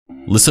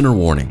Listener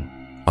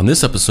warning. On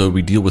this episode,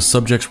 we deal with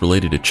subjects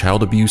related to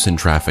child abuse and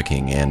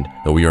trafficking, and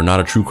though we are not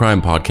a true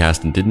crime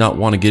podcast and did not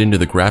want to get into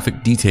the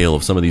graphic detail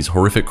of some of these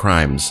horrific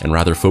crimes and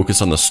rather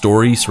focus on the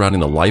story surrounding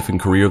the life and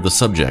career of the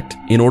subject,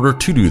 in order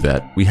to do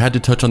that, we had to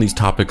touch on these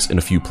topics in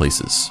a few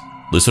places.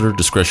 Listener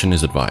discretion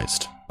is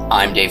advised.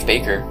 I'm Dave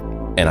Baker.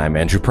 And I'm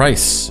Andrew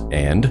Price,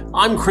 and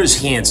I'm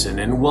Chris Hansen,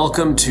 and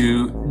welcome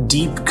to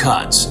Deep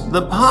Cuts,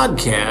 the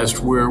podcast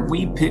where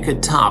we pick a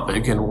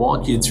topic and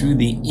walk you through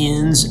the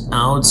ins,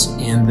 outs,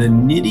 and the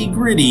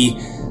nitty-gritty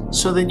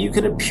so that you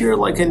can appear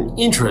like an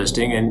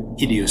interesting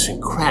and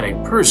idiosyncratic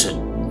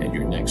person at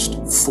your next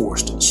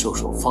forced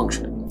social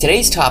function.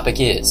 Today's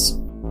topic is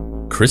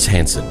Chris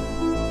Hansen,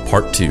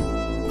 Part 2.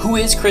 Who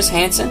is Chris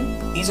Hansen?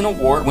 He's an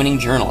award-winning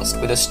journalist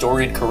with a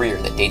storied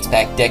career that dates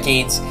back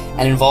decades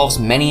and involves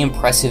many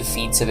impressive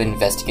feats of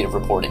investigative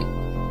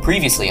reporting.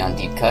 Previously on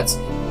Deep Cuts,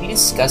 we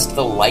discussed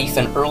the life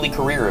and early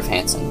career of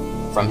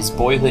Hansen, from his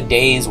boyhood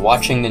days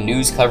watching the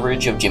news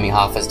coverage of Jimmy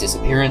Hoffa's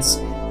disappearance,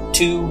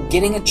 to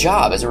getting a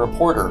job as a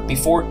reporter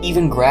before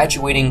even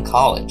graduating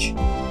college,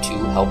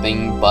 to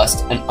helping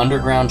bust an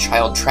underground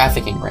child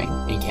trafficking ring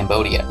in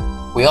Cambodia.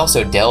 We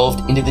also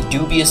delved into the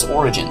dubious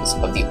origins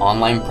of the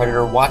online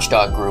predator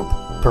watchdog group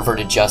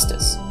Perverted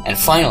Justice. And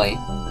finally,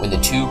 when the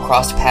two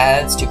crossed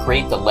paths to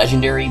create the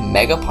legendary,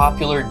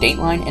 mega-popular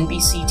Dateline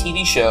NBC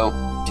TV show,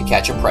 To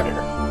Catch a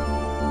Predator.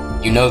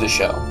 You know the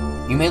show,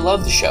 you may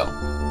love the show,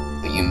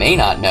 but you may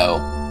not know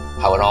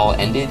how it all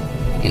ended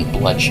in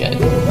bloodshed.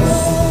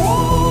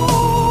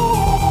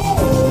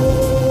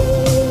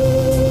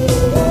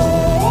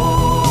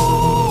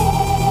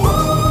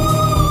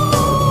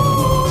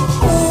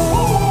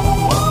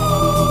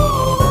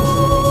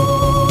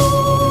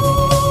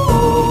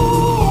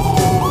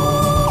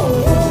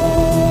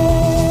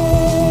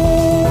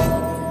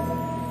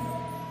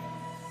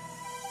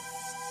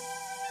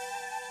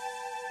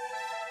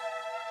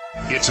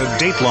 It's a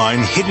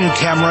Dateline hidden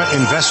camera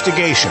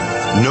investigation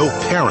no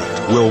parent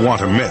will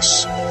want to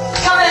miss.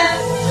 Come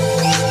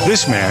in.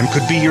 This man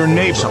could be your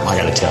neighbor. Something I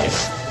gotta tell you.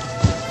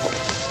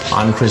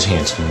 I'm Chris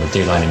Hansen with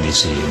Dateline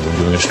NBC, and we're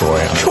doing a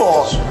story on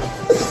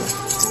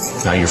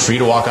this. Now, you're free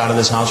to walk out of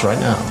this house right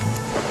now.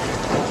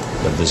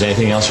 But if there's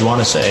anything else you want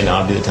to say, now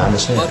would be the time to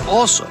say it. But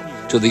also,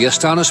 to the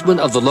astonishment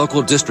of the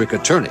local district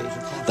attorney,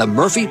 the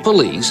Murphy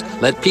police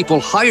let people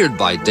hired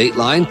by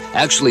Dateline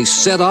actually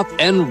set up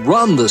and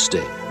run the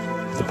sting.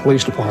 The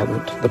police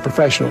department, the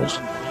professionals,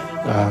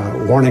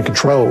 weren't in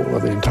control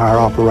of the entire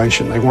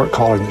operation. They weren't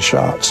calling the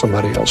shots.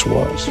 Somebody else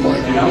was.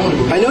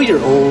 I know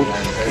you're old,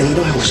 and you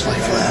don't have much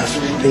life left,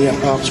 and you have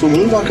problems. But when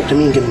you walk up to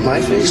me and get in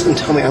my face and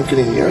tell me I'm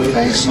getting in your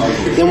face,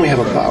 then we have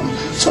a problem.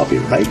 So I'll be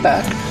right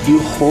back. You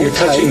hold You're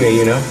touching tight. me,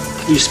 you know.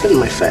 You spit in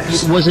my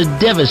face. It was a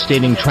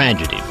devastating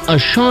tragedy, a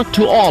shock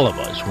to all of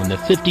us when the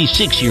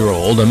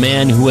 56-year-old, a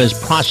man who has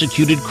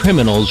prosecuted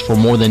criminals for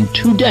more than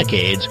 2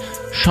 decades,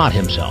 shot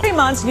himself. 3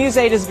 months,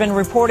 News8 has been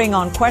reporting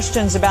on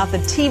questions about the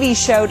TV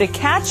show To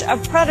Catch a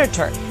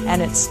Predator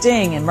and its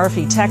sting in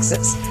Murphy,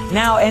 Texas.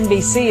 Now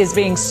NBC is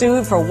being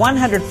sued for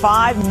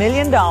 $105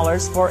 million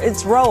for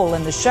its role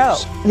in the show.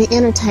 The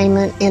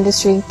entertainment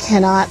industry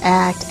cannot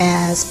act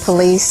as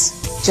police,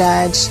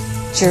 judge,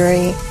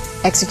 jury,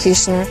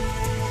 executioner.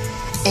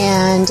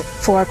 And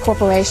for a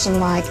corporation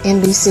like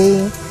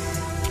NBC,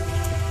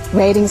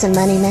 ratings and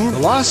money matter.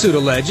 The lawsuit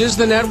alleges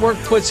the network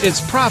puts its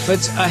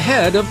profits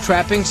ahead of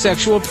trapping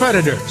sexual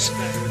predators,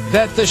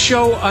 that the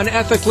show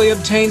unethically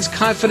obtains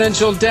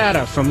confidential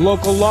data from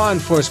local law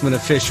enforcement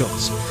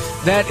officials,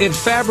 that it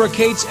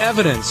fabricates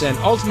evidence and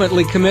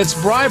ultimately commits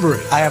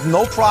bribery. I have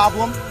no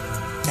problem,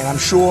 and I'm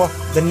sure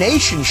the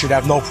nation should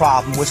have no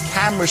problem, with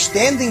cameras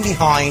standing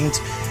behind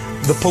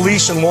the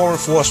police and law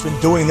enforcement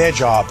doing their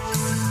job.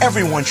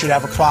 Everyone should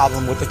have a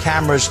problem with the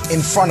cameras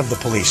in front of the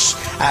police,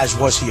 as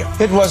was here.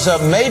 It was a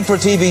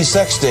made-for-TV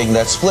sexting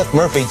that split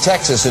Murphy,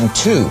 Texas in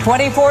two.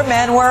 24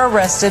 men were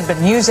arrested, but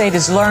News8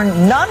 has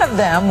learned none of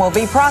them will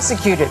be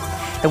prosecuted.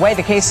 The way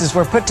the cases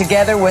were put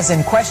together was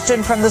in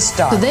question from the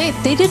start. So they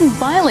didn't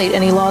violate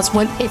any laws.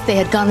 If they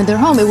had gone in their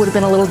home, it would have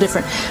been a little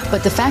different.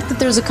 But the fact that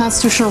there's a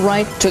constitutional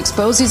right to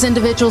expose these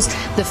individuals,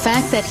 the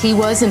fact that he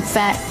was, in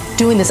fact,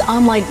 doing this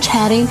online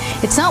chatting,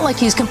 it's not like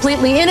he's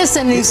completely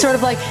innocent and he's sort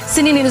of like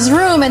sitting in his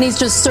room and he's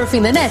just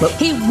surfing the net.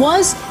 He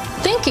was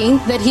thinking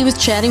that he was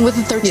chatting with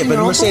a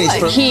 13-year-old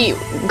boy. He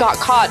got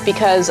caught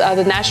because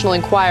the National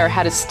Enquirer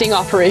had a sting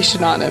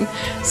operation on him.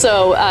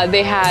 So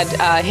they had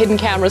hidden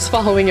cameras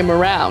following him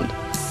around.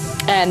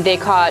 And they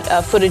caught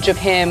footage of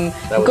him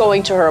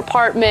going to her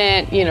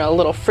apartment, you know, a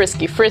little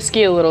frisky,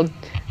 a little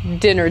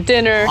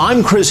dinner.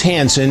 I'm Chris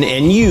Hansen,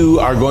 and you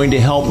are going to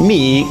help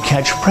me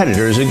catch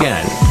predators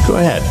again. Go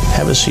ahead,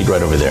 have a seat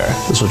right over there.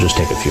 This will just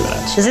take a few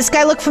minutes. Does this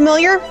guy look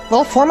familiar?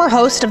 Well, former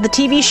host of the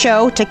TV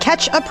show To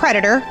Catch a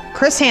Predator,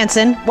 Chris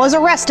Hansen, was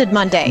arrested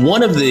Monday.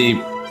 One of the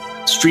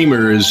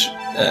streamers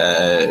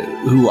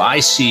who I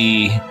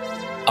see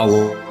a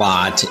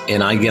lot,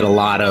 and I get a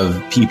lot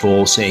of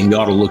people saying, you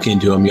ought to look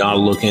into him,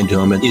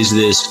 is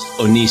this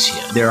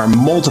Onisia. There are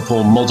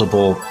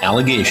multiple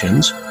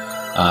allegations,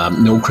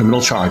 no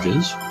criminal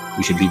charges,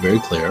 we should be very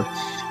clear,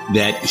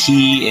 that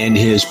he and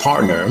his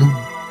partner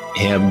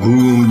have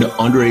groomed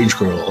underage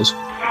girls.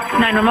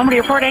 911, what are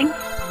you reporting?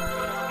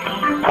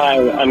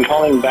 Hi, I'm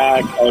calling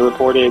back. I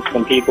reported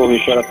some people who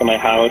showed up at my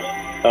house.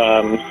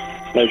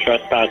 They're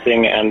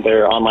trespassing and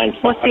they're online.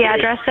 What's the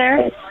address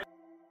there?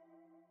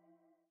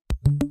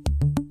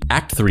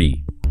 Act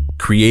 3.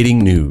 Creating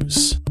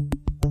News.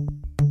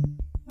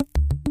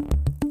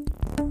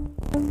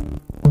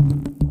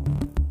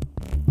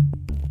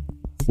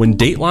 When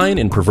Dateline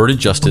and Perverted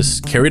Justice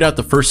carried out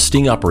the first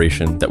sting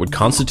operation that would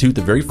constitute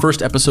the very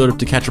first episode of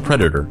To Catch a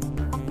Predator,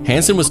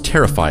 Hansen was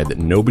terrified that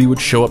nobody would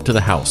show up to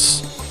the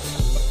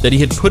house, that he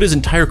had put his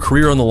entire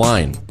career on the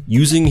line,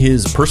 using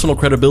his personal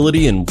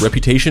credibility and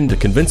reputation to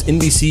convince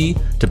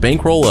NBC to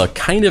bankroll a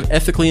kind of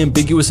ethically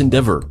ambiguous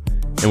endeavor,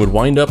 and would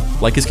wind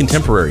up like his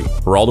contemporary,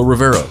 Geraldo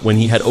Rivera, when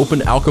he had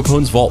opened Al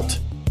Capone's vault,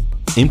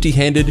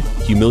 empty-handed,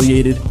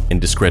 humiliated, and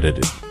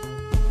discredited.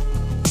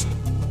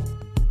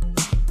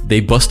 They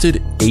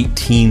busted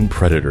 18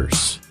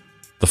 predators.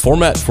 The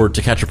format for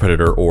To Catch a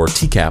Predator, or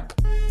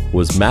TCAP,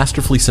 was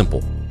masterfully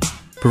simple.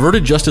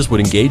 Perverted Justice would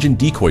engage in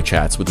decoy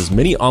chats with as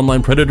many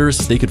online predators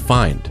as they could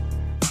find.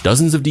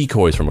 Dozens of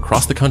decoys from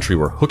across the country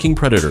were hooking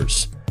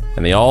predators,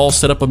 and they all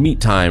set up a meet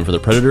time for the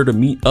predator to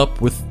meet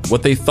up with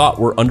what they thought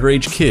were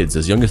underage kids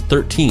as young as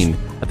 13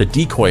 at the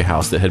decoy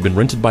house that had been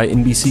rented by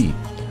NBC.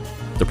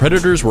 The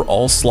predators were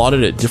all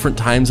slotted at different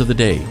times of the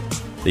day.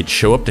 They'd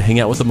show up to hang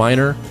out with a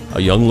minor, a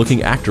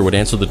young-looking actor would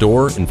answer the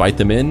door, invite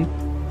them in,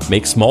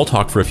 make small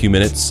talk for a few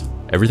minutes.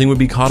 Everything would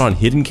be caught on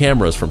hidden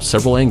cameras from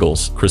several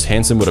angles. Chris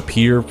Hansen would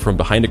appear from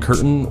behind a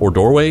curtain or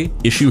doorway,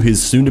 issue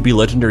his soon-to-be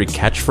legendary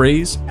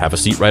catchphrase, "Have a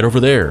seat right over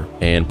there,"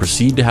 and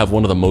proceed to have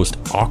one of the most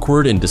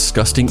awkward and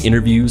disgusting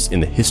interviews in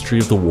the history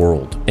of the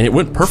world. And it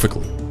went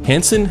perfectly.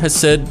 Hansen has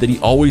said that he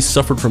always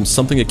suffered from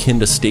something akin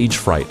to stage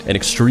fright and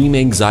extreme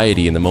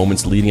anxiety in the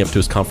moments leading up to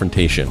his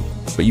confrontation.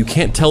 But you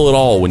can't tell it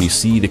all when you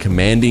see the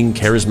commanding,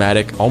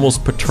 charismatic,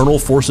 almost paternal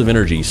force of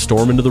energy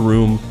storm into the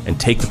room and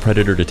take the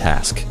predator to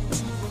task.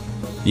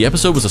 The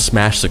episode was a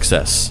smash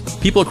success.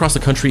 People across the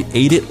country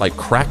ate it like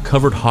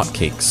crack-covered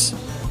hotcakes.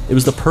 It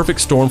was the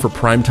perfect storm for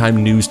primetime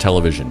news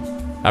television.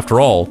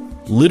 After all,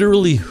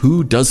 literally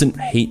who doesn't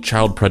hate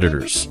child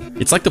predators?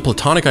 It's like the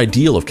platonic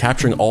ideal of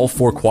capturing all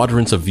four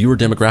quadrants of viewer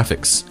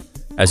demographics.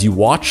 As you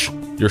watch,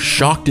 you're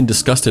shocked and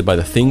disgusted by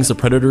the things the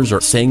predators are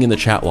saying in the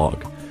chat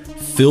log,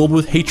 filled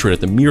with hatred at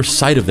the mere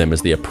sight of them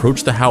as they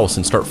approach the house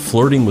and start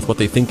flirting with what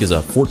they think is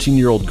a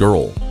 14-year-old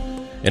girl.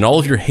 And all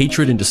of your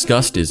hatred and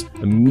disgust is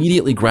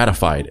immediately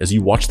gratified as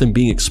you watch them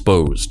being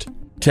exposed.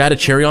 To add a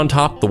cherry on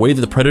top, the way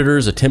that the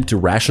predators attempt to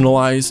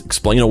rationalize,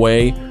 explain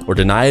away, or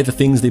deny the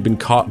things they've been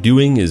caught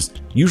doing is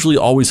usually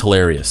always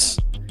hilarious.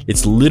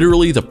 It's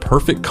literally the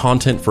perfect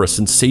content for a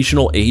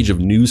sensational age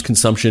of news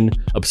consumption,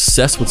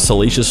 obsessed with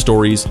salacious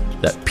stories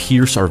that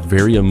pierce our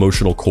very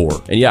emotional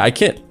core. And yeah, I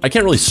can't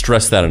really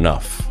stress that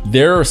enough.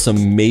 There are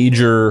some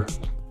major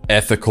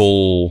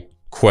ethical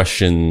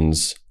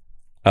questions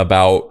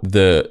about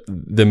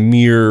the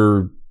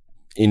mere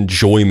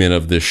enjoyment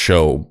of this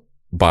show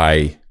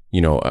by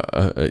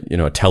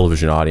a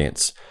television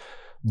audience.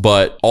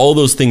 But all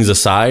those things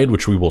aside,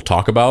 which we will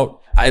talk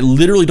about, I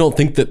literally don't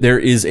think that there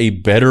is a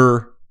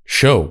better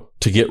show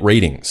to get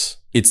ratings.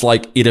 It's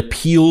like it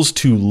appeals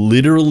to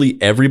literally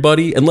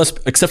everybody,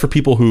 except for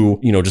people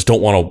who, just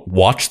don't want to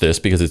watch this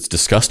because it's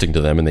disgusting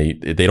to them and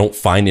they don't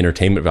find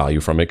entertainment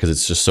value from it because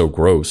it's just so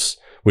gross,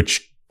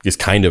 which is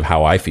kind of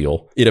how I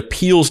feel. It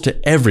appeals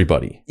to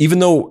everybody. Even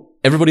though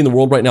everybody in the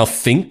world right now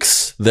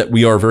thinks that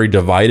we are very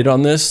divided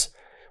on this,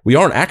 we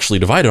aren't actually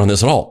divided on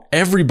this at all.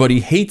 Everybody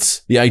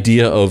hates the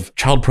idea of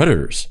child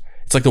predators.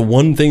 It's like the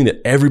one thing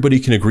that everybody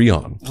can agree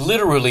on.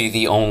 Literally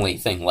the only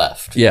thing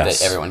left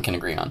that everyone can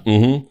agree on.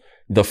 Mm-hmm.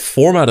 The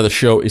format of the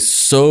show is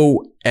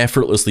so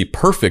effortlessly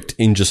perfect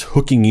in just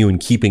hooking you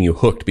and keeping you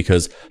hooked,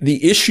 because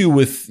the issue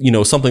with,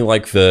 something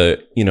like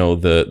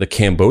the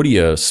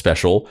Cambodia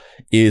special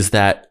is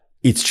that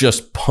it's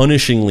just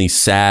punishingly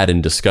sad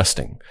and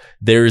disgusting.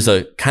 There's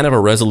a kind of a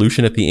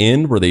resolution at the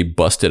end where they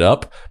bust it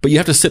up, but you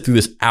have to sit through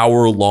this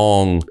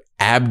hour-long,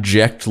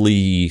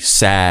 abjectly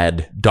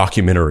sad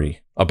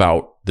documentary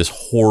about this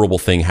horrible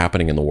thing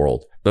happening in the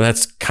world. But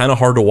that's kind of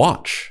hard to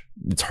watch.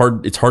 It's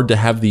hard to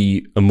have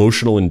the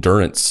emotional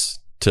endurance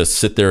to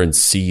sit there and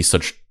see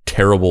such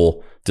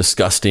terrible,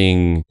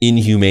 disgusting,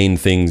 inhumane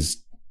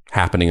things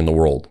happening in the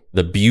world.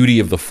 The beauty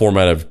of the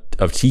format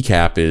of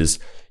TCAP is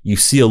you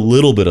see a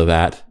little bit of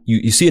that.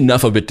 You see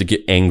enough of it to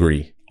get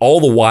angry. All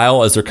the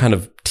while, as they're kind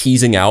of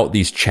teasing out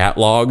these chat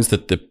logs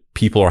that the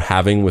people are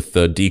having with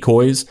the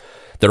decoys,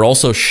 they're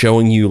also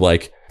showing you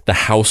like the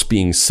house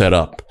being set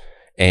up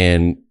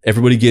and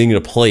everybody getting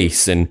into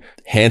place, and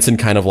Hansen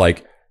kind of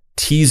like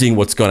teasing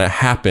what's going to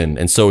happen.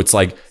 And so it's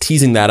like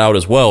teasing that out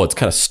as well. It's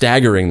kind of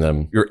staggering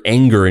them. Your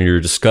anger and your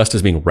disgust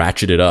is being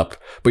ratcheted up,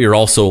 but you're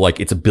also like,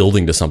 it's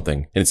building to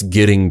something and it's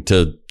getting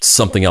to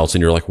something else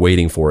and you're like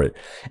waiting for it.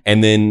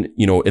 And then,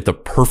 at the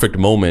perfect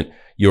moment,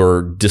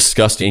 your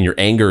disgust and your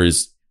anger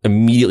is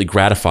immediately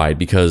gratified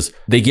because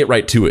they get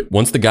right to it.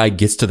 Once the guy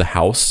gets to the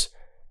house,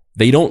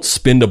 they don't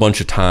spend a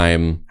bunch of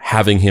time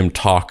having him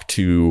talk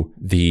to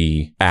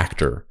the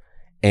actor.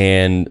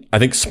 And I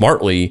think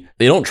smartly,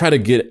 they don't try to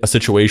get a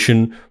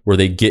situation where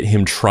they get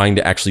him trying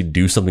to actually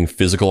do something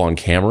physical on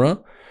camera,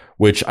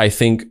 which I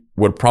think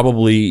would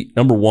probably,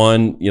 number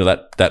one,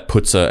 that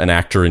puts an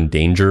actor in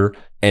danger.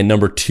 And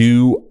number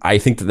two, I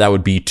think that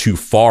would be too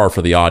far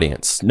for the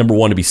audience. Number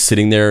one, to be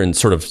sitting there and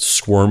sort of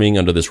squirming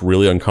under this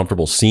really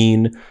uncomfortable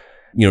scene.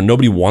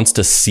 Nobody wants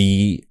to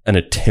see an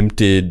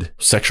attempted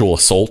sexual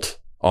assault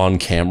on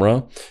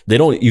camera. They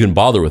don't even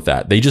bother with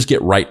that. They just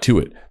get right to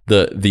it.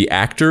 The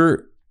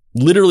actor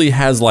literally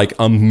has like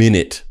a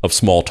minute of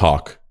small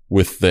talk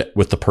with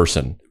the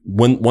person.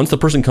 Once the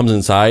person comes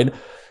inside,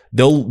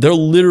 they'll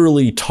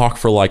literally talk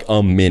for like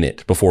a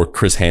minute before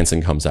Chris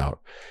Hansen comes out.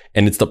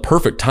 And it's the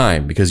perfect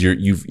time because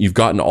you've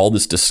gotten all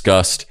this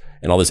disgust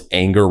and all this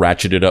anger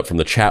ratcheted up from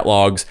the chat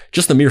logs.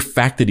 Just the mere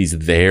fact that he's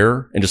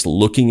there and just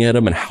looking at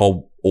him and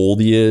how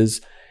old he is.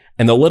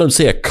 And they'll let him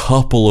say a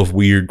couple of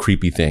weird,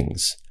 creepy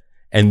things.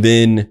 And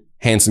then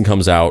Hansen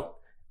comes out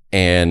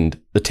and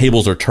the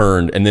tables are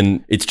turned. And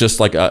then it's just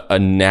like a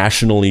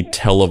nationally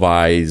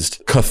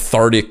televised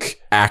cathartic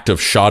act of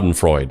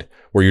schadenfreude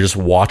where you're just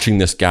watching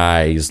this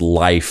guy's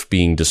life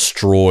being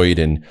destroyed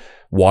and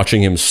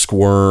watching him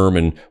squirm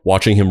and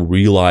watching him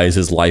realize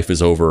his life is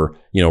over,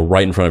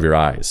 right in front of your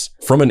eyes.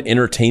 From an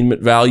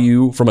entertainment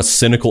value, from a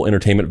cynical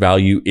entertainment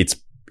value, it's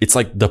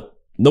like the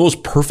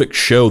most perfect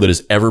show that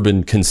has ever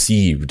been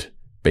conceived,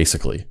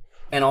 basically.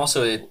 And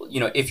also,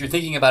 if you're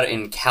thinking about it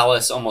in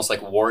callous, almost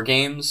like war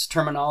games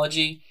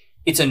terminology,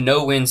 it's a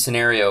no-win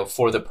scenario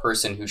for the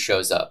person who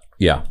shows up.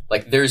 Yeah.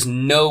 Like, there's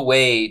no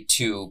way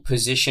to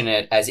position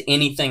it as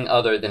anything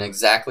other than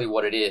exactly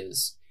what it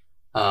is.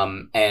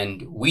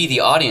 And we, the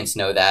audience,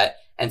 know that.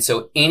 And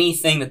so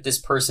anything that this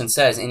person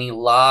says, any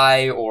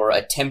lie or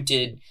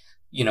attempted,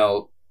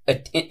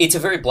 it's a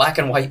very black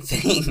and white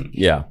thing.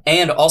 Yeah.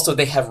 And also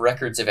they have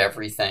records of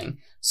everything.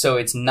 So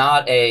it's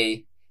not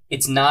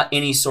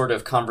any sort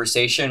of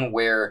conversation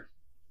where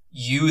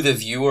you, the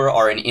viewer,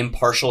 are an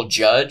impartial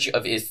judge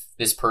of if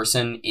this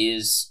person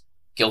is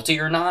guilty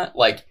or not.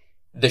 Like,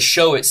 the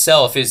show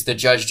itself is the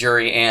judge,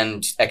 jury,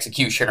 and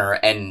executioner,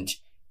 and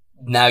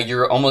now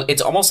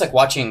it's almost like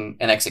watching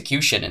an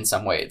execution in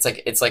some way. It's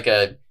like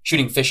a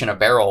shooting fish in a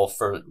barrel,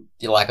 for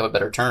the lack of a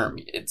better term.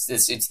 It's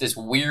this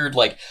weird,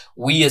 like,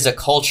 we as a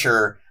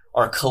culture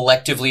are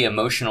collectively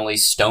emotionally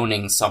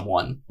stoning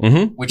someone,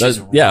 which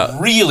is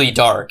really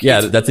dark.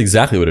 Yeah, that's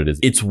exactly what it is.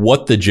 It's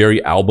what the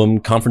Jerry Album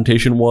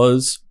confrontation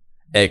was,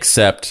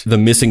 except the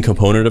missing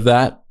component of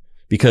that,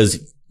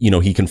 because,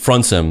 he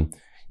confronts him.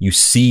 You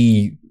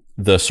see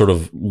the sort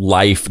of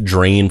life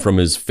drain from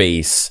his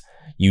face.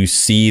 You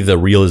see the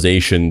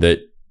realization that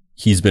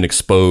he's been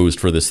exposed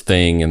for this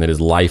thing and that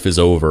his life is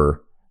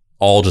over,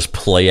 all just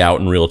play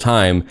out in real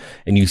time.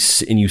 And you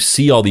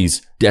see all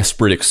these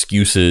desperate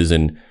excuses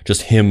and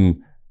just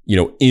him,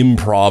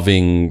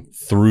 improving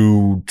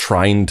through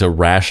trying to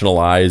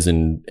rationalize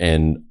and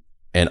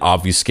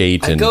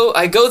obfuscate.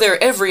 I go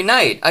there every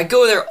night. I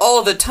go there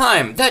all the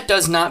time. That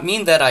does not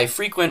mean that I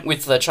frequent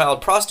with the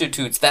child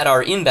prostitutes that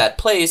are in that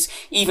place,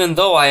 even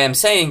though I am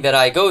saying that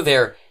I go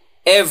there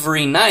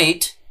every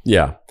night.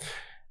 Yeah.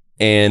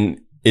 And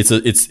it's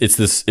this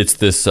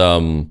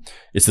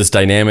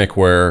dynamic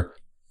where,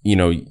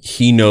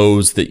 he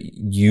knows that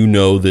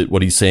that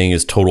what he's saying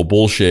is total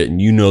bullshit, and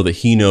that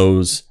he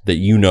knows that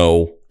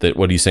that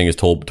what he's saying is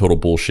total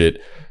bullshit.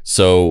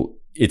 So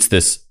it's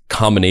this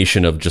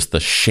combination of just the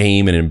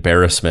shame and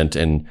embarrassment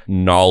and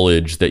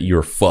knowledge that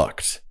you're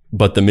fucked.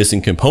 But the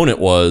missing component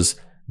was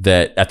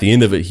that at the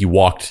end of it, he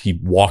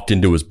walked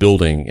into his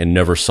building and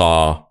never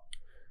saw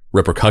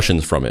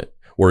repercussions from it.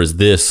 Whereas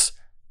this,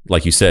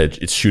 like you said,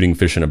 it's shooting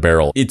fish in a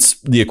barrel. It's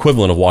the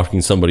equivalent of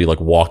watching somebody like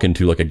walk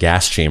into like a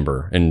gas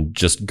chamber and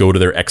just go to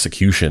their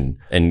execution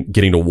and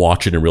getting to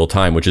watch it in real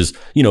time, which is,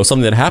 something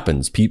that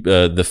happens.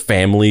 The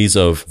families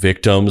of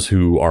victims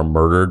who are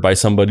murdered by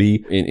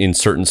somebody in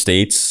certain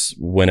states,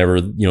 whenever,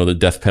 the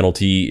death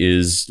penalty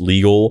is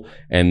legal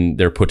and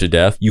they're put to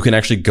death, you can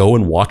actually go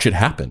and watch it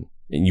happen.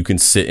 And you can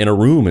sit in a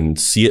room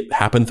and see it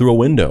happen through a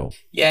window.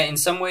 Yeah, in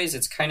some ways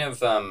it's kind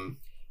of,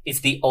 it's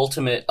the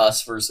ultimate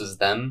us versus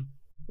them.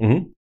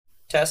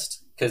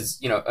 Test,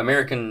 because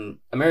American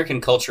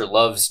culture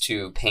loves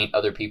to paint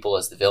other people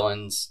as the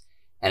villains,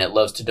 and it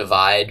loves to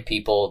divide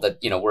people. That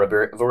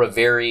we're a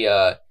very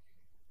our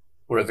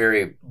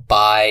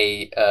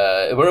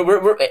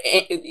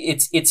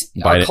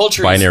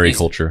culture binary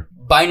culture.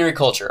 Binary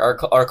culture.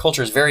 Our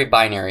culture is very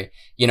binary.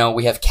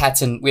 We have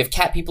cat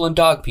people and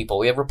dog people.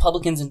 We have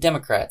Republicans and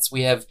Democrats.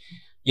 We have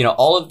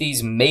all of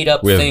these made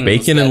up things. We have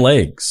bacon and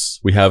legs.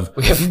 We have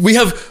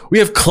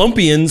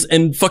Clumpians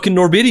and fucking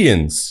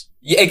Norbidians.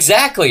 Yeah,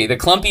 exactly. The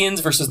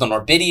Clumpians versus the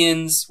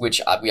Norbidians, which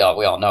we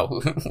all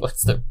know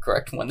what's the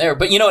correct one there.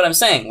 But you know what I'm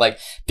saying? Like,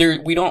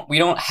 we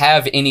don't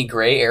have any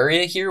gray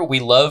area here.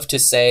 We love to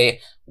say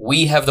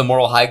we have the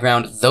moral high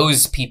ground.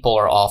 Those people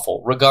are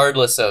awful,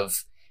 regardless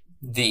of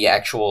the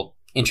actual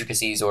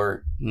intricacies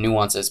or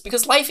nuances,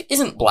 because life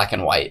isn't black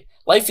and white.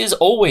 life is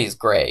always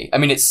gray. I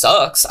mean, it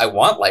sucks. I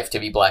want life to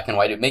be black and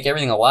white. It'd make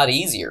everything a lot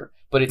easier,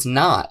 but it's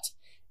not.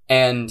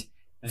 And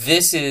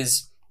this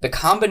is the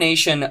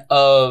combination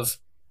of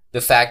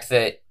the fact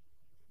that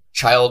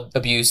child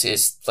abuse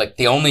is like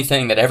the only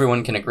thing that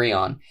everyone can agree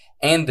on,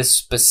 and the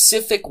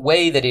specific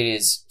way that it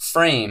is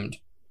framed.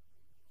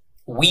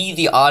 We,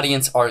 the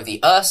audience, are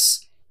the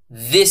us.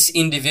 This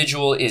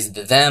individual is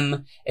the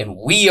them, and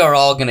we are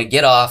all gonna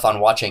get off on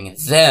watching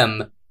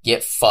them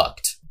get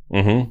fucked.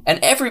 Mm-hmm. And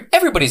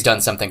everybody's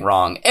done something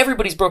wrong.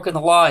 Everybody's broken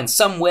the law in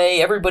some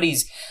way.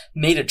 Everybody's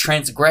made a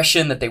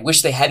transgression that they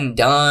wish they hadn't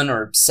done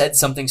or said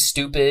something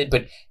stupid.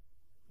 But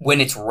when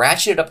it's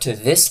ratcheted up to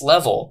this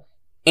level,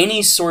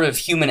 any sort of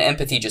human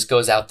empathy just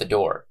goes out the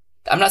door.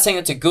 I'm not saying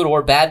that's a good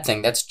or bad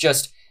thing. That's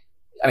just,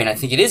 I mean, I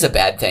think it is a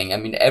bad thing. I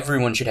mean,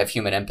 everyone should have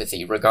human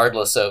empathy,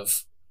 regardless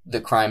of the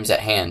crimes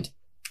at hand.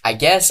 I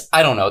guess,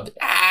 I don't know.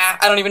 I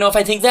don't even know if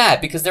I think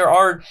that, because there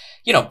are,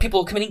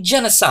 people committing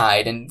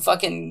genocide and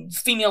fucking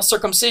female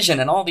circumcision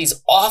and all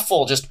these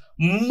awful, just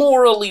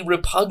morally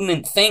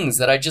repugnant things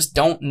that I just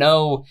don't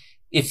know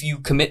if you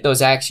commit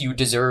those acts, you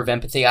deserve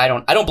empathy. I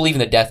don't believe in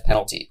the death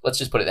penalty. Let's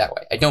just put it that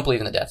way. I don't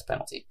believe in the death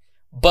penalty.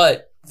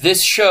 But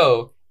this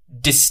show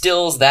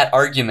distills that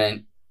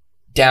argument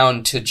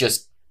down to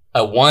just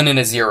a 1 and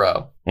a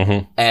 0.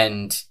 Mm-hmm.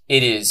 And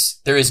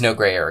there is no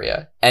gray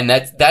area. And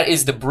that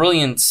is the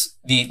brilliance,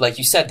 like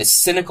you said, the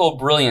cynical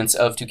brilliance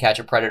of To Catch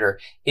a Predator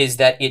is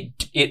that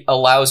it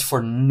allows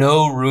for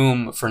no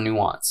room for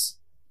nuance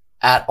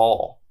at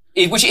all.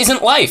 Which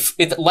isn't life.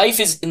 Life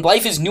is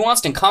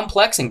nuanced and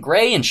complex and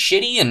gray and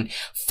shitty and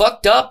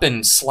fucked up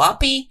and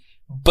sloppy.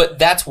 But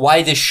that's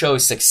why this show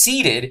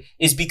succeeded,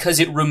 is because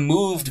it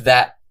removed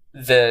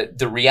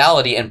the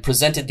reality and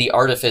presented the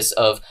artifice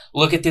of,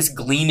 look at this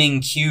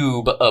gleaming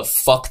cube of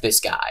fuck this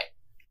guy.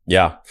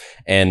 Yeah.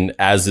 And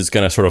as it's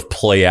going to sort of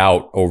play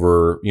out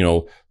over,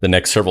 the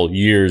next several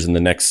years and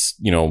the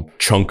next,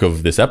 chunk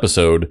of this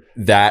episode,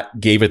 that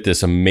gave it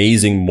this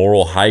amazing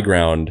moral high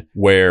ground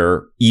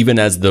where even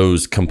as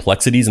those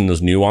complexities and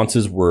those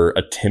nuances were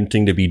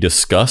attempting to be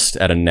discussed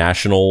at a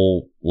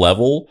national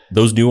level,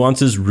 those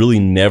nuances really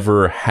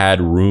never had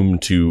room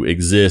to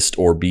exist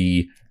or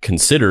be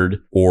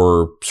considered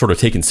or sort of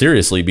taken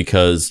seriously,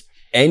 because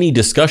any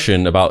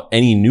discussion about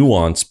any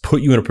nuance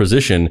put you in a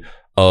position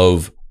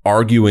of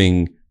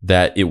arguing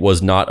that it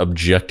was not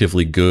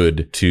objectively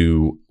good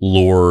to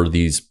lure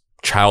these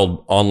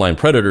child online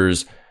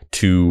predators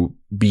to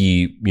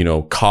be,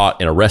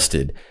 caught and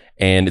arrested.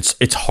 And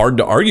it's hard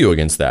to argue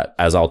against that,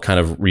 as I'll kind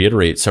of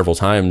reiterate several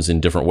times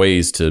in different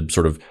ways to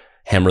sort of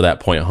hammer that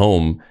point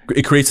home.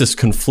 It creates this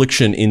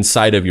confliction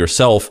inside of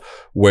yourself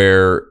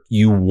where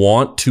you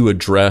want to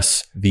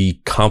address the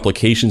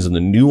complications and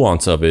the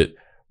nuance of it,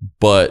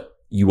 but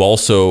you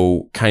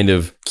also kind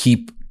of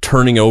keep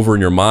turning over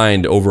in your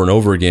mind over and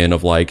over again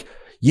of like,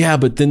 yeah,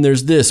 but then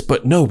there's this,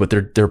 but no, but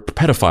they're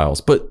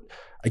pedophiles. But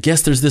I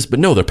guess there's this, but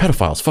no, they're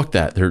pedophiles. Fuck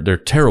that. They're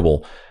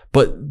terrible.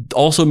 But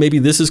also maybe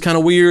this is kind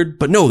of weird,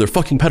 but no, they're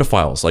fucking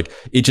pedophiles. Like,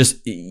 it just,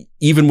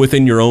 even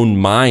within your own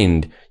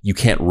mind, you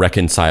can't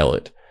reconcile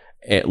it.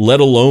 Let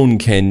alone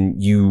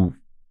can you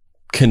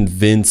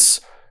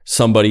convince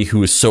somebody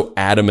who is so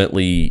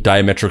adamantly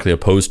diametrically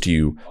opposed to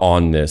you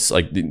on this.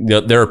 Like,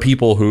 there are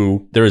people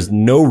who there is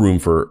no room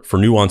for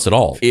nuance at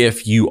all.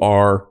 If you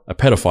are a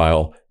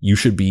pedophile, you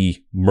should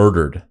be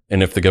murdered.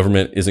 And if the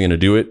government isn't going to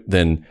do it,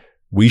 then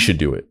we should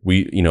do it.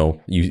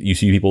 You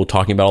see people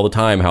talking about all the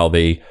time how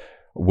they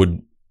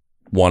would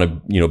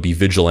want to, be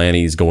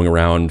vigilantes going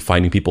around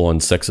finding people on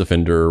sex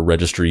offender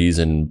registries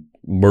and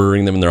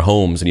murdering them in their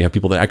homes. And you have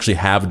people that actually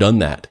have done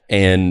that.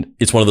 And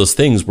it's one of those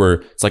things where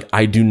it's like,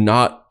 I do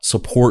not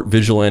support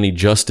vigilante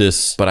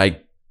justice, but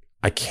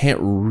I can't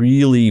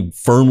really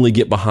firmly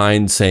get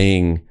behind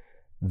saying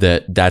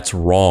that that's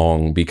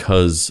wrong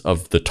because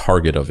of the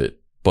target of it.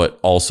 But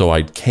also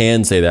I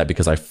can say that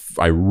because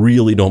I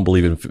really don't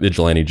believe in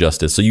vigilante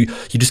justice. So you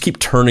just keep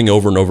turning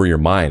over and over in your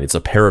mind. It's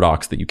a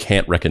paradox that you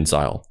can't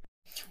reconcile.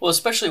 Well,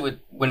 especially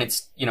when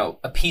it's,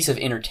 a piece of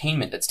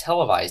entertainment that's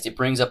televised, it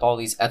brings up all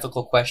these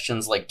ethical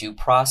questions like due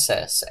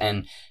process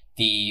and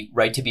the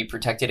right to be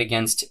protected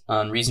against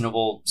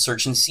unreasonable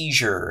search and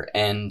seizure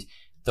and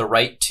the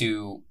right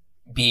to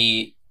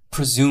be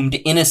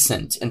presumed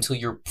innocent until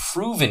you're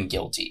proven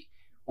guilty,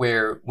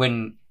 where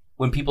when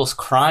people's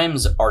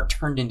crimes are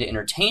turned into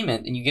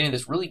entertainment, and you get into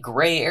this really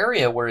gray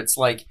area where it's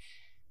like,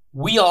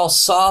 we all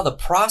saw the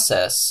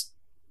process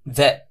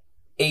that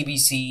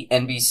ABC,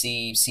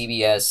 NBC,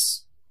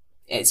 CBS,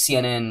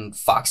 CNN,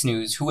 Fox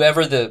News,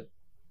 whatever the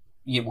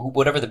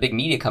big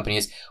media company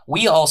is,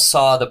 we all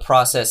saw the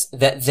process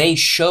that they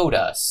showed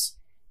us.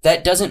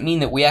 That doesn't mean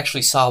that we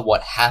actually saw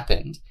what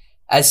happened.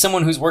 As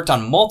someone who's worked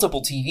on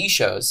multiple TV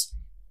shows,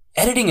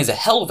 editing is a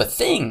hell of a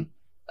thing,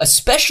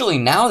 especially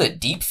now that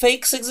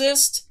deepfakes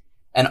exist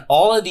and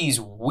all of these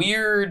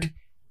weird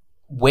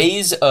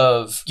ways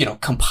of,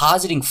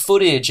 compositing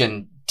footage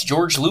and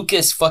George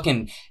Lucas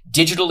fucking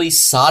digitally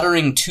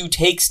soldering 2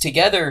 takes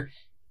together.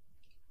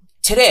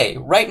 Today,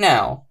 right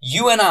now,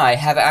 you and I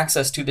have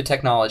access to the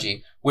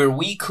technology where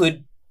we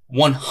could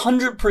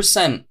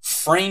 100%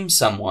 frame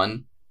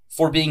someone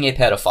for being a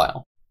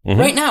pedophile. Mm-hmm.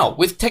 Right now,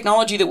 with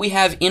technology that we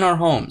have in our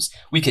homes,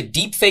 we could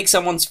deep fake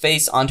someone's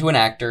face onto an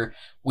actor.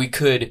 We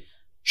could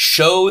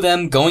show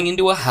them going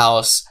into a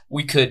house.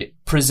 We could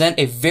present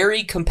a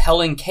very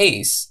compelling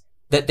case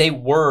that they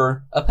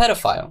were a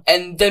pedophile.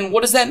 And then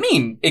what does that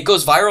mean? It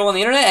goes viral on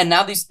the internet, and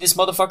now this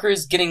motherfucker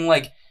is getting,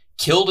 like,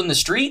 killed in the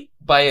street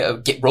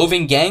by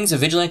roving gangs of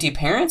vigilante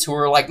parents who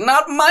are like,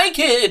 not my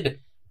kid!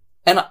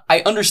 And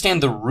I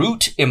understand the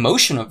root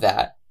emotion of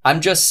that.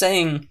 I'm just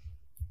saying,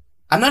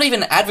 I'm not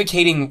even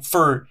advocating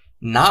for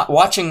not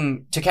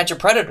watching To Catch a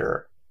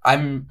Predator.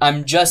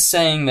 I'm just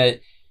saying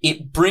that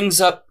it brings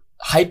up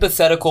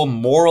hypothetical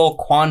moral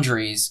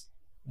quandaries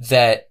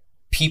that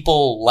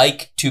people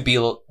like to be,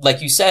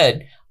 like you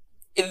said,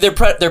 they're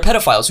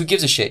pedophiles. Who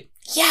gives a shit?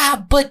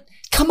 Yeah, but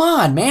come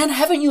on, man.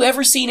 Haven't you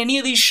ever seen any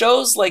of these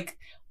shows like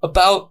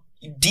about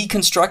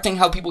deconstructing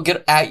how people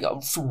get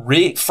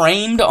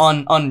framed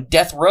on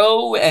death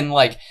row and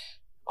like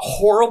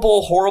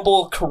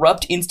horrible,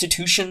 corrupt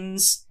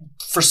institutions?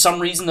 For some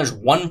reason, there's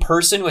one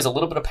person who has a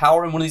little bit of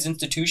power in one of these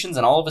institutions,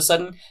 and all of a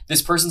sudden,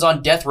 this person's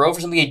on death row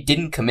for something they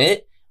didn't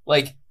commit.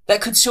 Like, that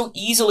could so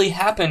easily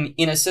happen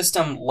in a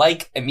system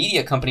like a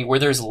media company where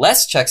there's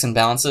less checks and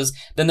balances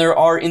than there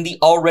are in the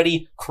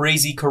already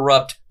crazy,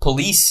 corrupt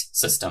police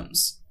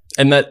systems.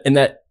 And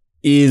that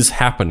is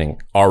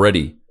happening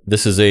already.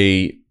 This is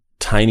a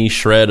tiny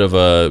shred of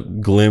a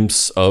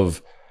glimpse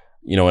of,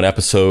 an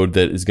episode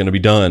that is going to be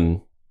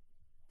done.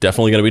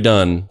 Definitely going to be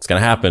done. It's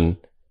going to happen.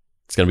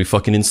 It's going to be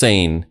fucking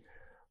insane.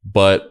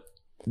 But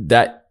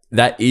that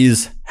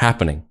is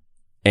happening.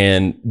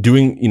 And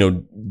doing,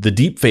 the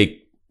deepfake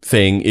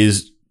thing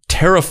is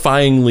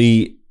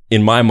terrifyingly,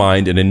 in my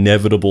mind, an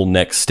inevitable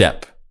next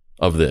step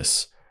of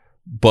this.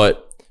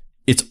 But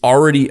it's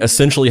already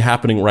essentially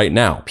happening right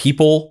now.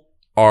 People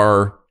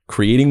are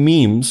creating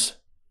memes.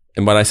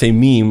 And when I say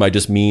meme, I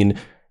just mean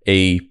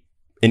an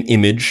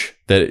image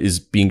that is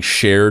being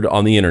shared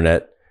on the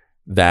internet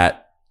that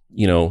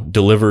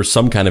delivers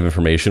some kind of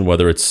information,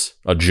 whether it's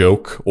a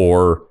joke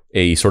or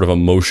a sort of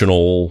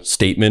emotional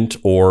statement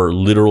or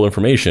literal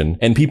information.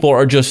 And people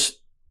are just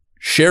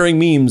sharing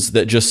memes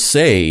that just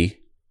say,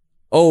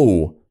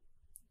 oh,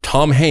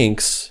 Tom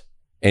Hanks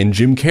and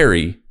Jim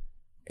Carrey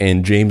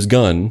and James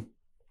Gunn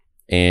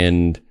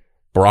and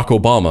Barack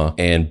Obama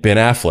and Ben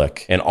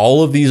Affleck and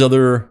all of these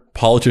other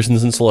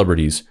politicians and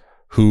celebrities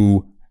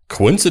who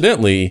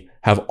coincidentally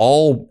have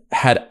all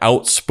had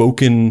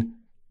outspoken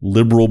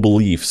liberal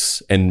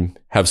beliefs and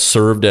have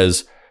served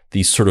as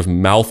these sort of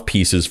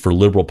mouthpieces for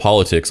liberal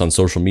politics on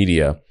social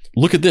media.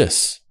 Look at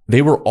this.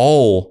 They were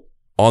all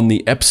on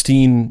the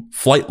Epstein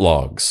flight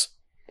logs.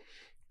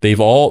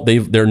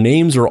 Their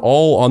names are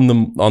all on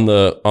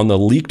the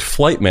leaked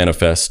flight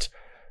manifest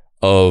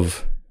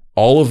of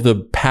all of the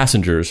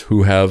passengers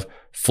who have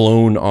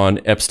flown on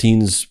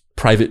Epstein's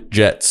private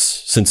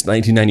jets since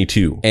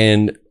 1992.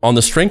 And on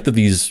the strength of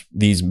these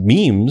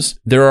memes,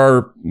 there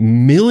are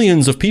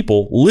millions of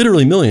people,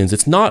 literally millions.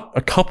 It's not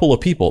a couple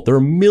of people. There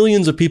are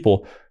millions of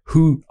people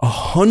who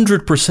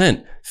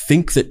 100%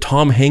 think that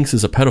Tom Hanks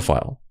is a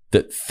pedophile,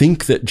 that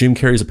think that Jim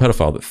Carrey is a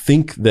pedophile, that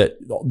think that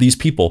these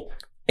people,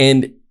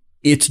 and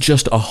it's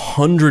just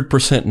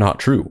 100% not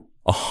true.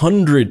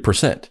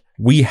 100%.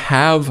 We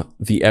have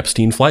the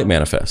Epstein flight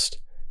manifest.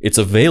 It's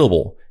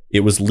available.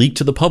 It was leaked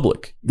to the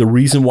public. The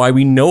reason why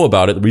we know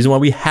about it, the reason why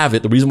we have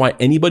it, the reason why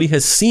anybody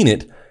has seen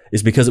it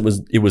is because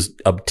it was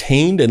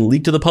obtained and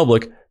leaked to the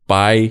public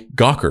by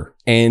Gawker.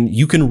 And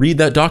you can read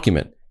that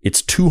document.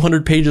 It's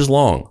 200 pages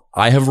long.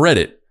 I have read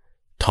it.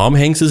 Tom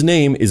Hanks's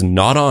name is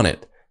not on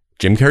it.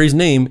 Jim Carrey's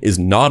name is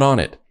not on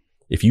it.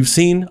 If you've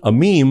seen a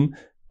meme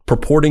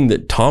purporting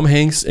that Tom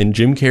Hanks and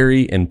Jim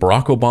Carrey and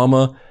Barack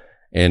Obama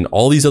and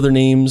all these other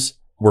names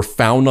were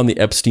found on the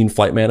Epstein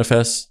flight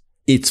manifest,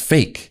 it's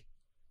fake.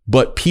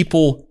 But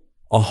people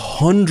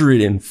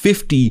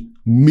 150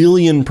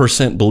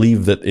 million%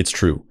 believe that it's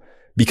true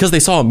because they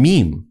saw a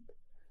meme.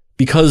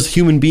 Because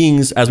human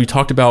beings, as we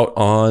talked about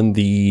on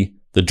the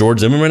George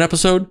Zimmerman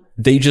episode,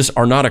 they just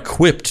are not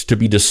equipped to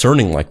be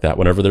discerning like that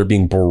whenever they're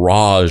being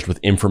barraged with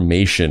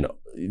information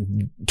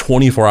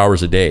 24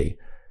 hours a day.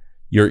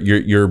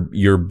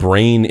 Your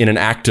brain, in an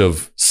act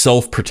of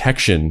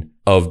self-protection,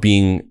 of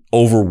being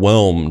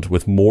overwhelmed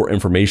with more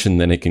information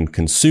than it can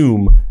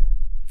consume,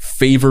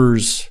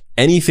 favors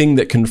anything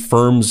that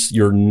confirms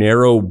your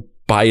narrow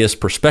bias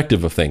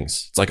perspective of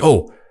things. It's like,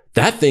 oh,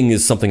 that thing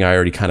is something I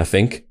already kind of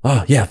think.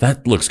 Oh, yeah,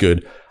 that looks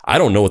good. I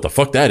don't know what the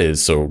fuck that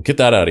is, so get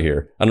that out of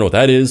here. I don't know what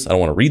that is. I don't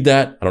want to read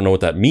that. I don't know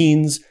what that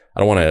means.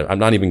 I'm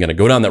not even going to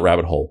go down that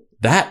rabbit hole.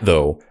 That,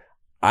 though,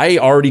 I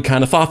already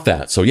kind of thought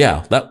that. So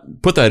yeah,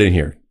 put that in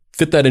here.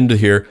 Fit that into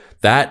here.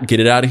 Get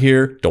it out of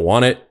here. Don't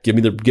want it. Give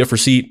me the gift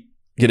receipt.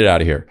 Get it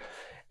out of here.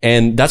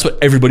 And that's what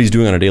everybody's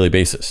doing on a daily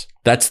basis.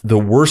 That's the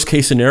worst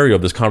case scenario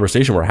of this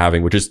conversation we're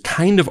having, which is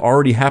kind of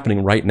already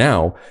happening right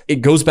now. It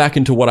goes back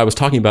into what I was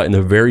talking about in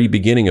the very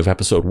beginning of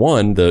episode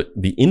 1,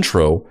 the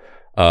intro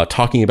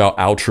talking about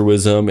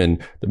altruism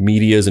and the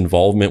media's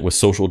involvement with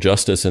social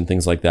justice and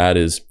things like that,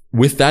 is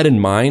with that in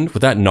mind,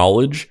 with that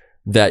knowledge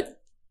that,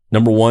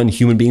 number one,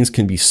 human beings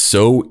can be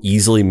so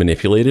easily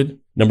manipulated.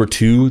 Number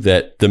two,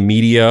 that the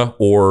media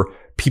or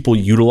people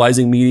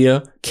utilizing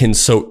media can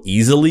so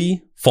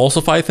easily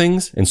falsify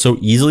things and so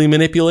easily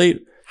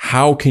manipulate.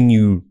 How can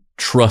you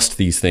trust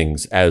these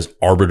things as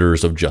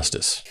arbiters of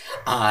justice?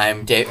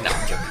 I'm joking.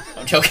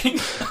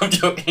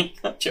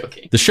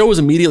 The show was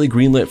immediately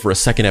greenlit for a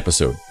second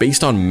episode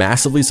based on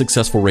massively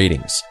successful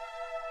ratings.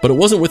 But it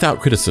wasn't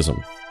without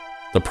criticism.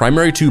 The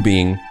primary two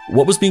being,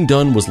 what was being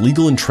done was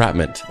legal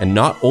entrapment and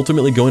not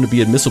ultimately going to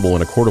be admissible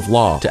in a court of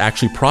law to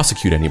actually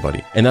prosecute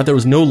anybody, and that there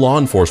was no law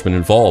enforcement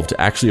involved to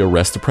actually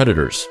arrest the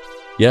predators.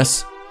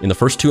 Yes, in the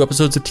first 2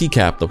 episodes of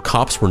TCAP, the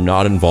cops were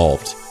not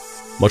involved.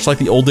 Much like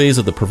the old days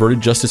of the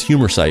perverted justice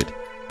humor site,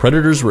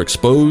 predators were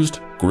exposed,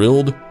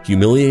 grilled,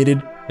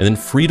 humiliated, and then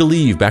free to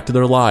leave back to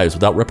their lives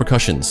without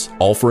repercussions,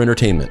 all for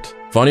entertainment.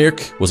 Von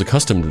Erck was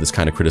accustomed to this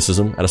kind of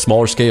criticism at a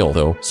smaller scale,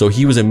 though, so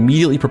he was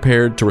immediately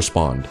prepared to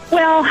respond.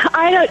 Well,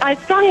 I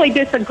strongly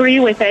disagree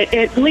with it.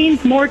 It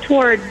leans more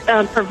toward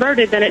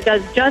perverted than it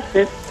does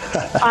justice.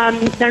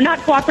 They're not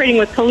cooperating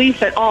with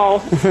police at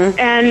all.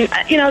 And,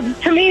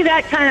 to me,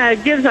 that kind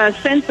of gives a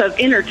sense of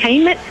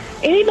entertainment.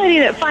 Anybody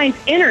that finds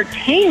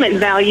entertainment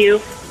value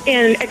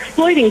in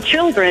exploiting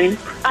children,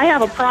 I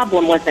have a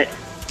problem with it.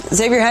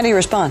 Xavier, how do you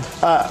respond?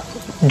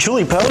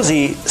 Julie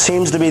Posey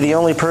seems to be the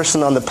only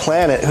person on the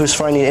planet who's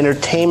finding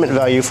entertainment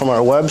value from our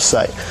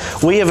website.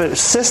 We have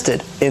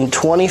assisted in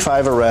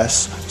 25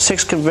 arrests,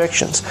 6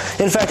 convictions.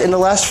 In fact, in the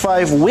last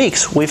 5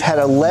 weeks, we've had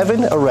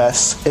 11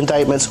 arrests,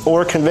 indictments,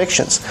 or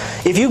convictions.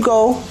 If you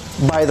go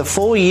by the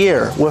full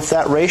year with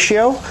that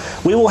ratio,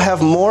 we will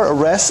have more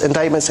arrests,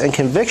 indictments, and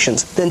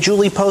convictions than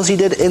Julie Posey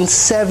did in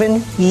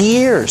 7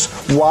 years.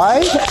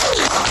 Why?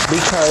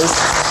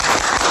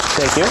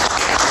 Thank you.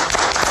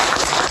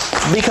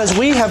 Because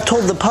we have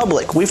told the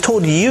public, we've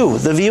told you,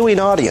 the viewing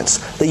audience,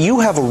 that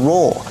you have a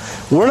role.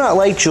 We're not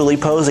like Julie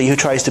Posey, who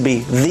tries to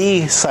be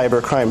the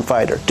cybercrime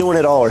fighter, doing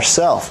it all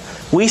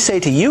herself. We say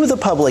to you, the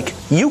public,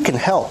 you can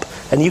help,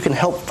 and you can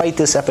help fight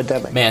this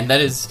epidemic. Man,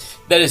 that is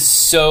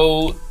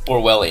so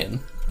Orwellian.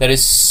 That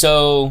is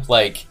so,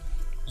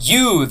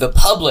 you, the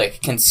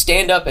public, can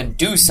stand up and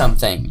do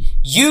something.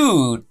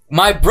 You,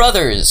 my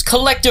brothers,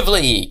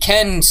 collectively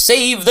can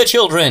save the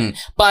children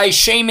by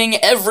shaming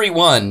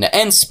everyone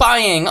and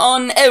spying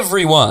on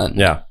everyone.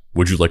 Yeah.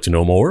 Would you like to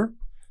know more?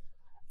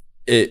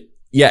 And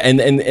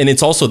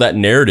it's also that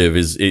narrative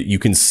you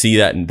can see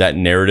that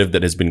narrative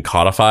that has been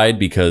codified,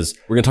 because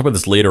we're going to talk about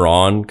this later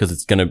on, because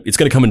it's going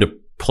to come into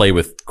play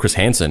with Chris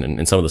Hansen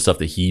and some of the stuff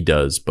that he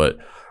does. But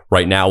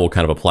right now we'll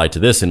kind of apply to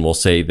this, and we'll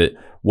say that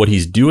what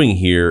he's doing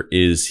here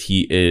is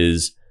he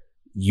is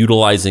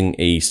utilizing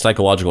a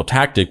psychological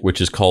tactic, which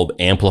is called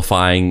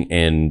amplifying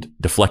and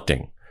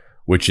deflecting,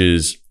 which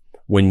is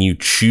when you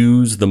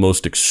choose the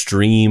most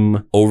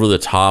extreme,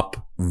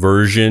 over-the-top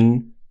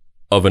version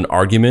of an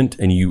argument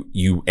and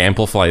you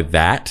amplify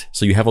that.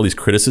 So you have all these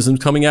criticisms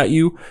coming at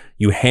you.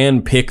 You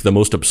handpick the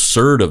most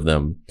absurd of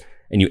them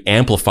and you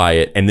amplify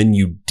it, and then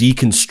you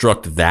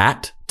deconstruct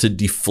that to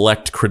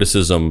deflect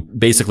criticism,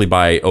 basically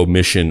by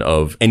omission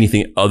of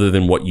anything other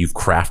than what you've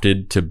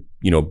crafted to,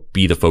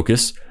 be the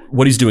focus.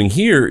 What he's doing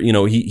here,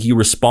 he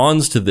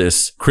responds to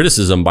this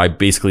criticism by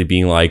basically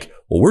being like,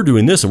 well, we're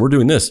doing this and we're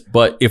doing this.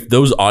 But if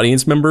those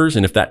audience members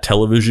and if that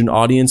television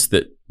audience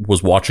that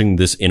was watching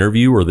this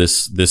interview or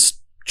this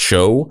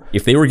show,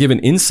 if they were given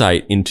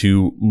insight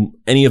into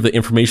any of the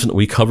information that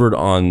we covered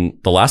on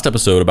the last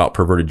episode about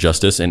perverted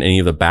justice and any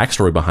of the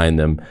backstory behind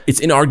them,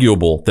 it's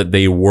inarguable that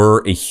they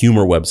were a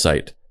humor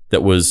website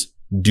that was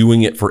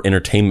doing it for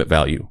entertainment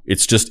value.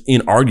 It's just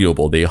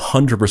inarguable. They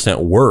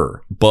 100%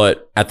 were.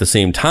 But at the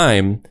same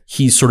time,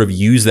 he sort of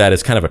used that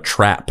as kind of a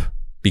trap,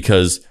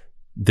 because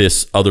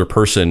this other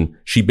person,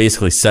 she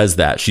basically says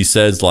that. She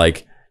says I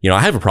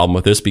have a problem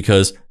with this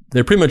because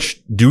they're pretty much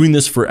doing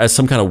this as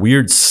some kind of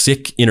weird,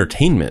 sick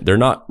entertainment.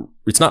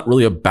 It's not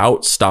really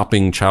about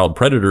stopping child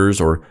predators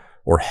or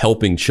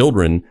helping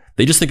children.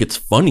 They just think it's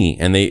funny,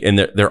 and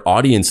their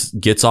audience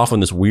gets off on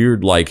this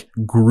weird,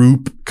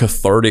 group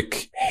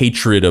cathartic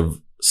hatred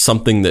of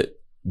something that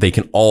they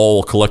can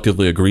all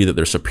collectively agree that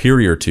they're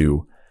superior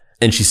to.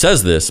 And she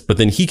says this, but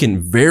then he can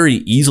very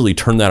easily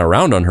turn that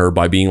around on her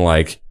by being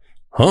like,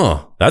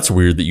 that's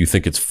weird that you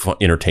think it's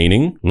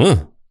entertaining.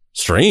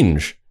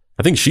 Strange.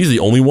 I think she's the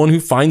only one who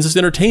finds this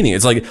entertaining.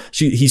 It's like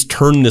he's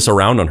turned this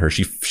around on her.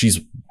 She's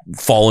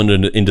fallen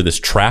into this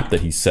trap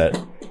that he set,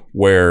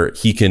 where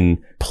he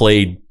can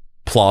play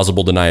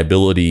plausible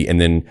deniability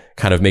and then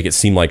kind of make it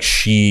seem like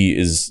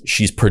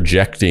she's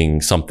projecting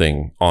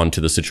something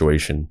onto the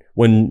situation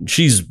when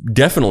she's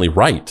definitely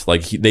right.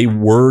 They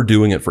were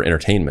doing it for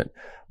entertainment,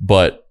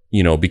 but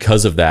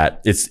because of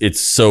that,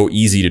 it's so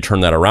easy to turn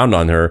that around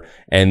on her.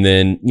 And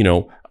then,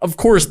 Of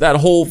course, that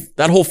whole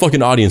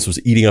fucking audience was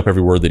eating up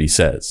every word that he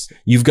says.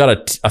 You've got a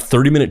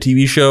 30-minute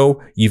TV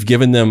show. You've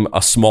given them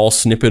a small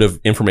snippet of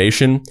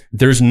information.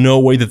 There's no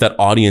way that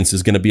audience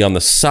is going to be on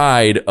the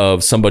side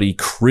of somebody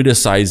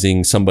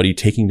criticizing somebody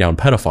taking down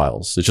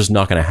pedophiles. It's just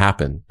not going to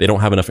happen. They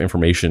don't have enough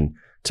information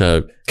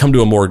to come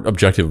to a more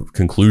objective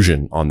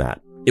conclusion on that.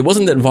 It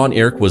wasn't that Von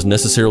Erich was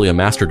necessarily a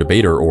master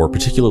debater or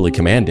particularly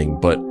commanding,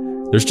 but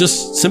there's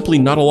just simply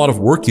not a lot of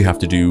work you have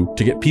to do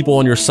to get people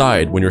on your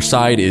side when your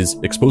side is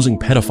exposing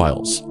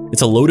pedophiles.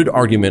 It's a loaded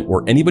argument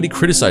where anybody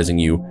criticizing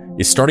you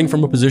is starting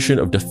from a position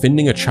of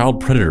defending a child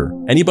predator.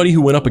 Anybody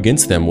who went up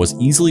against them was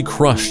easily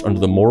crushed under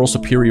the moral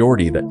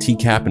superiority that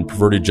TCAP and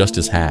Perverted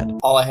Justice had.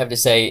 All I have to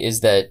say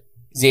is that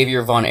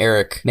Xavier Von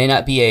Erich may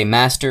not be a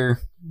master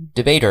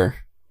debater,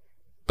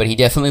 but he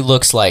definitely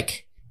looks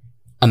like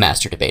a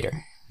master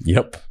debater.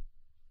 Yep,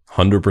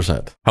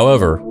 100%.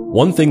 However,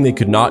 one thing they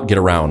could not get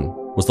around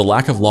was the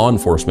lack of law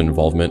enforcement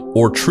involvement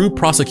or true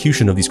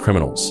prosecution of these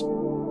criminals.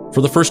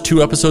 For the first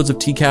 2 episodes of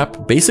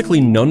TCAP,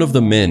 basically none of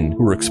the men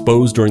who were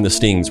exposed during the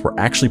stings were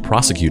actually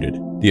prosecuted.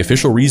 The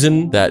official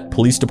reason that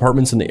police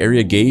departments in the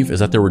area gave is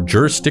that there were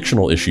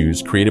jurisdictional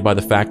issues created by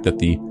the fact that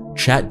the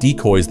chat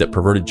decoys that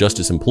Perverted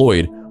Justice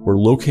employed were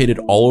located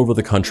all over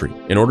the country.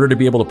 In order to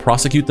be able to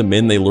prosecute the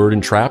men they lured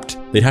and trapped,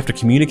 they'd have to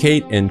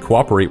communicate and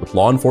cooperate with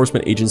law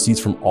enforcement agencies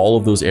from all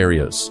of those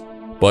areas.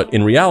 But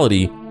in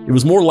reality, it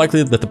was more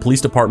likely that the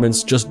police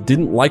departments just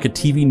didn't like a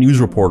TV news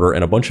reporter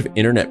and a bunch of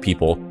internet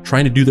people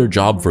trying to do their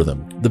job for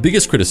them. The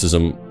biggest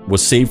criticism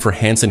was saved for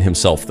Hansen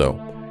himself, though.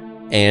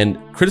 And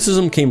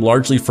criticism came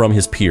largely from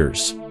his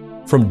peers.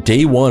 From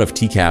day one of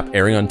TCAP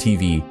airing on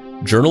TV,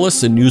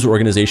 journalists and news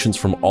organizations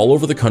from all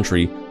over the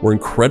country were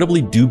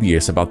incredibly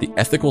dubious about the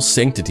ethical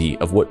sanctity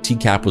of what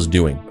TCAP was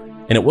doing.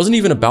 And it wasn't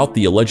even about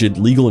the alleged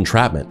legal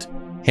entrapment.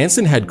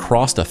 Hansen had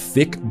crossed a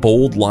thick,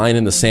 bold line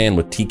in the sand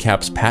with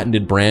TCAP's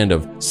patented brand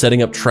of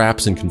setting up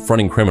traps and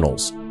confronting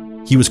criminals.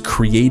 He was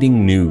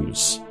creating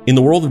news. In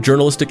the world of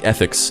journalistic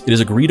ethics, it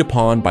is agreed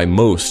upon by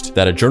most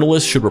that a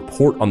journalist should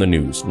report on the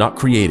news, not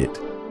create it.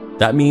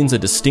 That means a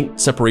distinct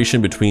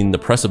separation between the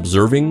press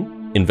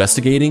observing,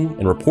 investigating,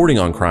 and reporting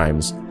on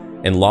crimes,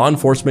 and law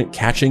enforcement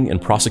catching and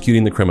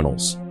prosecuting the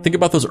criminals. Think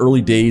about those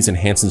early days in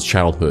Hansen's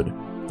childhood.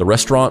 The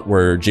restaurant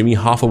where Jimmy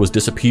Hoffa was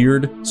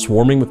disappeared,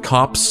 swarming with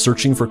cops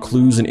searching for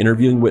clues and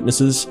interviewing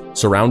witnesses,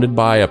 surrounded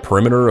by a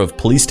perimeter of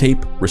police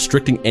tape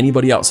restricting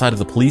anybody outside of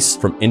the police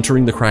from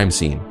entering the crime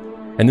scene.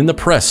 And then the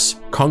press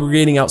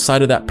congregating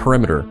outside of that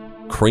perimeter,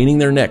 craning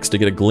their necks to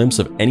get a glimpse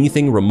of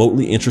anything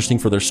remotely interesting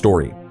for their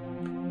story.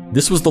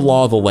 This was the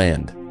law of the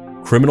land.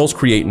 Criminals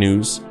create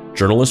news,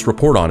 journalists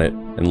report on it,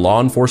 and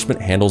law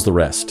enforcement handles the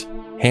rest.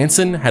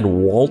 Hansen had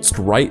waltzed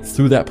right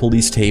through that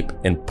police tape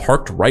and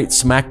parked right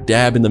smack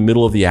dab in the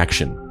middle of the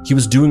action. He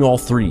was doing all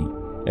 3.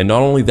 And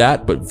not only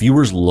that, but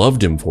viewers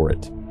loved him for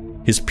it.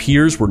 His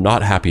peers were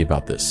not happy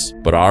about this.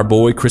 But our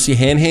boy Chrissy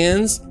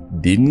Hands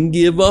didn't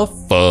give a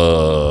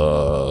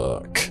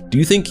fuck. Do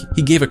you think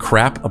he gave a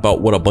crap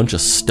about what a bunch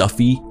of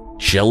stuffy,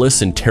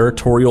 jealous, and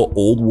territorial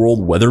old world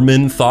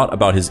weathermen thought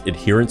about his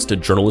adherence to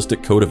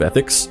journalistic code of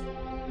ethics?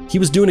 He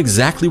was doing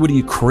exactly what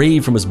he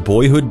craved from his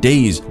boyhood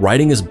days,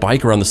 riding his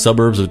bike around the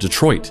suburbs of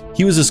Detroit.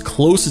 He was as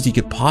close as he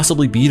could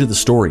possibly be to the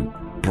story,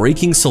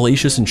 breaking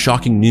salacious and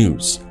shocking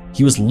news.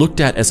 He was looked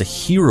at as a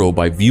hero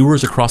by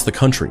viewers across the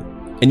country.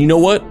 And you know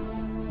what?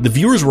 The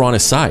viewers were on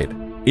his side.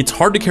 It's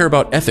hard to care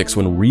about ethics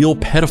when real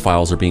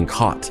pedophiles are being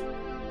caught.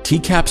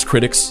 TCAP's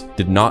critics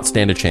did not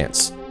stand a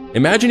chance.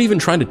 Imagine even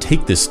trying to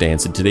take this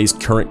stance in today's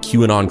current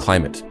QAnon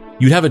climate.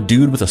 You'd have a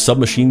dude with a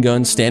submachine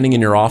gun standing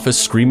in your office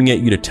screaming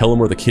at you to tell him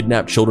where the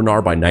kidnapped children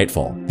are by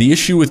nightfall. The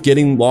issue with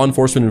getting law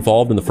enforcement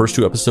involved in the first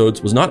 2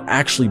 episodes was not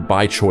actually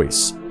by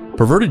choice.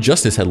 Perverted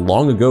Justice had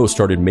long ago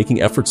started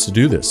making efforts to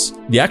do this.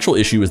 The actual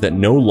issue is that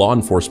no law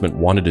enforcement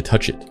wanted to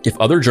touch it. If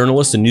other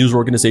journalists and news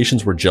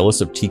organizations were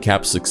jealous of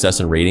TCAP's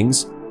success and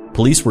ratings,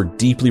 police were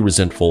deeply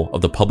resentful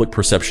of the public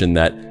perception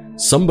that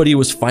somebody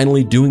was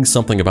finally doing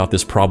something about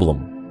this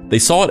problem. They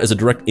saw it as a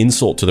direct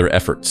insult to their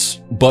efforts.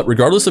 But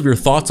regardless of your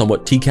thoughts on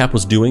what TCAP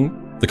was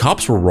doing, the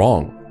cops were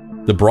wrong.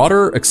 The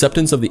broader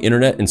acceptance of the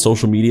internet and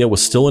social media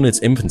was still in its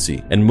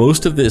infancy, and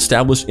most of the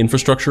established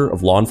infrastructure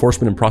of law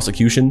enforcement and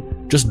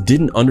prosecution just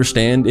didn't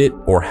understand it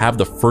or have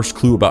the first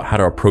clue about how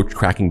to approach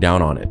cracking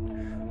down on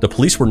it. The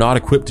police were not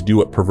equipped to do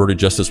what Perverted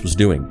Justice was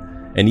doing,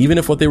 and even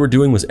if what they were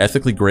doing was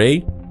ethically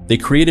gray, they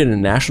created a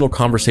national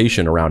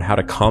conversation around how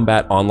to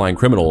combat online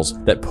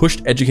criminals that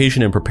pushed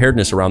education and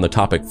preparedness around the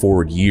topic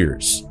forward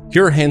years.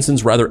 Here are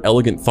Hansen's rather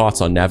elegant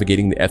thoughts on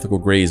navigating the ethical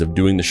grays of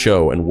doing the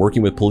show and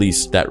working with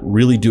police that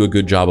really do a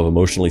good job of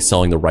emotionally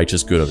selling the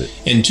righteous good of it.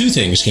 And 2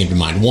 things came to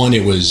mind. One,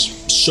 it was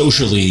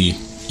socially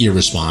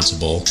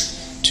irresponsible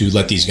to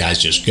let these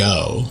guys just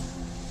go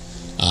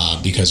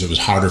because it was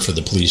harder for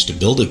the police to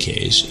build a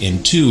case.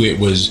 And 2, it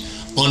was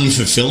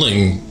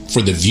unfulfilling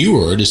for the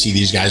viewer to see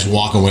these guys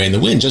walk away in the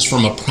wind just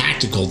from a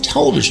practical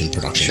television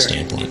production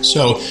standpoint.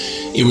 So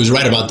it was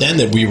right about then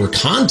that we were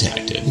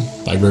contacted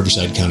by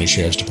Riverside County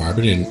Sheriff's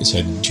Department and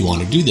said, do you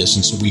want to do this?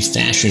 And so we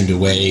fashioned a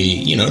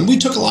way, and we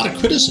took a lot of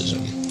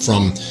criticism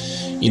from,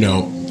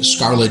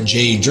 Scarlet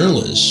J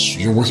journalists.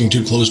 You're working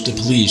too close to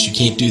police. You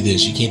can't do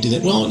this. You can't do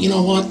that. Well, you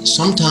know what?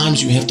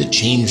 Sometimes you have to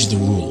change the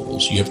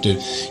rules. You have to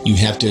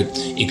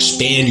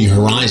expand your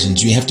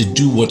horizons. You have to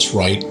do what's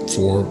right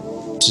for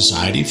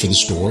society, for the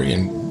story,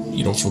 and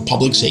for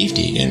public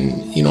safety.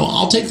 And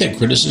I'll take that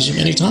criticism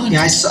anytime.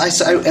 Yeah,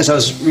 as I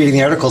was reading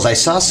the articles, I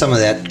saw some of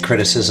that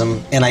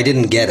criticism, and I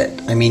didn't get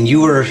it. I mean,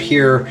 you were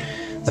here,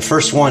 the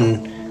first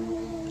one.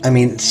 I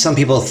mean, some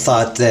people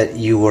thought that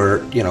you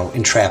were,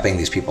 entrapping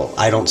these people.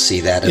 I don't see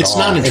that at all. It's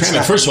not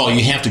entrapment. First of all,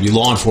 you have to be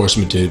law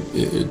enforcement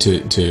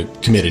to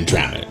commit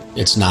entrapment.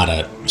 It's not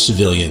a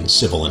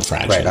civil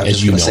infraction, right,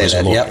 as you know as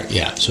a lawyer. Yep.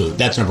 Yeah, so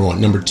that's number one.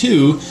 Number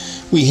two,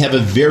 we have a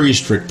very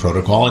strict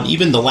protocol, and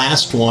even the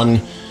last one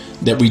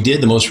that we did,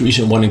 the most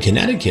recent one in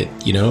Connecticut,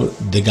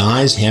 the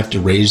guys have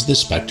to raise the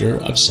specter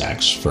of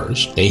sex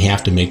first. They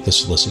have to make the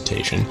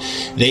solicitation.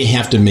 They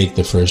have to make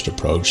the first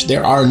approach.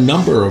 There are a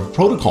number of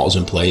protocols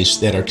in place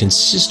that are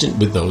consistent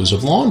with those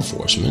of law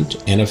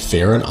enforcement and a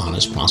fair and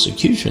honest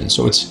prosecution.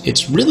 So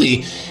it's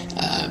really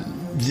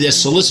the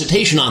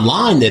solicitation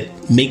online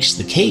that makes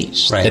the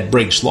case, that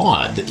breaks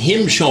law.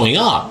 Him showing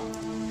up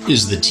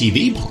is the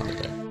TV part of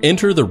it.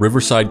 Enter the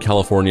Riverside,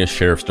 California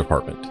Sheriff's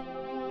Department,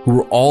 who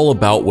were all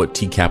about what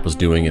TCAP was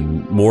doing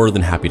and more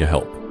than happy to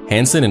help.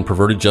 Hansen and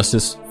Perverted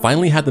Justice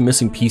finally had the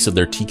missing piece of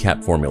their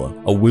TCAP formula,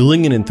 a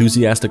willing and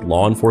enthusiastic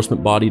law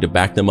enforcement body to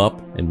back them up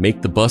and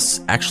make the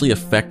busts actually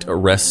affect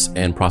arrests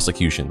and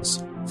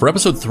prosecutions. For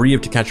episode 3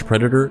 of To Catch a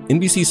Predator,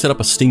 NBC set up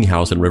a sting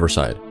house in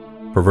Riverside.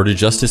 Perverted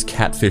Justice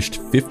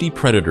catfished 50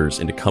 predators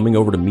into coming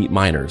over to meet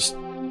minors.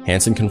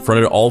 Hansen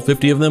confronted all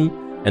 50 of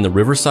them, and the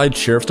Riverside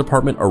Sheriff's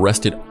Department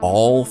arrested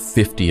all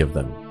 50 of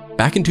them.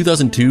 Back in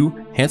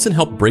 2002, Hansen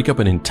helped break up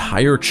an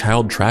entire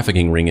child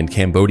trafficking ring in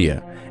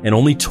Cambodia, and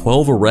only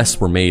 12 arrests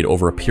were made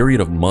over a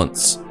period of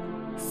months.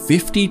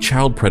 50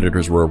 child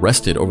predators were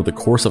arrested over the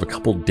course of a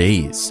couple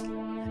days,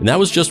 and that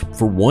was just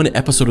for one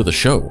episode of the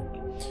show.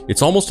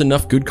 It's almost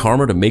enough good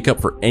karma to make up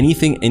for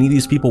anything any of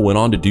these people went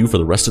on to do for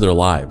the rest of their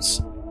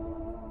lives.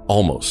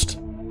 Almost.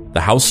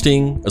 The house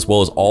sting, as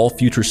well as all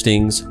future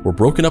stings, were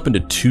broken up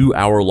into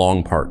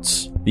 2-hour-long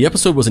parts. The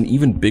episode was an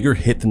even bigger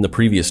hit than the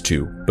previous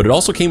two, but it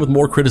also came with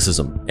more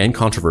criticism and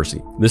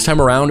controversy. This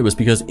time around, it was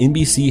because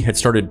NBC had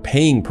started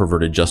paying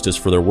Perverted Justice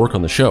for their work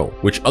on the show,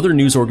 which other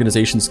news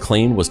organizations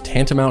claimed was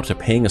tantamount to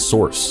paying a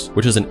source,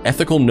 which is an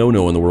ethical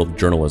no-no in the world of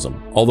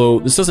journalism. Although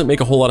this doesn't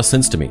make a whole lot of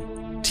sense to me.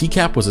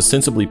 TCAP was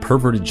ostensibly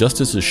Perverted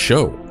Justice's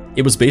show.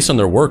 It was based on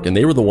their work, and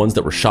they were the ones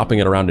that were shopping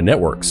it around to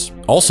networks.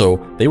 Also,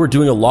 they were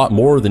doing a lot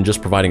more than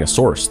just providing a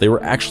source. They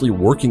were actually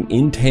working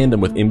in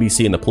tandem with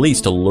NBC and the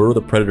police to lure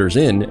the predators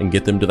in and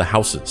get them to the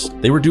houses.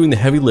 They were doing the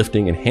heavy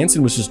lifting, and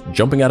Hansen was just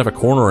jumping out of a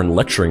corner and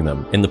lecturing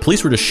them, and the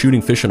police were just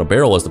shooting fish in a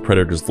barrel as the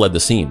predators fled the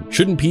scene.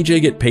 Shouldn't PJ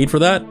get paid for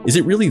that? Is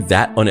it really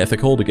that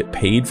unethical to get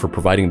paid for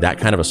providing that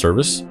kind of a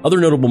service? Other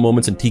notable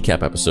moments in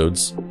TCAP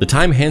episodes: the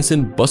time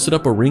Hansen busted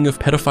up a ring of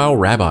pedophile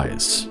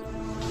rabbis.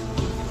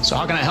 So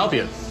how can I help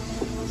you?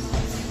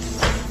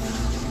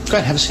 Go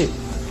ahead, have a seat.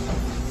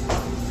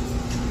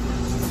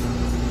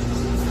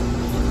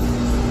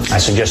 I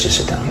suggest you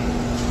sit down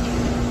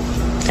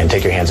and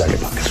take your hands out of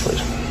your pockets, please.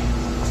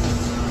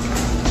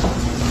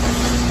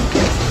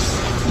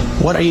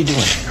 What are you doing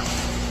here?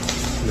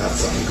 Not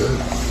something good.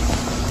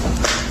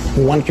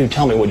 Why don't you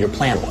tell me what your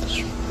plan was?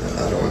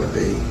 I don't want to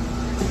be.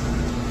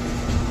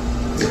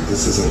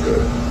 This isn't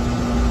good.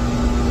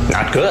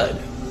 Not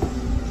good?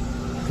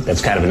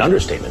 That's kind of an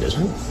understatement,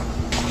 isn't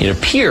it? It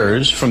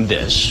appears from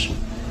this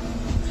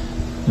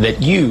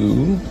that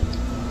you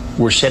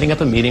were setting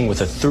up a meeting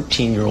with a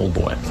 13-year-old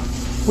boy.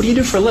 What do you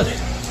do for a living?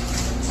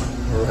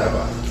 A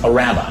rabbi. A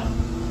rabbi.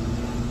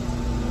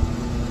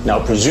 Now,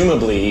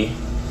 presumably,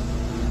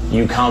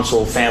 you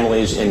counsel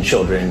families and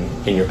children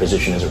in your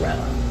position as a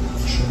rabbi.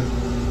 Sure.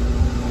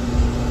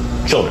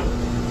 Children.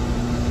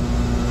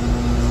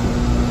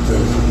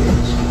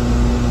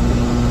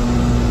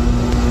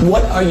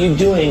 What are you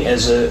doing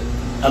as a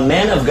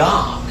man of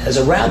God, as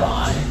a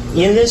rabbi,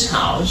 in this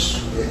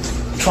house,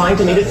 trying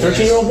to meet a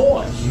 13-year-old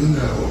boy? You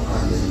know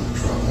I'm in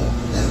trouble,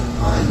 and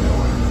I know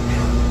I'm in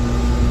trouble.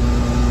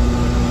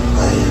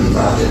 I am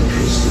not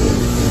interested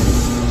in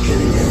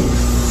getting any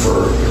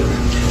further.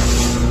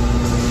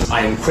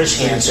 I am Chris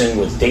Hansen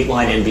with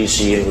Dateline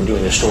NBC, and we're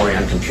doing a story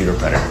on computer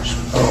predators.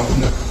 Oh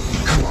no!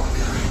 Come on,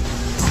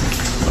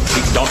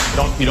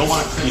 guy. You don't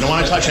want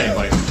to touch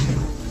anybody.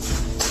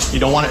 You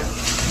don't want to.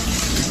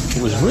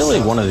 It was really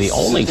one of the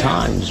only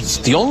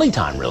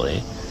time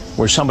really,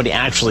 where somebody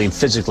actually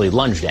physically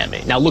lunged at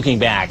me. Now, looking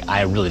back,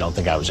 I really don't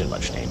think I was in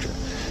much danger.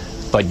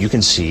 But you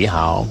can see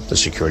how the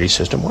security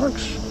system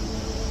works.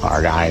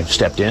 Our guy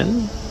stepped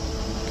in,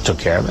 took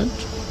care of it,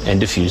 and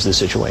diffused the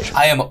situation.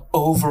 I am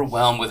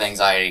overwhelmed with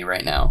anxiety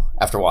right now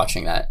after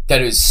watching that.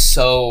 That is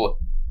so...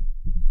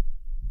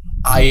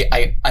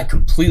 I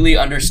completely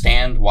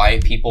understand why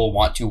people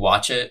want to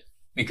watch it,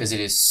 because it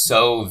is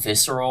so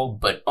visceral,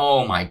 but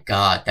oh my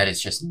God, that is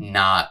just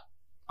not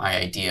my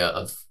idea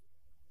of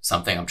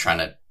something I'm trying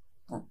to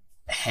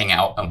hang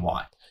out and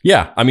watch.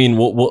 Yeah, I mean,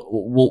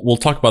 we'll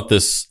talk about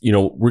this. You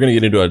know, we're going to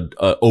get into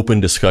a open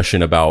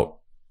discussion about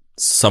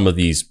some of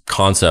these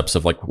concepts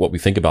of like what we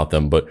think about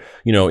them. But,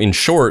 you know, in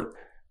short,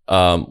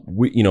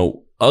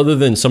 other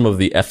than some of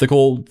the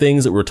ethical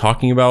things that we were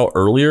talking about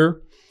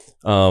earlier,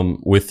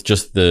 with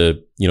just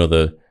the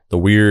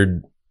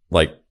weird,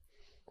 like,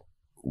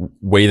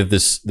 way that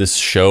this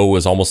show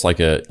was almost like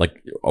a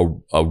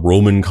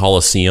Roman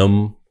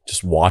Colosseum,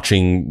 just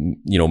watching,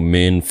 you know,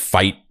 men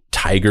fight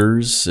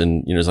tigers,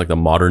 and, you know, it's like the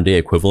modern day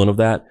equivalent of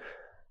that.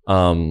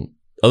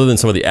 Other than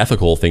some of the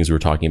ethical things we were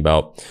talking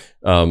about,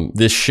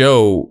 this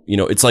show, you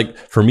know, it's like,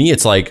 for me,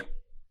 it's like,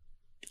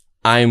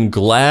 I'm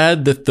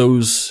glad that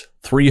those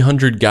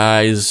 300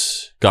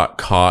 guys got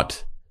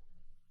caught,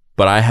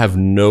 but I have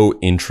no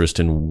interest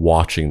in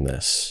watching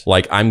this.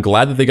 Like, I'm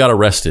glad that they got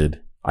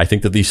arrested. I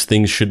think that these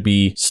things should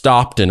be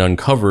stopped and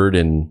uncovered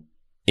and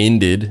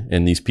ended,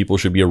 and these people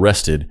should be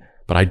arrested,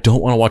 but I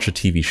don't want to watch a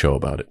TV show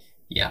about it.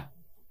 Yeah.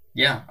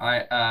 Yeah.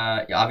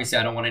 Obviously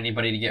I don't want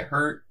anybody to get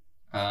hurt.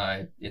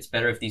 It's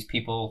better if these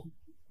people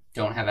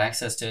don't have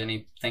access to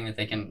anything that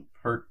they can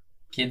hurt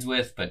kids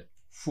with, but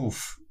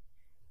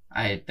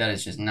that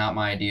is just not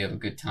my idea of a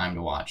good time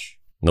to watch.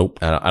 Nope.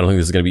 I don't think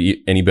this is going to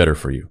be any better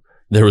for you.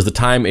 There was the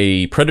time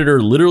a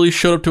predator literally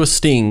showed up to a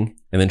sting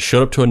and then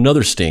showed up to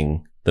another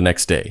sting the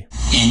next day.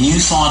 And you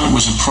thought it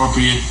was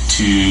appropriate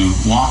to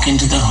walk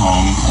into the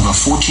home of a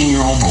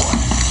 14-year-old boy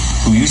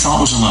who you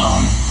thought was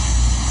alone,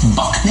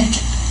 buck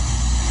naked.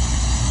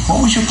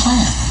 What was your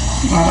plan?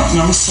 I don't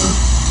know, sir.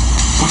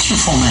 What's your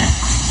full name?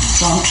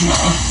 Don't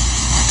know.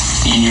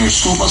 And you're a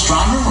school bus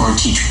driver or a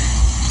teacher?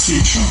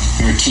 Teacher.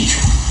 You're a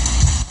teacher.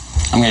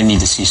 I'm going to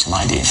need to see some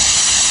ID.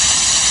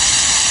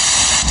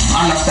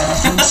 I left that at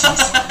home.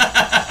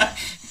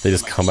 They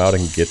just come out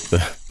and get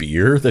the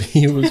beer that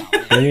he was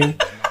bringing.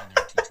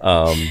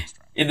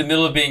 In the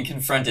middle of being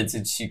confronted,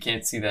 since you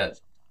can't see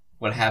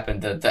what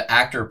happened, the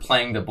actor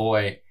playing the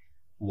boy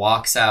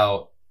walks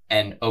out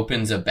and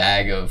opens a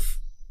bag of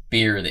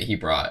beer that he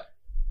brought,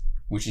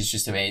 which is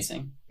just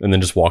amazing. And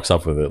then just walks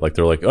off with it. Like,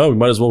 they're like, oh, we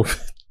might as well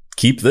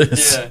keep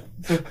this. Yeah.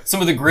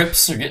 Some of the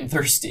grips are getting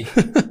thirsty.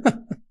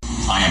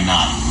 I am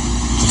not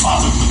the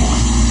father of the boy,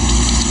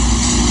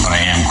 but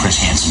I am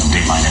Chris Hansen of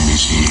Dateline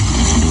NBC,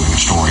 and we're doing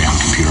a story on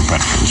computer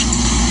predators.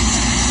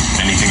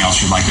 Anything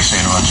else you'd like to say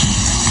to us?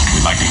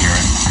 We'd like to hear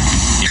it.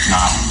 If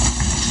not,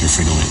 you're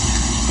free to leave.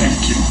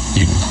 Thank you.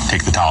 You can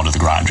take the towel to the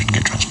garage and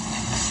get dressed.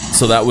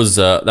 So that was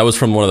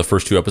from one of the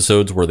first two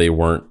episodes where they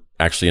weren't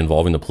actually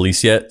involving the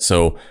police yet.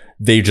 So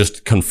they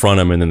just confront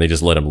him and then they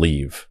just let him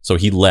leave. So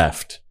he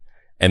left.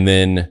 And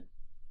then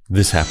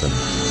this happened.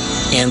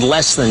 And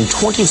less than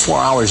 24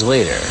 hours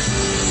later,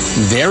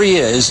 there he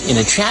is in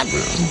a chat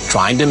room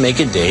trying to make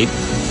a date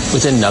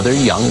with another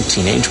young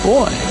teenage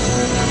boy.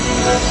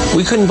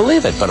 We couldn't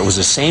believe it, but it was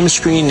the same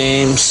screen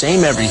name,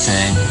 same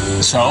everything.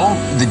 So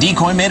the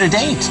decoy made a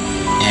date,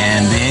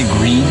 and they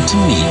agreed to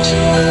meet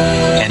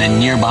at a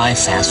nearby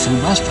fast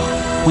food restaurant.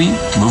 We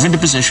move into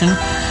position.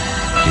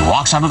 He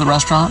walks out of the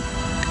restaurant,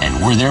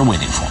 and we're there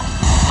waiting for him.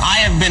 I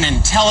have been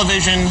in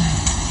television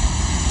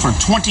for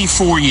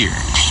 24 years.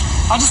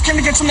 I just came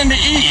to get something to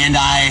eat. And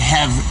I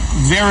have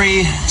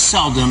very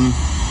seldom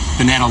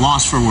been at a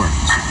loss for words.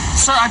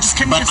 Sir, I just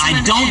came to get something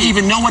to eat. But I don't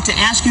even know what to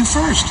ask you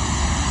first.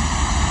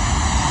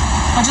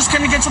 I just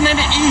came to get something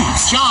to eat.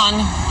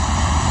 John,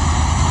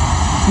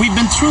 we've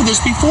been through this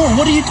before.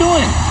 What are you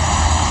doing?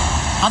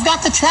 I've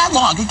got the chat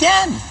log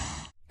again.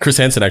 Chris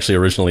Hansen actually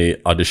originally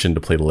auditioned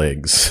to play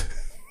Legs.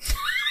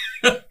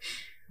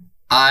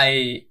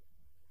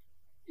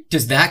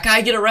 Does that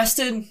guy get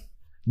arrested?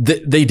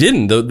 They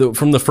didn't.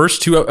 From the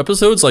first two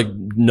episodes, like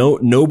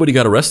nobody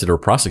got arrested or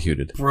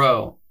prosecuted.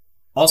 Bro.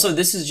 Also,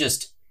 this is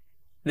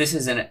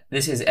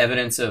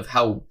evidence of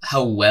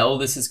how well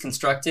this is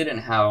constructed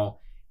and how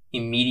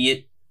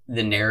immediate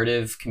the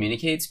narrative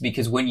communicates.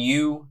 Because when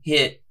you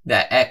hit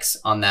that X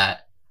on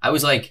that, I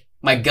was like,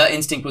 my gut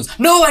instinct was,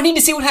 no, I need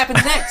to see what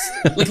happens next.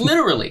 Like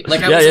literally,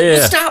 like I was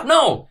like, stop,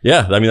 no.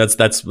 Yeah, I mean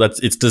that's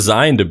it's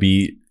designed to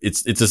be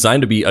it's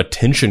designed to be a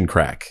tension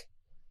crack.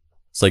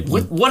 It's like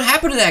what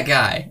happened to that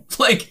guy?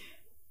 Like,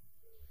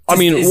 I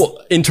mean,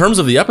 in terms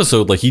of the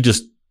episode, like he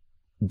just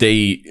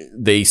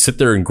they sit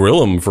there and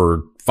grill him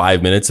for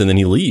 5 minutes and then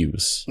he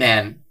leaves.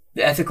 Man,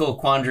 the ethical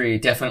quandary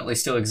definitely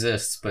still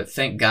exists, but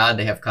thank God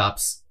they have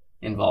cops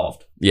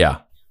involved. Yeah.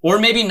 Or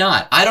maybe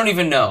not. I don't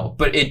even know.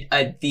 But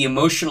the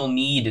emotional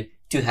need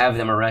to have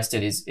them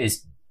arrested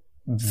is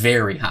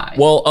very high.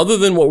 Well, other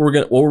than what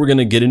we're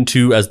gonna get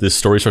into as this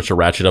story starts to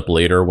ratchet up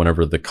later,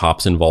 whenever the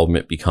cops'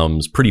 involvement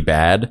becomes pretty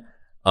bad.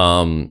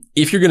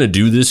 If you're gonna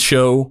do this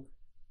show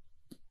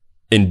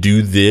and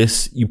do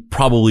this, you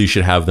probably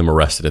should have them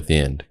arrested at the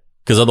end,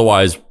 because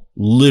otherwise,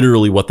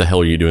 literally, what the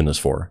hell are you doing this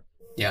for?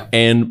 Yeah.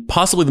 And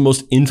possibly the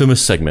most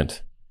infamous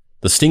segment,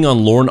 the sting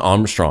on Lorne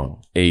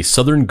Armstrong, a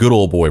Southern good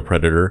old boy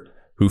predator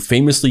who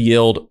famously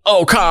yelled,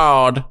 "Oh,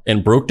 God!"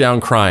 and broke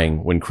down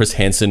crying when Chris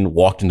Hansen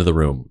walked into the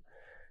room.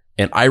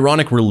 An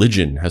ironic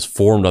religion has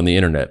formed on the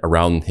internet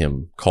around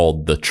him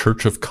called the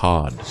Church of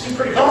Cod. Seem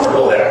pretty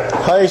comfortable there.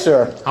 Hi,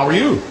 sir. How are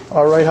you?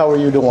 All right, how are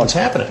you doing? What's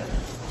happening?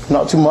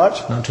 Not too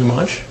much. Not too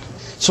much?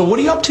 So what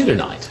are you up to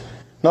tonight?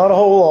 Not a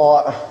whole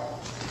lot.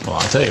 Well,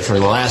 I'll tell you, for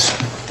the last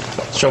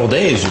several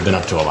days, you've been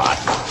up to a lot.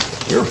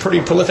 You're a pretty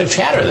prolific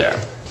chatter there.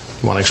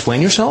 You want to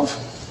explain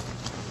yourself?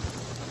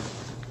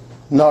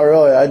 Not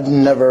really. I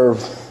never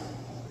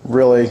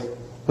really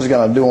was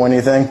going to do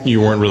anything.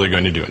 You weren't really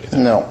going to do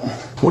anything? No.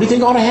 What do you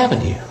think ought to happen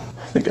to you?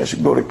 I think I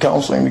should go to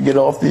counseling to get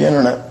off the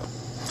internet.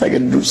 I got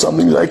to do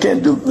something that I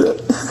can't do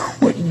that. Oh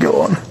my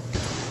God.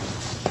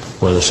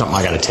 Well, there's something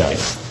I got to tell you.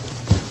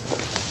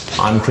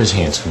 I'm Chris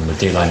Hansen with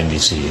Dateline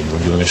NBC, and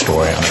we're doing a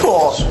story on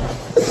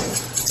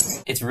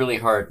It's really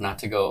hard not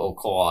to go, oh,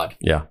 God.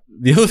 Yeah.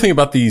 The other thing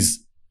about this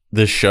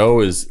show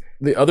is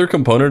the other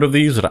component of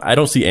these that I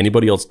don't see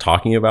anybody else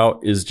talking about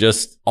is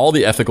just all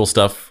the ethical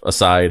stuff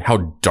aside, how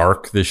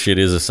dark this shit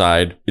is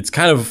aside. It's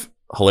kind of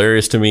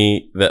hilarious to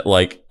me that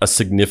like a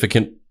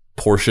significant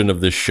portion of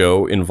this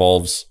show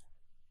involves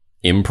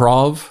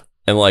improv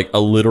and like a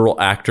literal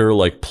actor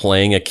like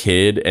playing a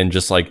kid and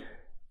just like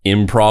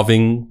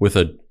improving with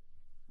a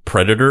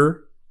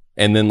predator.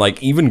 And then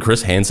like even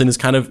Chris Hansen is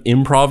kind of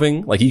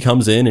improving. Like he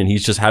comes in and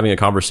he's just having a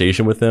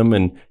conversation with them,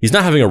 and he's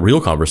not having a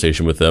real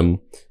conversation with them.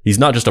 He's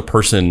not just a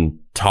person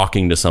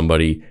talking to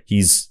somebody.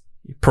 He's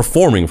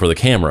performing for the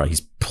camera.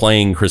 He's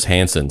playing Chris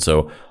Hansen.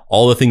 So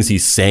all the things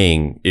he's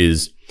saying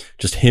is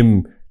just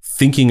him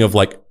thinking of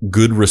like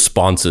good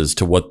responses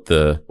to what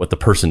the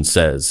person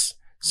says.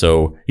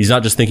 So he's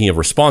not just thinking of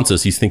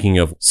responses, he's thinking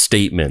of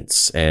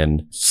statements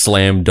and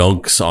slam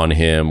dunks on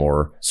him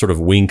or sort of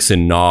winks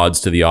and nods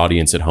to the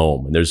audience at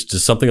home. And there's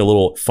just something a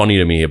little funny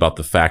to me about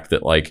the fact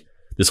that like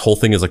this whole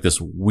thing is like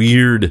this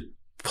weird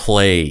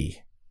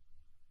play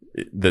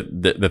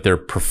that they're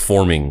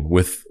performing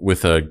with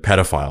a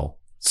pedophile.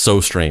 So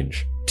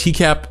strange.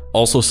 TCAP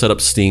also set up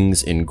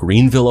stings in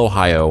Greenville,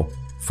 Ohio,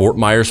 Fort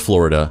Myers,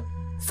 Florida,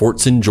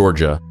 Fortson,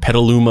 Georgia,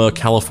 Petaluma,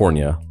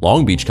 California,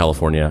 Long Beach,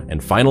 California,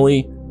 and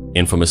finally,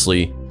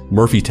 infamously,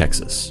 Murphy,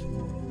 Texas.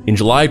 In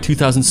July of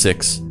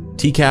 2006,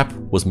 TCAP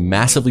was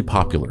massively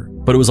popular,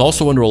 but it was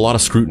also under a lot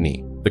of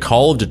scrutiny. The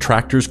call of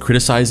detractors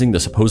criticizing the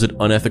supposed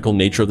unethical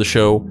nature of the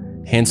show,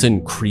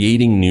 Hansen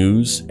creating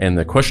news, and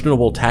the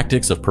questionable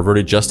tactics of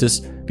perverted justice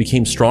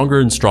became stronger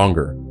and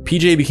stronger.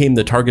 PJ became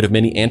the target of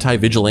many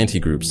anti-vigilante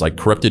groups like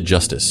Corrupted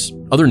Justice.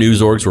 Other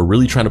news orgs were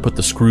really trying to put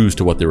the screws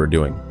to what they were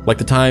doing. Like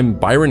the time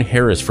Byron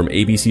Harris from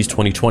ABC's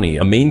 2020,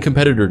 a main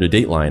competitor to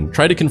Dateline,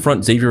 tried to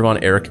confront Xavier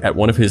Von Erich at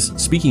one of his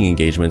speaking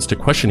engagements to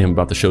question him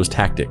about the show's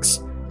tactics.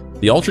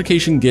 The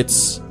altercation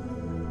gets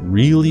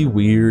really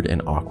weird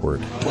and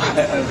awkward.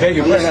 I beg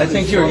your pardon, I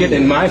think you were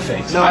getting in my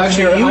face. No,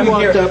 actually, you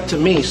walked up to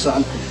me,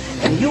 son.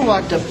 And you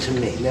walked up to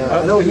me.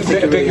 Now, I don't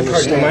think you beg your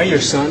pardon, am I your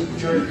son?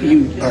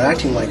 You are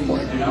acting like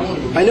one.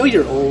 I know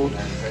you're old,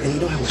 and you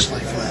don't have much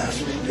life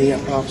left, and you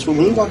have problems. But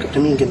when you walk up to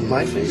me and get in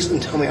my face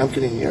and tell me I'm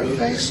getting in your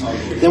face,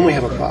 then we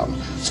have a problem.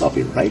 So I'll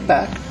be right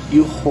back.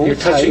 You hold You're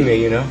tight. touching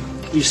me, you know.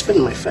 You spit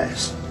in my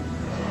face.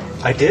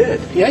 I did.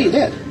 Yeah, you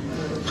did.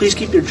 Please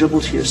keep your dribble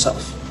to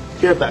yourself.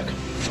 Be right back.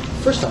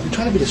 First off, you're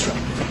trying to be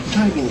disruptive. You're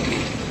trying to be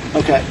neat.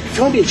 Okay? If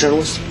you want to be a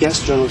journalist,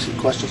 ask journalistic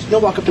questions.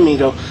 Don't walk up to me and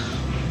go,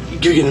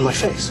 you're getting in my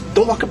face.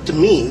 Don't walk up to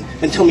me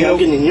and tell me I'm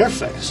getting in your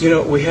face. You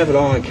know, we have it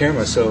all on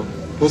camera, so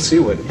we'll see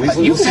what...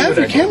 You can have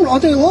your camera all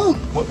day long.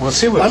 We'll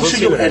see what... I'm sure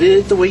you'll edit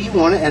it the way you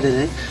want to edit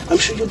it. I'm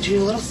sure you'll do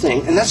your little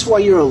thing. And that's why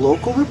you're a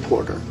local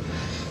reporter,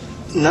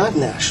 not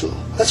national.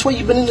 That's why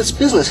you've been in this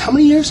business. How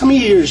many years? How many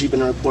years you've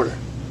been a reporter?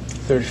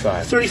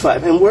 35.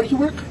 35. And where do you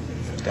work?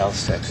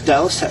 Dallas, Texas.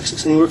 Dallas,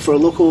 Texas. And you work for a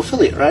local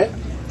affiliate, right?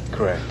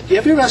 Correct.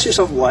 Have you ever asked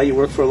yourself why you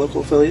work for a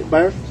local affiliate,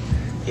 Byron?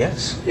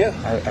 Yes. Yeah.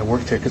 I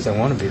worked there because I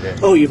want to be there.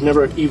 Oh, you've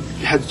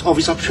had all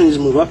these opportunities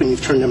to move up and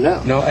you've turned them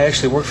down. No, I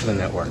actually work for the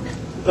network.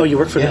 Oh, you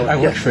work for the network? I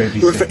work for ABC.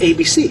 You work for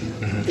ABC.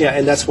 Mm-hmm. Yeah,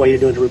 and that's why you're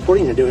doing the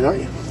reporting you're doing,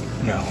 aren't you?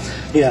 No.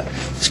 Yeah.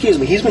 Excuse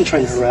me, he's been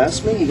trying to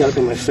harass me. He got up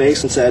in my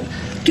face and said,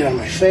 get out of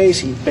my face.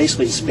 He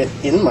basically spit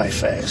in my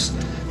face.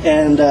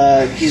 And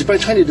he's been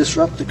trying to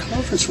disrupt the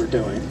conference we're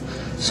doing.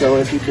 So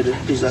if you could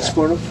please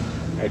escort him.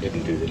 I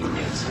didn't do that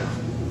again, so.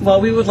 Well,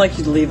 we would like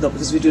you to leave, though,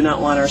 because we do not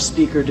want our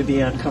speaker to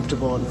be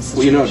uncomfortable in this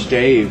situation. Well, you know,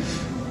 Dave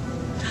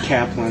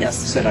Kaplan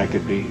said I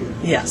could be here.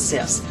 Yes.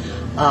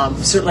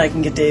 Certainly I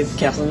can get Dave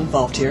Kaplan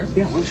involved here.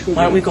 Yeah,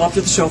 why don't we go up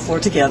to the show floor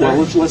together?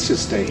 Well, let's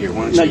just stay here.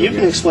 Why don't now, you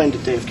can explain to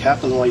Dave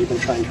Kaplan why you've been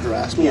trying to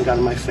harass me and got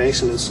in my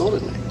face and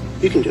insulted me.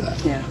 You can do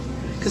that. Yeah.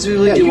 Because we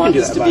really do want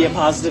this to be a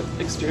positive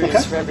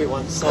experience for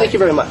everyone. So. Thank you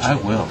very much. I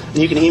will. And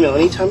you can email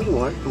anytime you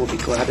want, and we'll be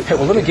glad to. Hey,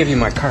 well, let me give you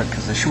my card,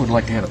 because I sure would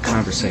like to have a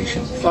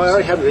conversation. Well, I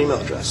already have your email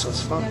address, so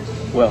it's fine.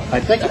 Well,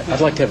 I'd like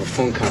to have a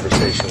phone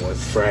conversation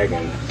with Frag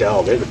and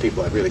Dell. They're the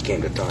people I really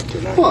came to talk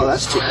to. Well,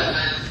 that's too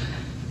bad.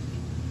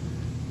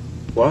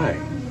 Why?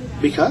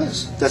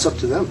 Because that's up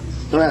to them.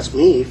 Don't ask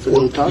me for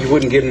them to talk. You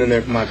wouldn't give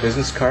them my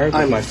business card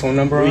with my phone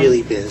number on? I'm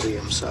really busy,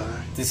 I'm sorry.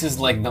 This is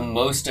like the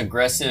most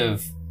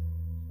aggressive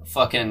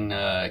fucking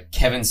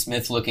Kevin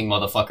Smith looking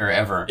motherfucker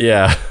ever.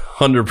 Yeah,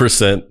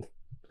 100%.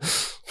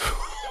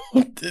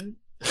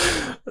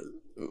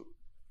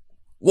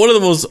 One of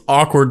the most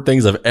awkward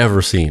things I've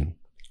ever seen.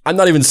 I'm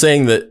not even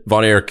saying that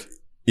Von Erich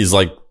is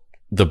like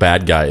the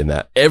bad guy in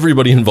that.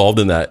 Everybody involved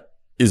in that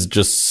is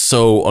just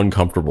so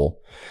uncomfortable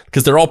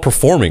because they're all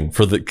performing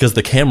because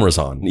the camera's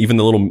on. Even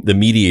the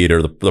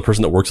mediator, the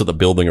person that works at the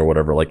building or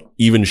whatever, like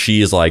even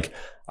she is like,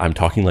 I'm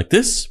talking like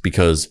this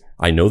because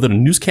I know that a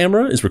news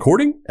camera is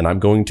recording and I'm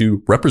going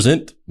to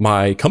represent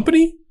my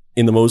company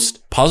in the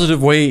most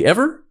positive way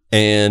ever.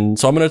 And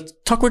so I'm going to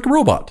talk like a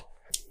robot.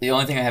 The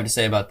only thing I have to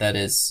say about that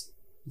is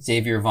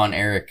Xavier Von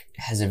Erich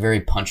has a very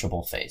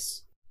punchable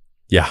face.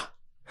 Yeah.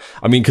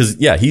 I mean, because,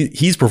 yeah,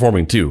 he's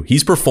performing too.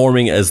 He's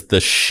performing as the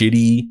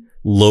shitty,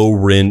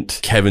 low-rent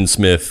Kevin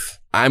Smith.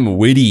 I'm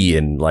witty,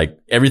 and like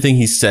everything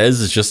he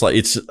says is just like,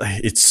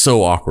 it's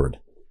so awkward.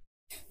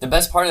 The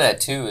best part of that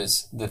too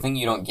is the thing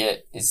you don't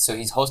get is, so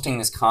he's hosting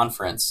this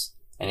conference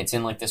and it's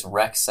in like this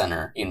rec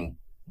center in,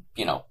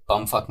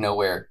 bumfuck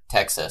nowhere,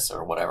 Texas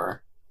or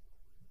whatever.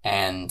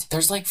 And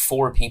there's like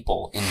 4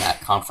 people in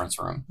that conference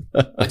room.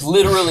 Like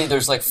literally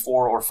there's like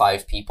 4 or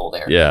 5 people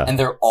there. Yeah. And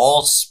they're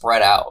all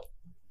spread out.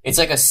 It's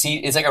like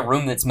a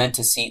room that's meant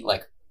to seat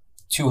like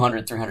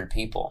 200, 300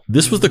 people.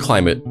 This was the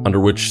climate under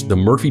which the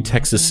Murphy,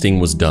 Texas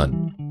sting was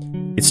done.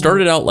 It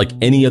started out like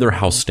any other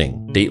house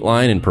sting.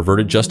 Dateline and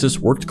Perverted Justice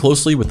worked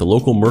closely with the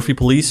local Murphy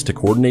police to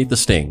coordinate the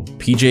sting.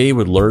 PJ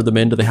would lure the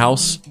men to the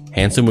house,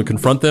 Hansen would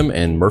confront them,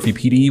 and Murphy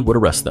PD would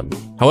arrest them.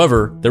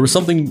 However, there was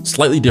something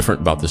slightly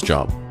different about this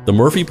job. The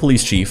Murphy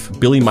police chief,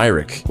 Billy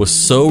Myrick, was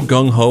so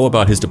gung-ho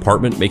about his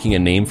department making a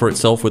name for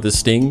itself with his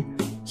sting,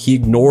 he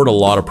ignored a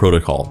lot of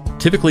protocol.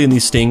 Typically in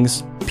these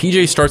stings,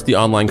 PJ starts the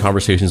online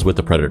conversations with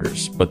the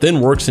predators, but then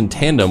works in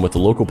tandem with the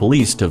local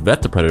police to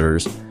vet the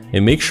predators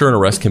and make sure an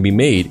arrest can be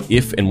made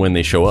if and when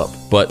they show up.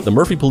 But the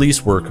Murphy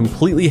police were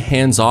completely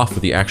hands-off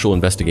with the actual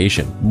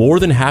investigation, more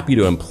than happy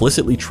to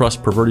implicitly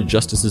trust Perverted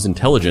Justice's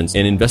intelligence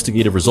and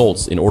investigative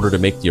results in order to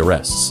make the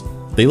arrests.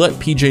 They let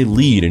PJ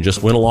lead and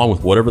just went along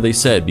with whatever they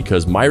said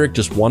because Myrick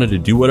just wanted to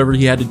do whatever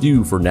he had to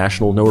do for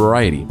national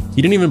notoriety.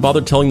 He didn't even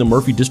bother telling the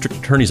Murphy District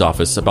Attorney's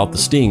Office about the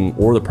sting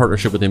or the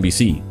partnership with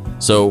NBC.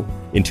 So,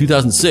 in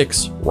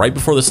 2006, right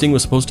before the sting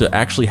was supposed to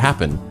actually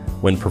happen,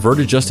 when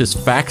Perverted Justice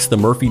faxed the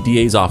Murphy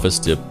DA's office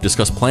to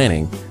discuss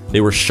planning,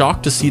 they were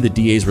shocked to see the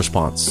DA's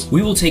response.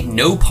 We will take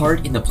no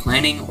part in the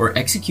planning or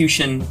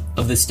execution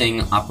of the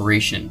sting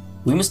operation.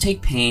 We must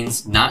take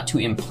pains not to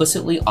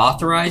implicitly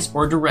authorize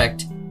or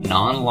direct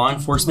non-law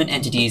enforcement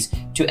entities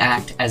to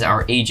act as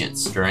our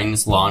agents during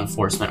this law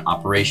enforcement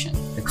operation.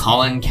 The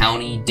Collin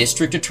County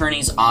District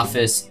Attorney's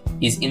Office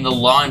is in the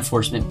law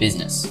enforcement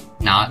business,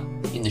 not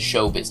in the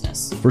show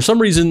business. For some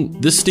reason,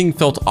 this sting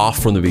felt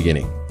off from the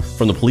beginning.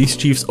 From the police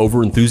chief's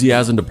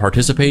over-enthusiasm to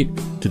participate,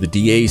 to the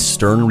DA's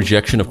stern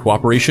rejection of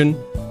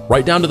cooperation,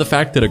 right down to the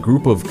fact that a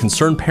group of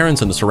concerned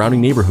parents in the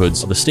surrounding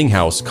neighborhoods of the Sting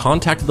House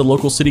contacted the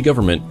local city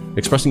government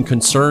expressing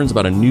concerns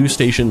about a new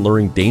station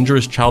luring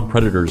dangerous child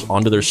predators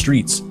onto their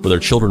streets where their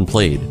children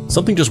played.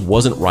 Something just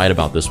wasn't right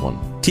about this one.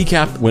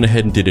 TCAP went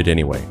ahead and did it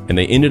anyway, and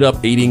they ended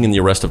up aiding in the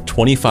arrest of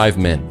 25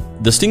 men.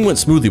 The sting went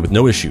smoothly with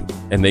no issue,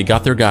 and they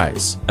got their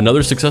guys.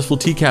 Another successful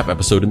TCAP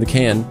episode in the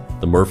can.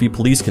 The Murphy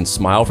police can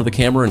smile for the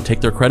camera and take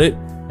their credit,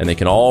 and they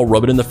can all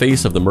rub it in the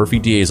face of the Murphy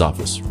DA's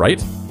office,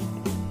 right?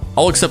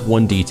 All except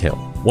one detail.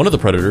 One of the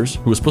predators,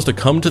 who was supposed to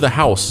come to the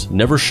house,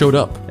 never showed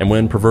up, and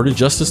when Perverted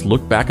Justice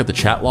looked back at the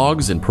chat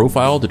logs and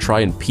profile to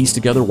try and piece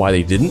together why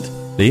they didn't,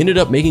 they ended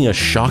up making a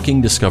shocking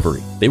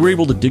discovery. They were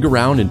able to dig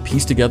around and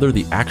piece together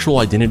the actual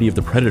identity of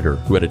the predator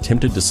who had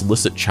attempted to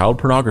solicit child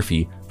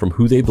pornography from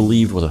who they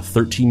believed was a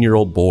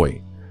 13-year-old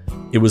boy.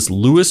 It was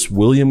Lewis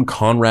William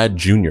Conrad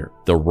Jr.,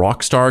 the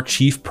rock star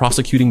chief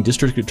prosecuting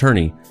district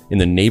attorney in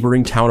the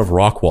neighboring town of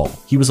Rockwall.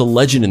 He was a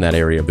legend in that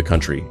area of the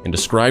country and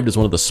described as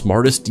one of the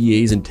smartest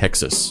DAs in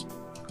Texas.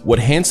 What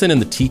Hansen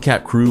and the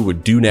TCAP crew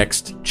would do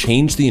next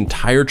changed the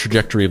entire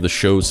trajectory of the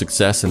show's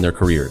success in their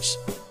careers.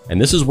 And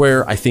this is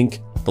where I think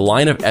the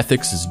line of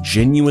ethics is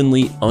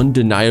genuinely,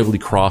 undeniably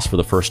crossed for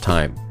the first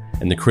time,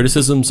 and the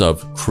criticisms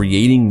of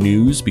creating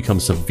news become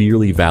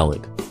severely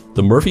valid.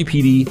 The Murphy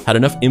PD had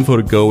enough info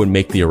to go and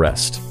make the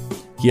arrest.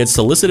 He had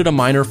solicited a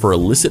minor for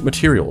illicit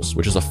materials,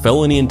 which is a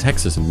felony in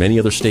Texas and many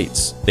other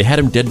states. They had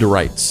him dead to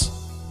rights.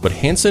 But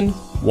Hansen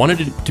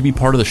wanted it to be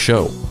part of the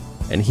show,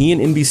 and he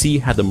and NBC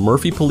had the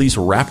Murphy police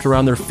wrapped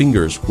around their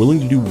fingers, willing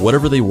to do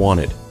whatever they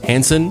wanted.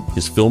 Hansen,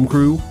 his film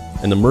crew,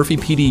 and the Murphy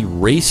PD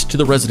raced to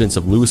the residence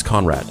of Lewis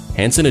Conrad.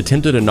 Hansen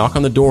attempted to knock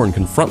on the door and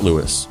confront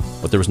Lewis,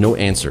 but there was no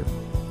answer.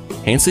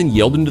 Hansen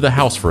yelled into the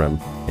house for him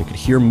and could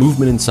hear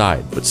movement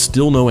inside, but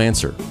still no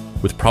answer.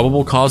 With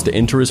probable cause to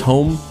enter his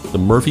home, the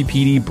Murphy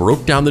PD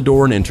broke down the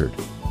door and entered.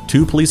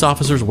 2 police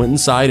officers went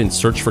inside and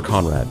searched for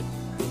Conrad.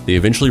 They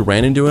eventually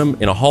ran into him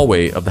in a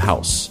hallway of the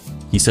house.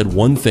 He said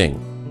one thing: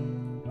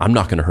 "I'm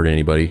not going to hurt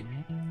anybody."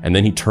 And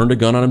then he turned a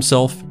gun on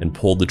himself and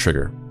pulled the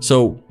trigger.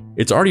 So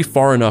it's already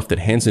far enough that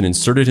Hansen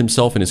inserted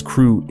himself and his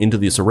crew into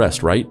this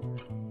arrest, right?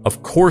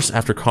 Of course,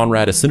 after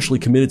Conrad essentially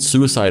committed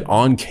suicide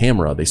on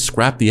camera, they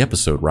scrapped the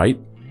episode, right?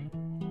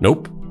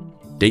 Nope.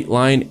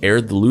 Dateline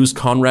aired the Lewis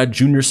Conrad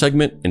Jr.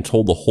 segment and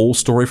told the whole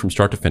story from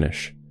start to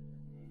finish.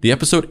 The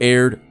episode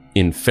aired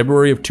in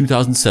February of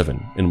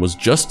 2007 and was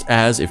just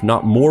as, if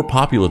not more,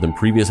 popular than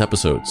previous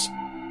episodes.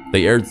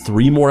 They aired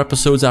 3 more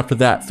episodes after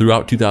that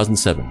throughout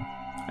 2007.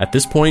 At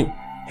this point,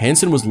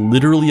 Hansen was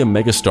literally a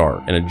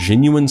megastar and a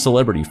genuine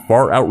celebrity,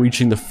 far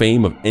outreaching the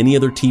fame of any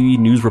other TV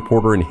news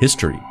reporter in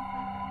history.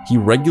 He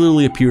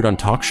regularly appeared on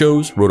talk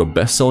shows, wrote a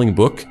best-selling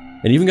book,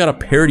 and even got a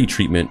parody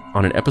treatment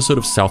on an episode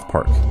of South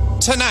Park.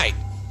 Tonight,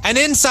 an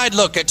inside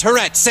look at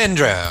Tourette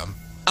syndrome.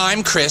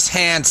 I'm Chris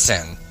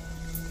Hansen.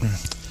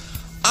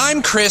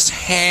 I'm Chris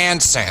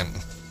Hansen.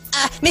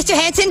 Mr.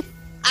 Hansen,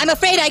 I'm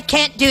afraid I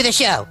can't do the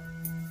show.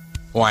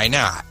 Why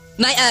not?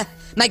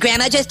 My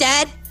grandma just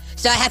died,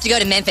 so I have to go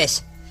to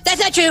Memphis. That's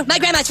not true. My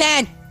grandma's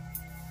fine.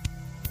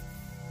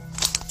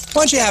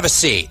 Why don't you have a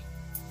seat?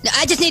 No,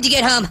 I just need to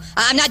get home.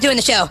 I'm not doing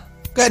the show.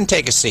 Go ahead and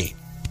take a seat.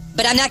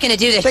 But I'm not going to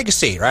do this. Take a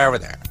seat right over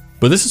there.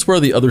 But this is where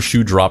the other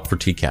shoe dropped for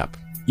TCAP.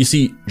 You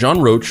see,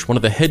 John Roach, one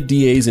of the head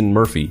DAs in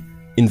Murphy,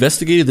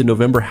 investigated the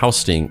November house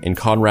sting and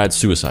Conrad's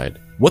suicide.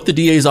 What the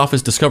DA's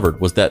office discovered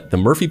was that the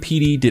Murphy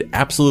PD did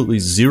absolutely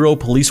zero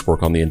police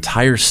work on the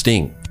entire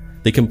sting.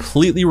 They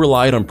completely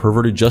relied on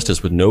perverted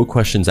justice with no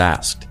questions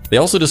asked. They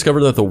also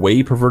discovered that the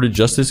way perverted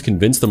justice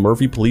convinced the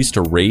Murphy police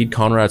to raid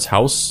Conrad's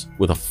house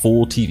with a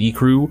full TV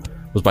crew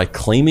was by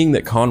claiming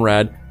that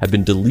Conrad had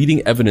been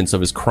deleting evidence of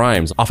his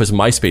crimes off his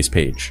MySpace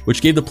page,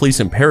 which gave the police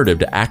imperative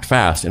to act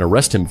fast and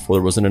arrest him before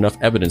there wasn't enough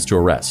evidence to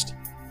arrest.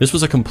 This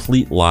was a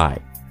complete lie.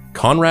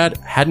 Conrad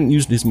hadn't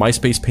used his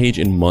MySpace page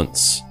in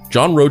months.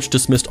 John Roach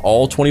dismissed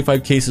all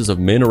 25 cases of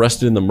men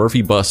arrested in the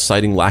Murphy bust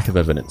citing lack of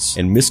evidence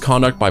and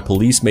misconduct by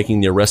police making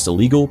the arrest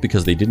illegal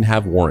because they didn't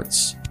have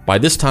warrants. By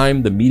this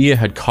time, the media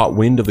had caught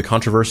wind of the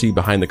controversy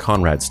behind the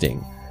Conrad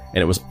sting,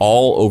 and it was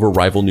all over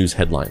rival news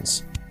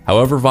headlines.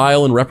 However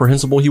vile and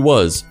reprehensible he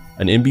was,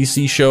 an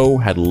NBC show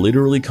had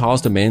literally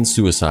caused a man's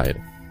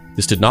suicide.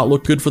 This did not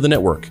look good for the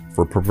network,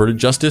 for perverted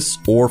justice,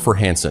 or for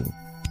Hansen.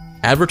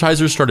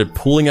 Advertisers started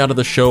pulling out of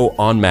the show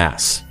en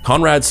masse.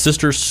 Conrad's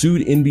sister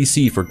sued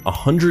NBC for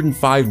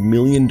 $105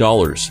 million,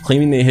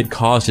 claiming they had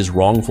caused his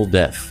wrongful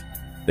death.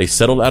 They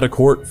settled out of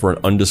court for an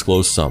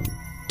undisclosed sum.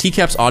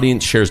 TCAP's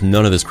audience shares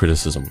none of this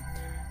criticism.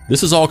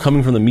 This is all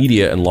coming from the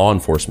media and law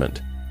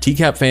enforcement.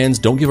 TCAP fans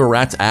don't give a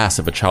rat's ass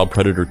if a child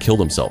predator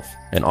killed himself.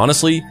 And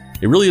honestly,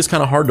 it really is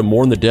kind of hard to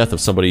mourn the death of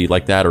somebody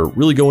like that or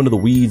really go into the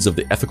weeds of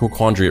the ethical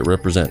quandary it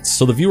represents.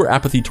 So the viewer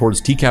apathy towards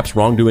TCAP's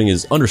wrongdoing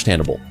is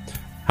understandable.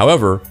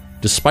 However,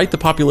 despite the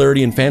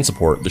popularity and fan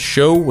support, the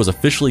show was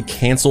officially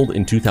canceled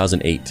in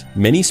 2008.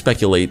 Many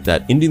speculate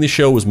that ending the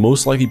show was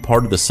most likely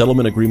part of the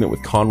settlement agreement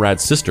with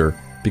Conrad's sister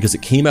because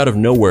it came out of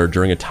nowhere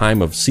during a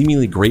time of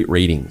seemingly great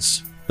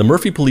ratings. The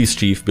Murphy police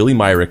chief, Billy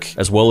Myrick,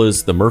 as well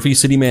as the Murphy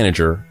city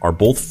manager, are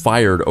both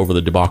fired over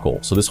the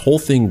debacle, so this whole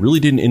thing really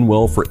didn't end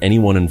well for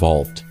anyone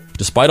involved.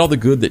 Despite all the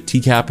good that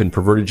TCAP and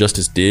perverted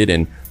justice did,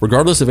 and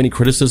regardless of any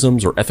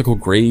criticisms or ethical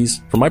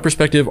grays, from my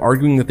perspective,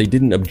 arguing that they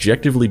didn't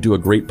objectively do a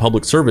great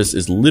public service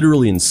is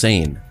literally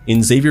insane.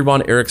 In Xavier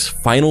Von Erich's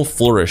final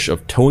flourish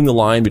of towing the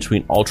line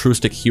between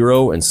altruistic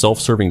hero and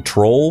self-serving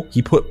troll,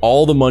 he put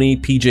all the money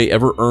PJ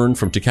ever earned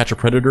from To Catch a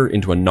Predator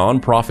into a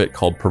non-profit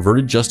called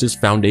Perverted Justice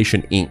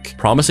Foundation, Inc.,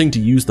 promising to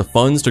use the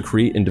funds to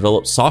create and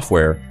develop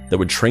software that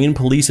would train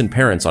police and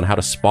parents on how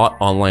to spot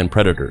online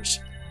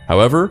predators.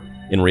 However,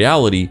 in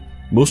reality,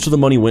 most of the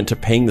money went to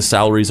paying the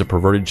salaries of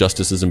Perverted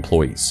Justice's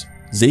employees.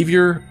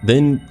 Xavier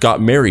then got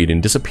married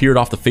and disappeared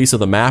off the face of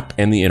the map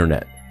and the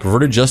internet.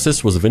 Perverted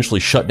Justice was eventually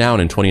shut down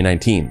in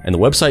 2019, and the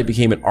website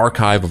became an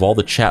archive of all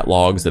the chat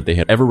logs that they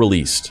had ever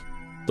released.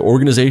 The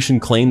organization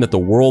claimed that the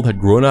world had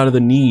grown out of the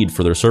need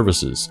for their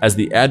services, as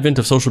the advent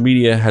of social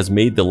media has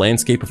made the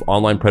landscape of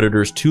online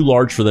predators too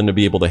large for them to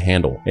be able to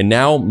handle. And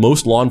now,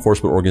 most law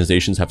enforcement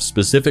organizations have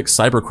specific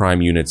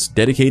cybercrime units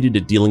dedicated to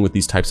dealing with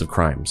these types of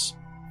crimes.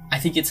 I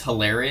think it's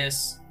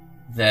hilarious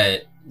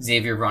that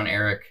Xavier Von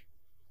Erich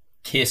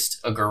kissed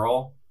a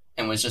girl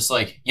and was just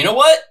like, you know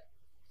what?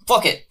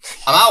 Fuck it.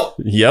 I'm out.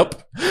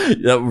 Yep.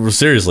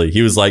 Seriously.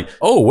 He was like,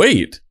 oh,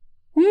 wait.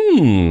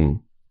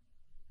 All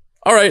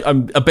right.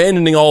 I'm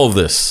abandoning all of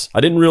this. I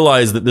didn't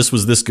realize that this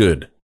was this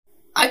good.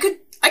 I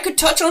could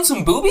touch on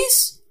some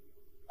boobies.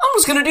 I'm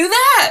just going to do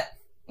that.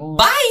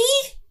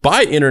 Bye.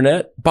 Bye,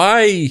 internet.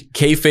 Bye,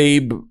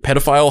 kayfabe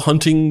pedophile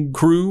hunting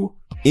crew.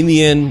 In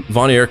the end,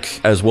 Von Erich,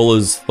 as well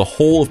as the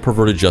whole of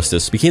Perverted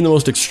Justice, became the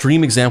most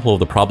extreme example of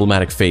the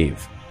problematic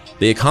fave.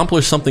 They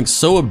accomplished something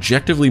so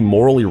objectively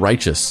morally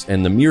righteous,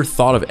 and the mere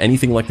thought of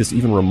anything like this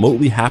even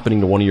remotely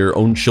happening to one of your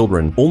own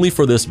children, only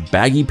for this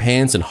baggy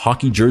pants and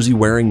hockey jersey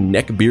wearing,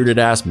 neck-bearded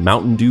ass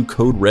Mountain Dew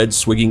Code Red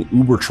swigging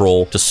uber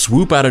troll to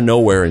swoop out of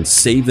nowhere and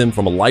save them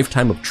from a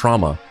lifetime of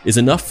trauma, is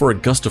enough for a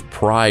gust of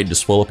pride to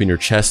swell up in your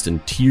chest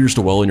and tears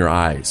to well in your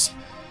eyes.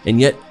 And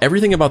yet,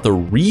 everything about the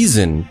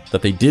reason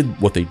that they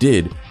did what they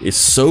did is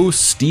so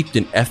steeped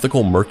in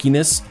ethical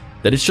murkiness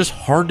that it's just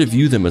hard to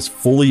view them as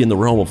fully in the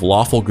realm of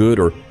lawful good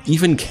or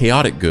even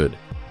chaotic good.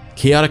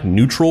 Chaotic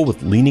neutral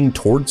with leaning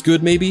towards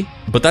good, maybe?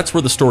 But that's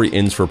where the story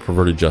ends for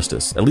Perverted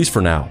Justice, at least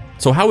for now.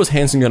 So how is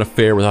Hansen going to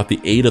fare without the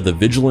aid of the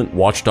vigilant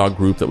watchdog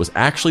group that was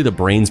actually the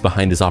brains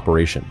behind his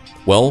operation?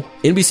 Well,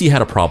 NBC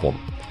had a problem.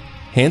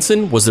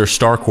 Hansen was their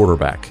star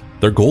quarterback,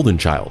 their golden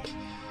child.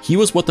 He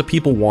was what the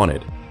people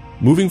wanted.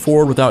 Moving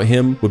forward without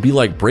him would be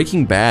like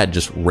Breaking Bad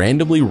just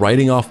randomly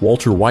writing off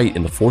Walter White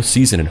in the 4th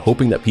season and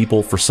hoping that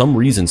people, for some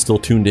reason, still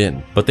tuned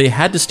in. But they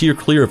had to steer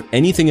clear of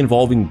anything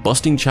involving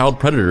busting child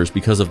predators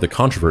because of the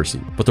controversy.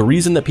 But the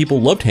reason that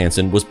people loved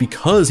Hansen was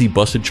because he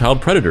busted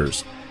child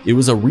predators. It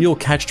was a real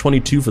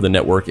catch-22 for the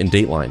network and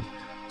Dateline.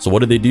 So what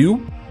did they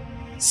do?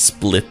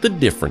 Split the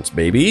difference,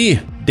 baby!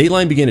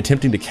 Dateline began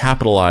attempting to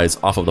capitalize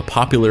off of the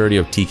popularity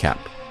of TCAP,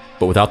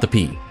 but without the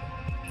P.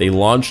 They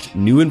launched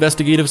new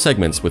investigative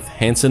segments with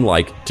Hansen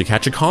like To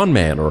Catch a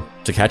Conman or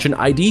To Catch an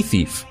ID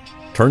Thief.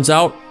 Turns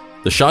out,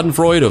 the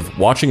schadenfreude of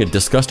watching a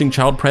disgusting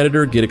child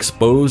predator get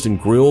exposed and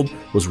grilled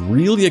was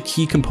really a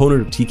key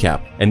component of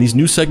TCAP, and these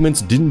new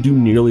segments didn't do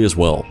nearly as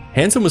well.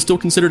 Hansen was still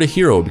considered a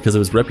hero because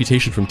of his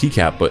reputation from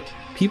TCAP, but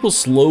people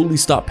slowly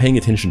stopped paying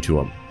attention to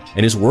him,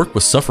 and his work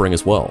was suffering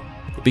as well.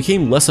 It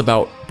became less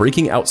about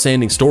breaking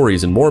outstanding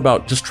stories and more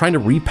about just trying to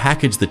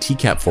repackage the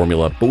TCAP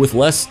formula, but with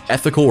less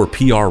ethical or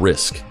PR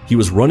risk. He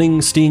was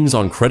running stings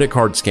on credit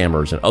card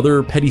scammers and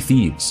other petty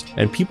thieves,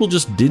 and people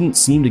just didn't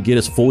seem to get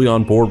as fully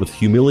on board with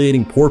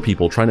humiliating poor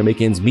people trying to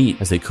make ends meet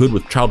as they could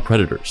with child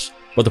predators.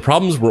 But the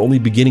problems were only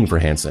beginning for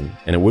Hansen,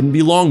 and it wouldn't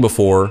be long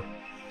before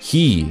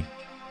he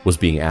was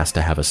being asked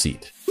to have a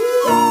seat.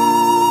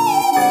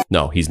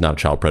 No, he's not a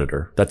child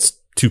predator.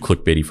 That's too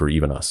clickbaity for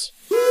even us.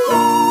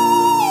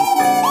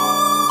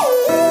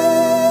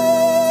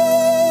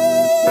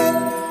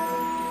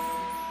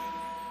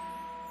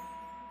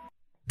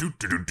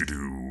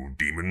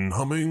 Demon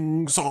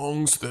humming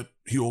songs that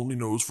he only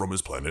knows from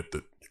his planet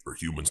that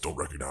humans don't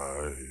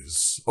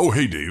recognize. Oh,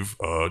 hey, Dave.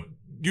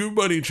 You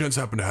by any chance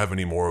happen to have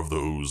any more of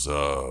those,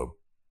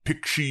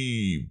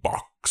 Picture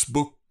box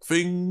book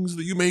things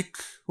that you make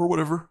or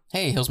whatever?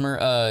 Hey,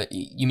 Hilsmer,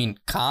 you mean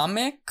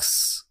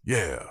comics?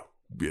 Yeah,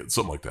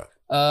 something like that.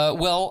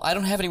 Well, I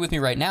don't have any with me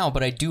right now,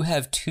 but I do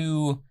have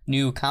 2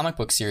 new comic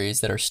book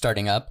series that are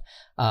starting up.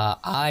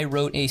 I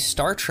wrote a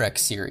Star Trek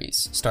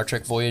series, Star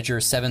Trek Voyager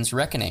 7's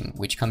Reckoning,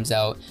 which comes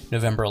out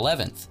November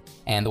 11th.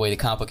 And the way the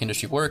comic book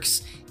industry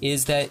works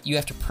is that you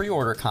have to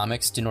pre-order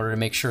comics in order to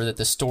make sure that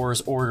the stores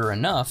order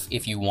enough.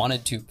 If you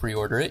wanted to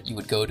pre-order it, you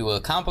would go to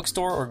a comic book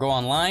store or go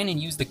online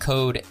and use the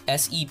code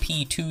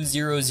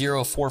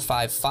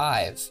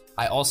SEP200455.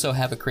 I also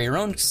have a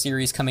create-your-own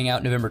series coming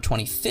out November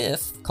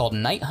 25th called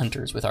Night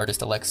Hunters with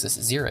artist Alexis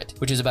Zirit,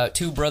 which is about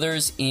 2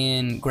 brothers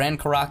in Grand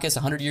Caracas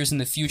 100 years in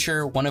the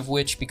future, one of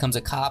which becomes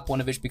a cop, one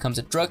of which becomes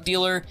a drug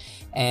dealer,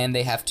 and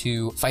they have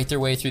to fight their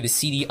way through the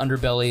seedy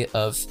underbelly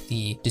of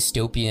the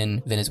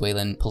dystopian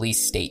Venezuelan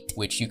police state,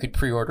 which you could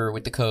pre-order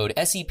with the code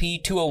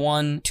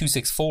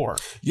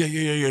SEP201264.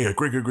 Yeah.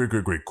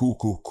 Great.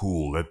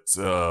 Cool. That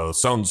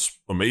sounds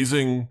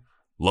amazing.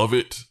 Love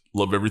it.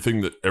 Love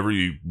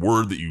every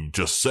word that you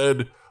just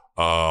said.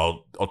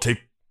 I'll take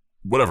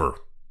whatever.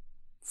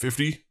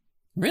 50?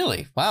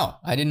 Really? Wow.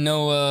 I didn't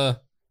know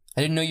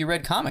you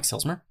read comics,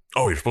 Hilsmer.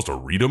 Oh, you're supposed to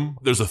read them?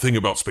 There's a thing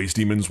about space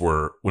demons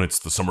where when it's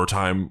the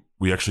summertime,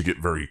 we actually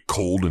get very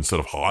cold instead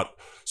of hot.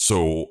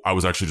 So I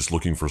was actually just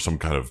looking for some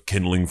kind of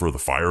kindling for the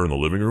fire in the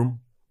living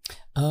room.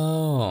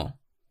 Oh,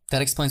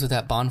 that explains what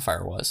that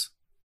bonfire was.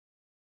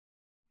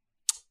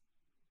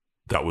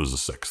 That was a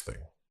sex thing.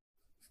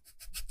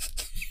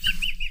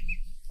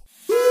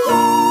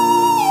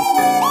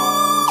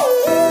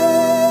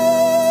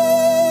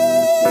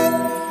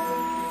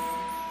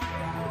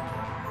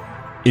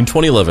 In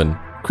 2011,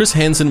 Chris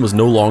Hansen was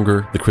no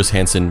longer the Chris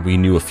Hansen we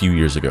knew a few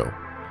years ago.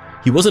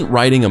 He wasn't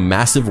riding a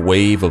massive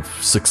wave of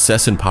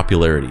success and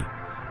popularity,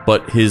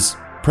 but his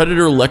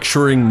Predator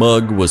lecturing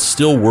mug was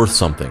still worth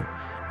something,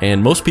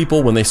 and most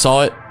people, when they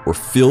saw it, were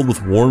filled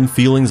with warm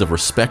feelings of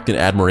respect and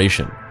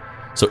admiration.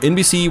 So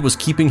NBC was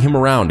keeping him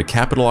around to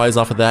capitalize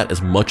off of that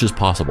as much as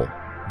possible.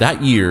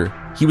 That year,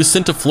 he was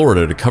sent to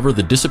Florida to cover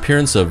the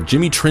disappearance of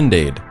Jimmy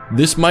Trindade.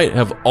 This might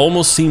have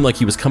almost seemed like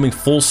he was coming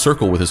full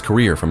circle with his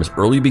career from his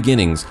early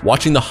beginnings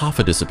watching the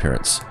Hoffa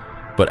disappearance.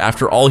 But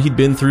after all he'd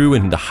been through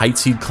and the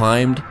heights he'd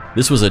climbed,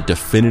 this was a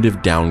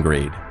definitive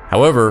downgrade.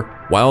 However,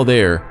 while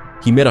there,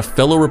 he met a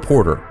fellow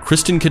reporter,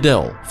 Kristen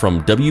Cadell,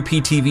 from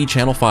WPTV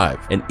Channel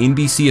 5, an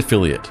NBC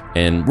affiliate.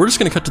 And we're just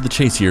going to cut to the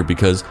chase here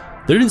because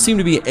there didn't seem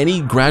to be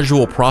any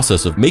gradual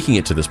process of making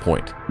it to this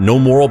point. No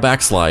moral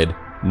backslide.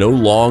 No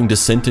long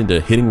descent into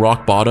hitting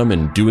rock bottom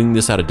and doing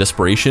this out of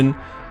desperation.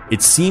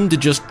 It seemed to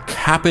just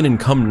happen and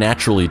come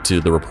naturally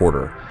to the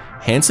reporter.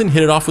 Hansen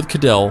hit it off with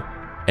Cadell,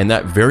 and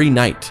that very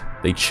night,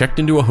 they checked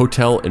into a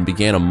hotel and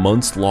began a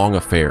months-long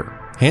affair.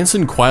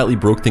 Hansen quietly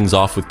broke things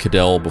off with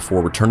Cadell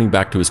before returning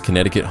back to his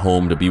Connecticut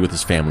home to be with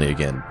his family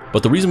again.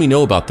 But the reason we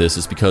know about this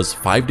is because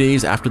 5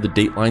 days after the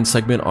Dateline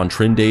segment on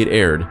Trindade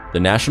aired, the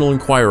National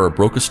Enquirer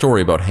broke a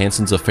story about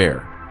Hansen's affair.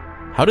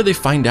 How did they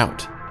find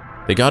out?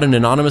 They got an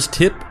anonymous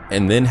tip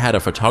and then had a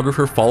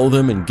photographer follow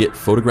them and get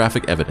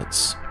photographic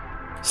evidence.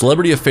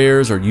 Celebrity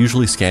affairs are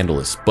usually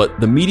scandalous,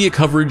 but the media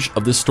coverage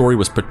of this story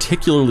was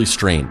particularly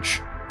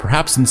strange.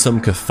 Perhaps in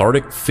some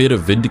cathartic fit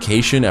of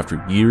vindication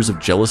after years of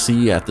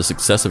jealousy at the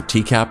success of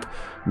TCAP,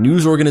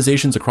 news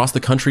organizations across the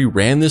country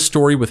ran this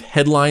story with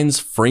headlines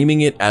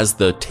framing it as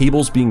the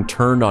tables being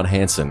turned on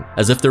Hansen,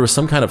 as if there was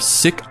some kind of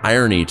sick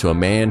irony to a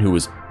man who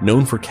was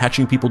known for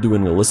catching people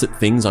doing illicit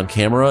things on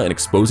camera and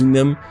exposing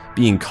them,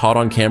 being caught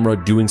on camera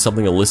doing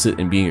something illicit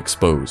and being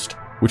exposed.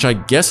 Which I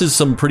guess is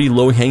some pretty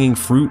low-hanging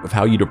fruit of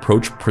how you'd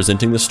approach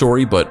presenting the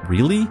story, but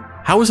really?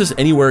 How is this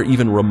anywhere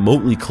even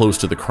remotely close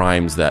to the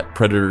crimes that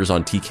predators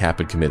on TCAP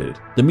had committed?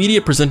 The media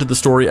presented the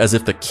story as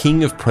if the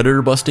king of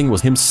predator busting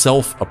was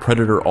himself a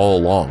predator all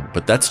along,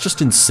 but that's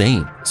just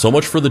insane. So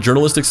much for the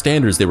journalistic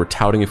standards they were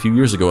touting a few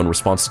years ago in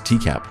response to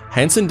TCAP.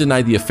 Hansen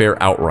denied the affair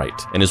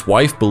outright, and his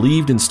wife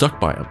believed and stuck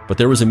by him, but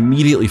there was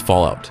immediately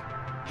fallout.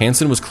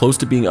 Hansen was close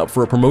to being up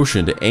for a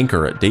promotion to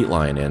anchor at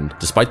Dateline, and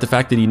despite the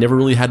fact that he never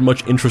really had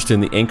much interest in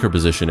the anchor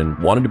position and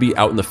wanted to be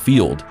out in the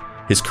field,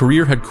 his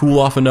career had cooled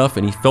off enough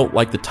and he felt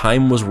like the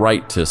time was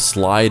right to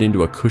slide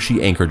into a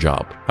cushy anchor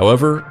job.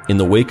 However, in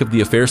the wake of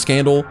the affair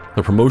scandal,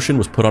 the promotion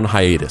was put on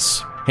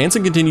hiatus.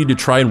 Hansen continued to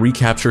try and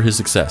recapture his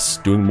success,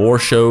 doing more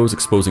shows,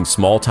 exposing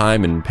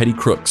small-time and petty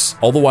crooks,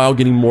 all the while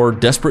getting more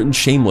desperate and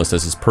shameless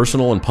as his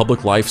personal and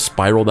public life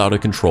spiraled out of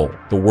control.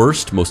 The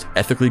worst, most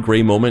ethically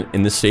gray moment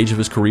in this stage of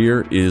his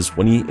career is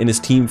when he and his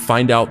team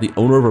find out the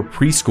owner of a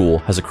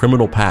preschool has a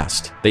criminal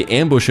past. They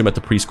ambush him at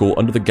the preschool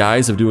under the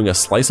guise of doing a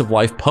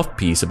slice-of-life puff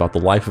piece about the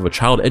life of a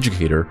child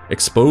educator,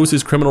 expose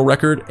his criminal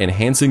record, and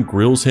Hansen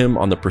grills him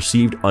on the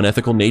perceived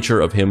unethical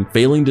nature of him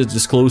failing to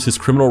disclose his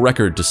criminal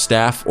record to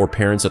staff or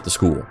parents at the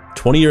school.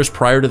 20 years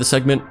prior to the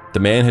segment, the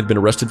man had been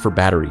arrested for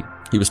battery.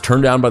 He was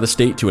turned down by the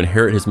state to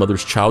inherit his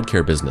mother's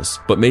childcare business,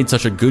 but made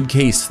such a good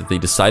case that they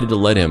decided to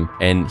let him,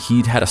 and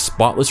he'd had a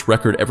spotless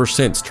record ever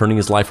since, turning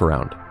his life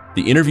around.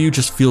 The interview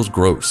just feels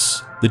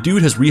gross. The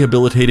dude has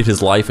rehabilitated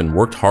his life and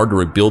worked hard to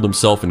rebuild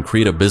himself and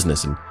create a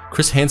business, and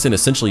Chris Hansen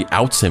essentially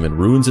outs him and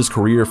ruins his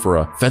career for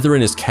a feather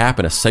in his cap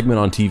and a segment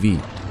on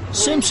TV.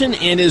 Simpson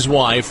and his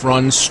wife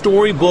run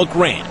Storybook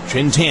Ranch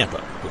in Tampa,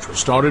 which was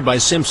started by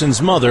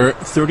Simpson's mother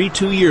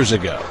 32 years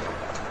ago.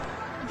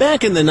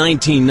 Back in the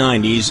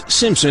 1990s,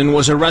 Simpson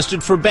was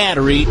arrested for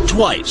battery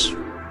twice.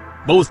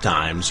 Both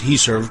times, he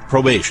served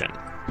probation.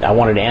 I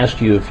wanted to ask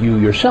you if you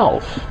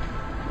yourself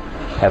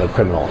have a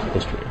criminal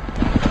history.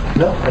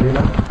 No, I do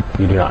not.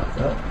 You do not?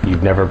 No.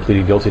 You've never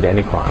pleaded guilty to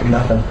any crime?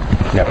 Nothing.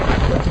 Never?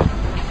 No.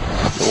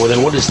 Well,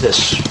 then what is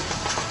this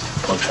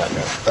mugshot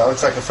here? That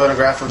looks like a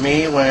photograph of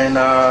me when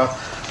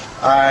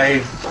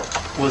I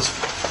was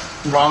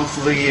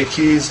wrongfully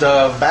accused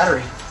of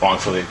battery.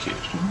 Wrongfully accused?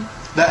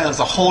 That was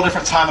a whole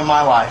different time in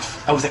my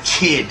life. I was a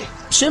kid.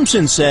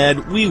 Simpson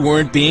said we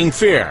weren't being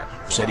fair.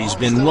 Said he's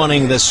been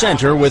running the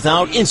center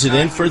without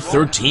incident for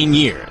 13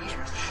 years.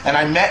 And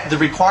I met the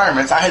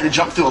requirements. I had to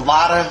jump through a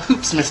lot of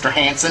hoops, Mr.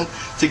 Hansen,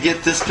 to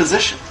get this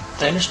position.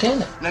 I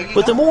understand that.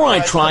 But the more I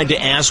tried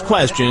to ask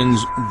questions,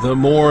 the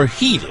more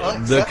heated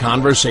the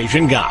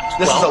conversation got.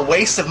 This is a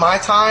waste of my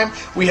time.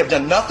 We have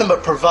done nothing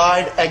but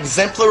provide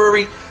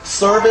exemplary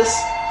service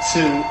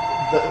to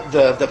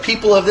the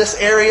people of this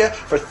area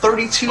for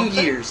 32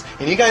 years.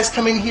 And you guys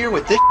come in here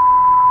with this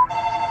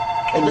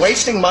and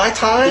wasting my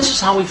time? This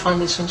is how we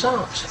find these things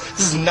out.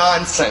 This is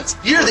nonsense.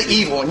 You're the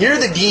evil and you're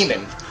the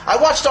demon.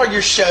 I watched all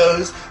your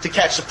shows to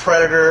catch the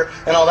predator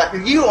and all that.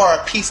 You are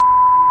a piece of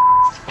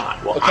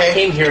well, okay? I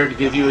came here to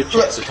give you a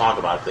chance to talk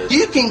about this.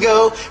 You can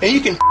go and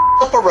you can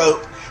up a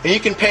rope and you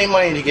can pay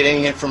money to get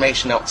any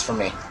information else from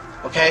me.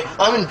 Okay?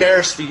 I'm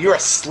embarrassed for you. You're a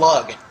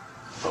slug.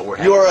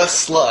 You're a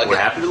slug. We're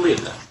happy to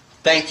leave them.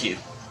 Thank you.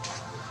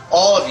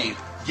 All of you,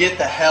 get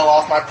the hell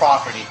off my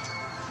property.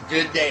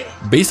 Good day.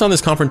 Based on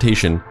this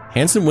confrontation,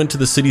 Hansen went to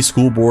the city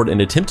school board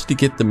and attempted to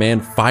get the man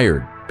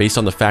fired based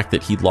on the fact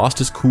that he'd lost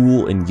his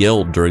cool and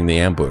yelled during the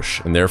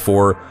ambush, and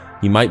therefore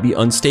he might be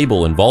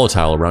unstable and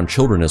volatile around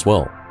children as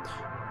well.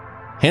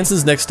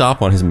 Hansen's next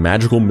stop on his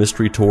magical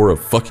mystery tour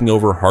of fucking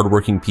over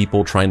hardworking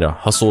people trying to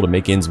hustle to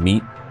make ends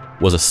meet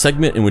was a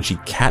segment in which he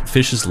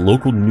catfishes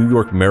local New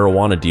York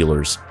marijuana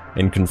dealers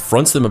and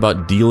confronts them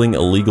about dealing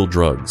illegal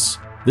drugs.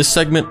 This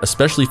segment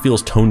especially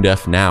feels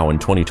tone-deaf now in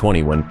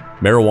 2020 when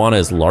marijuana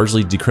is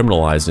largely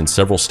decriminalized in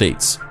several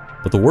states.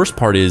 But the worst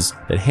part is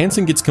that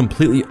Hansen gets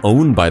completely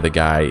owned by the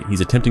guy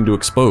he's attempting to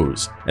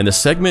expose, and the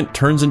segment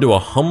turns into a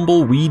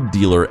humble weed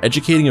dealer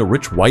educating a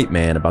rich white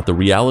man about the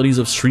realities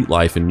of street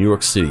life in New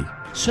York City.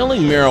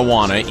 Selling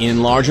marijuana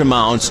in large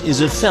amounts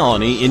is a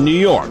felony in New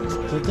York,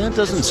 but that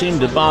doesn't seem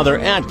to bother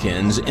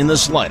Atkins in the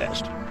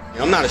slightest.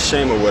 I'm not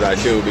ashamed of what I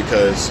do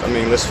because, I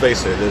mean, let's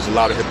face it, there's a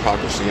lot of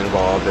hypocrisy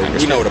involved.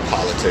 You know the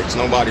politics.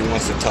 Nobody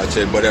wants to touch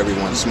it, but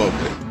everyone smokes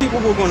it. People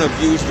who are going to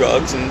abuse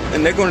drugs,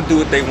 and they're going to do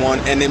what they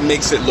want, and it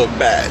makes it look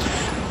bad.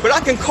 But I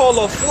can call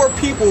off 4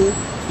 people,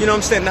 you know what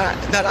I'm saying,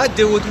 that I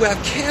deal with who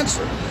have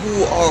cancer,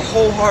 who are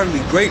wholeheartedly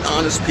great,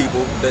 honest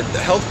people, that the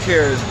health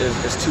care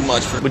is too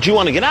much for them. But you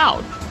want to get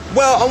out.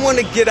 Well, I want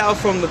to get out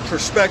from the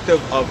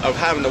perspective of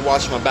having to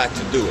watch my back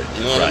to do it.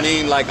 You know what I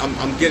mean? Like,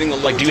 I'm getting a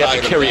little Like, do you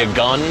have to carry a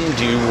gun?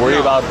 Do you worry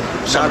about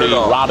somebody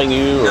robbing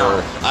you? No.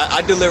 Or?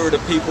 I deliver to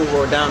people who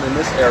are down in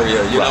this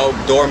area, you know,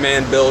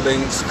 doorman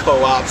buildings,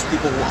 co-ops,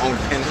 people who own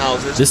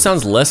penthouses. This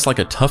sounds less like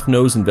a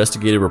tough-nosed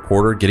investigative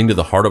reporter getting to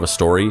the heart of a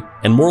story,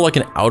 and more like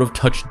an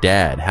out-of-touch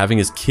dad having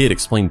his kid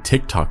explain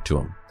TikTok to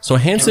him. So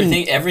Hansen...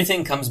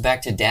 Everything comes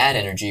back to dad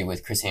energy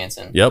with Chris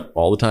Hansen. Yep,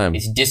 all the time.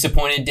 He's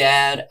disappointed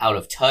dad,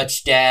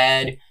 out-of-touch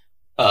dad,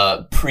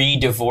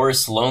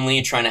 pre-divorce,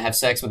 lonely, trying to have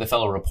sex with a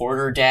fellow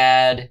reporter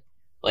dad.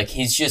 Like,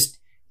 he's just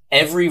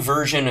every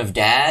version of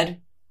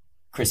dad,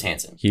 Chris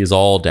Hansen. He is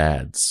all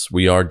dads.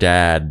 We are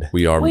dad.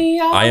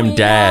 I am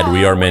dad.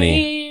 We are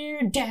many.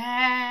 We're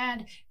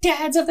dad.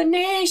 Dads of the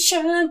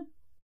nation.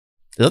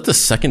 Is that the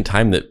second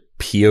time that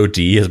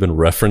POD has been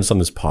referenced on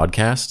this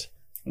podcast?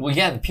 Well,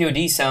 yeah, the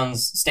POD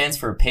stands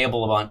for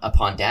payable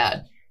upon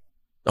dad.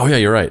 Oh yeah,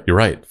 you're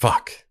right.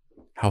 Fuck.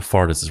 How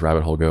far does this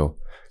rabbit hole go?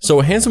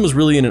 So Hansen was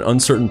really in an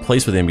uncertain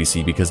place with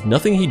NBC because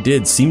nothing he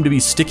did seemed to be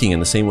sticking in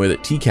the same way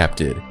that TCAP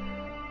did.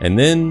 And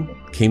then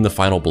came the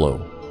final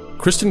blow.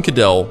 Kristen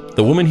Cadell,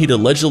 the woman he'd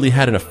allegedly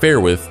had an affair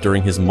with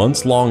during his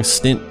months-long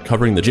stint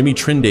covering the Jimmy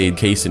Trindade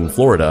case in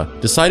Florida,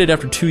 decided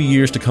after 2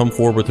 years to come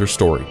forward with her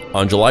story.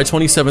 On July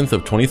 27th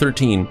of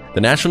 2013,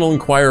 the National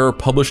Enquirer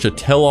published a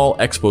tell-all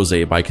expose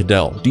by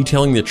Cadell,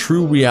 detailing the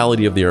true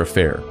reality of their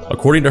affair.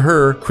 According to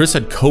her, Chris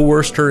had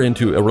coerced her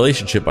into a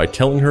relationship by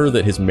telling her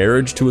that his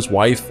marriage to his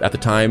wife at the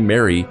time,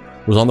 Mary,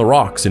 was on the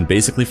rocks and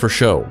basically for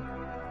show.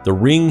 The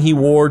ring he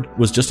wore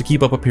was just to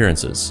keep up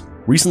appearances.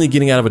 Recently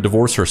getting out of a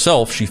divorce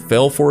herself, she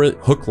fell for it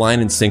hook,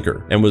 line, and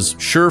sinker, and was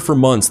sure for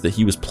months that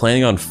he was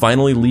planning on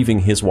finally leaving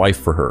his wife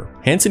for her.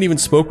 Hansen even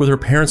spoke with her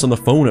parents on the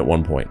phone at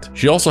one point.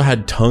 She also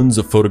had tons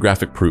of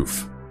photographic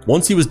proof.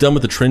 Once he was done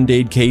with the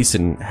Trindade case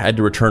and had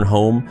to return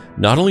home,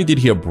 not only did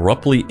he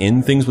abruptly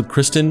end things with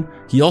Kristen,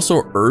 he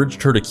also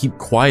urged her to keep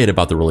quiet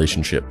about the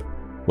relationship.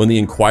 When the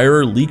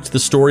Enquirer leaked the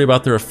story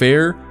about their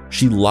affair,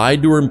 she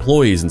lied to her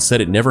employees and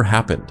said it never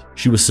happened.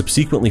 She was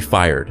subsequently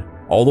fired.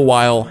 All the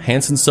while,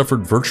 Hansen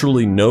suffered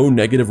virtually no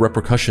negative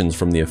repercussions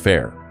from the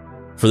affair.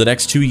 For the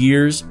next 2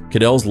 years,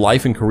 Cadell's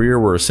life and career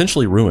were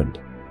essentially ruined.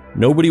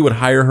 Nobody would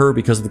hire her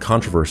because of the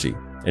controversy,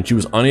 and she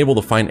was unable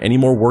to find any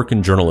more work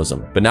in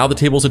journalism. But now the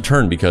tables had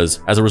turned because,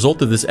 as a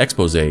result of this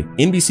expose,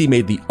 NBC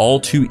made the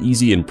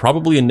all-too-easy and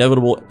probably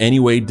inevitable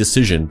anyway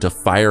decision to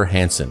fire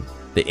Hansen.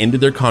 They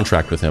ended their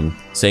contract with him,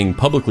 saying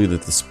publicly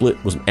that the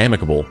split was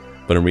amicable,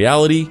 but in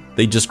reality,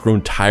 they'd just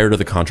grown tired of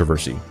the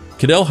controversy.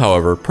 Cadell,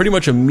 however, pretty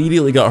much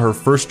immediately got her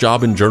first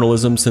job in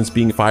journalism since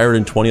being fired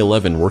in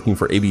 2011 working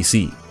for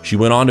ABC. She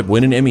went on to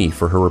win an Emmy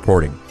for her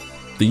reporting.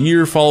 The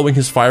year following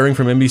his firing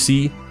from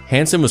NBC,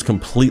 Hansen was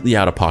completely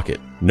out of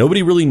pocket.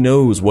 Nobody really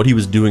knows what he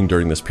was doing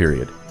during this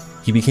period.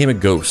 He became a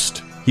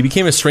ghost. He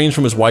became estranged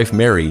from his wife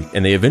Mary,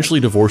 and they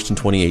eventually divorced in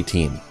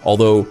 2018.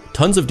 Although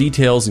tons of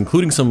details,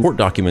 including some court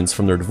documents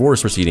from their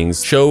divorce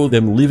proceedings, show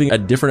them living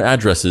at different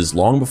addresses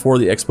long before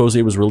the expose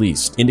was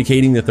released,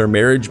 indicating that their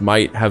marriage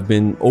might have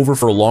been over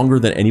for longer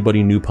than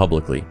anybody knew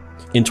publicly.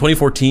 In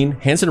 2014,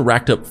 Hansen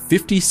racked up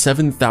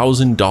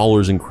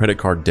 $57,000 in credit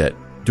card debt,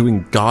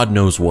 doing God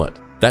knows what.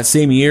 That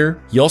same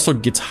year, he also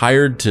gets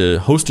hired to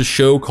host a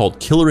show called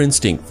Killer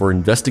Instinct for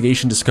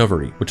Investigation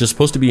Discovery, which is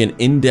supposed to be an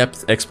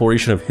in-depth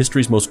exploration of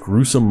history's most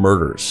gruesome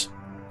murders.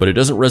 But it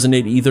doesn't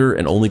resonate either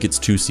and only gets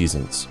 2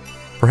 seasons.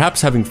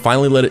 Perhaps having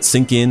finally let it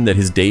sink in that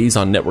his days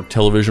on network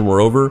television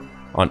were over,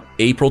 on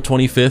April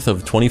 25th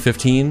of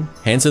 2015,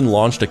 Hansen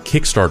launched a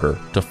Kickstarter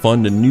to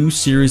fund a new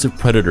series of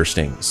Predator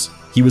stings.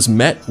 He was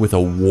met with a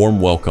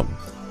warm welcome.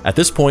 At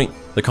this point,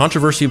 the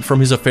controversy from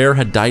his affair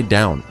had died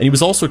down, and he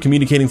was also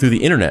communicating through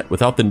the internet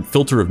without the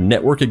filter of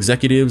network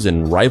executives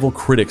and rival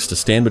critics to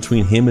stand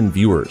between him and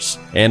viewers.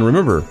 And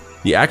remember,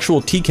 the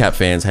actual TCAP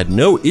fans had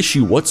no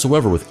issue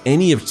whatsoever with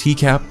any of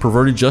TCAP,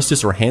 perverted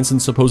justice, or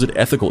Hansen's supposed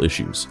ethical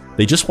issues.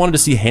 They just wanted to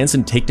see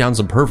Hansen take down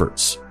some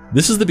perverts.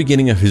 This is the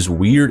beginning of his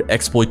weird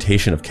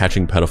exploitation of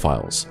catching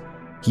pedophiles.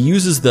 He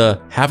uses the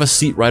 "have a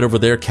seat right over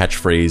there"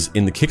 catchphrase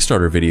in the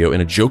Kickstarter video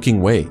in a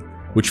joking way,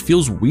 which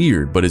feels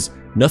weird but is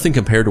nothing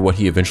compared to what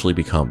he eventually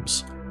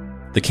becomes.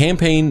 The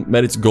campaign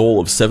met its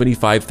goal of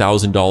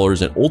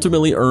 $75,000 and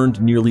ultimately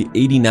earned nearly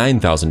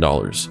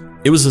 $89,000.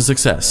 It was a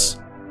success,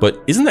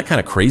 but isn't that kind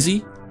of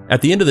crazy? At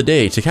the end of the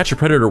day, To Catch a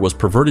Predator was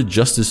Perverted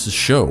Justice's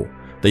show.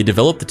 They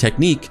developed the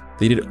technique,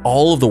 they did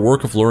all of the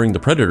work of luring the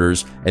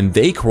predators, and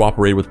they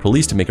cooperated with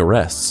police to make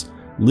arrests.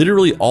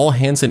 Literally all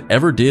Hansen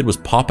ever did was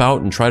pop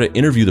out and try to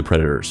interview the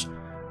predators.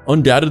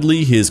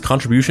 Undoubtedly, his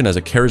contribution as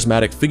a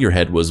charismatic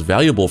figurehead was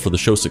valuable for the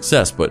show's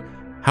success, but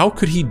how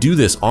could he do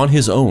this on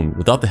his own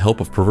without the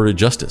help of Perverted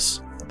Justice?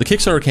 The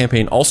Kickstarter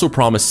campaign also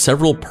promised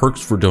several perks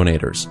for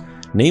donators,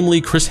 namely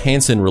Chris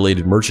Hansen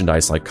related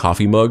merchandise like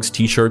coffee mugs,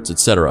 t-shirts,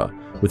 etc.,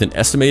 with an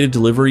estimated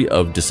delivery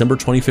of December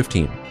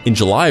 2015. In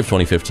July of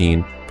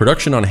 2015,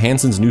 production on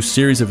Hansen's new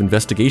series of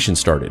investigations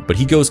started, but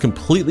he goes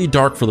completely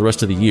dark for the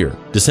rest of the year.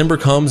 December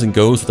comes and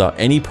goes without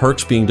any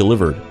perks being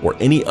delivered or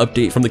any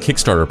update from the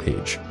Kickstarter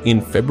page. In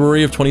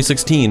February of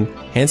 2016,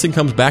 Hansen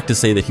comes back to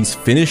say that he's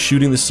finished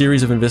shooting the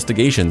series of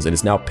investigations and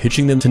is now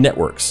pitching them to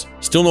networks.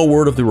 Still no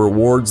word of the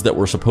rewards that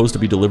were supposed to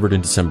be delivered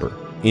in December.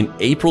 In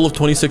April of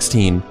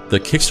 2016, the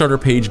Kickstarter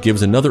page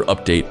gives another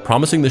update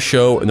promising the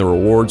show and the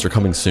rewards are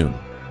coming soon.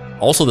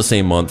 Also the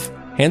same month,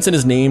 Hansen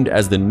is named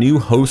as the new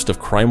host of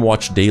Crime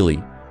Watch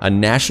Daily, a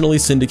nationally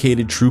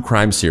syndicated true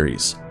crime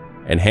series.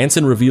 And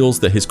Hansen reveals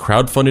that his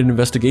crowdfunded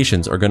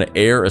investigations are going to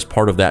air as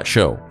part of that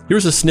show.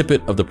 Here's a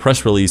snippet of the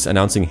press release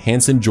announcing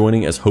Hansen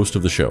joining as host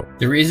of the show.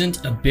 There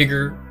isn't a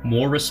bigger,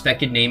 more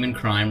respected name in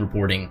crime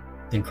reporting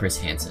than Chris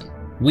Hansen.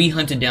 We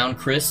hunted down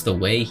Chris the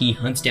way he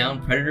hunts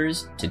down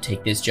predators to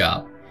take this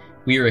job.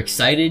 We are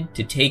excited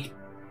to take...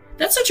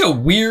 That's such a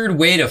weird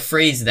way to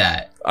phrase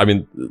that. I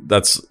mean,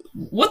 that's...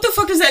 What the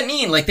fuck does that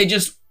mean? Like, they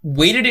just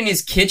waited in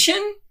his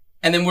kitchen?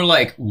 And then we're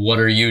like, what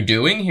are you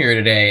doing here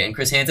today? And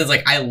Chris Hansen's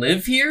like, I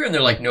live here? And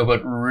they're like, no,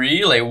 but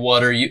really,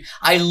 what are you...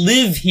 I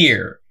live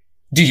here.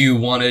 Do you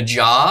want a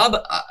job?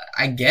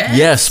 I guess.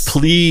 Yes,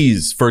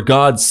 please. For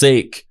God's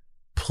sake.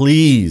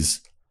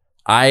 Please.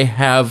 I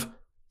have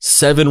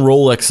 7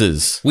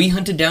 Rolexes. We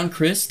hunted down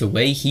Chris the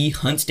way he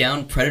hunts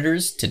down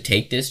predators to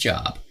take this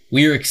job.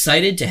 We are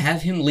excited to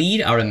have him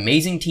lead our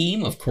amazing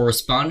team of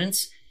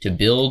correspondents to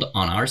build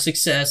on our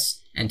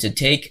success and to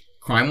take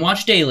Crime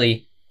Watch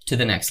Daily to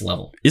the next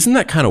level. Isn't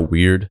that kind of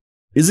weird?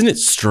 Isn't it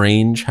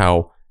strange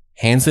how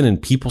Hansen and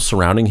people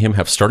surrounding him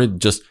have started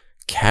just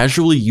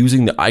casually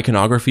using the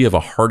iconography of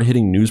a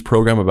hard-hitting news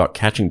program about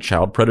catching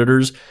child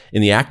predators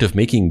in the act of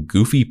making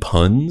goofy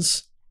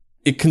puns?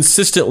 It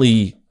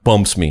consistently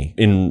bumps me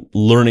in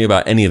learning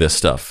about any of this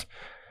stuff.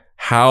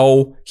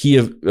 How he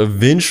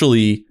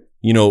eventually,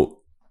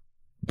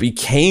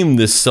 became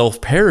this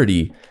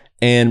self-parody.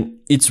 And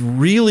it's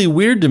really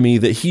weird to me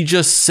that he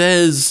just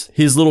says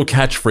his little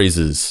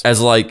catchphrases as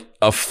like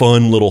a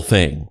fun little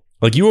thing.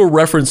 Like you were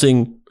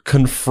referencing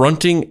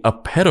confronting a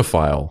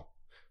pedophile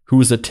who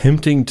was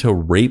attempting to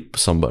rape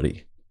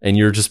somebody. And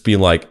you're just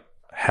being like,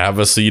 have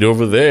a seat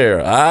over there.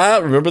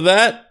 Remember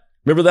that?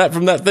 Remember that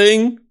from that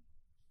thing?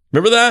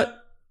 Remember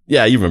that?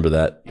 Yeah, you remember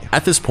that.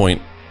 At this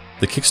point,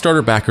 the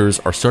Kickstarter backers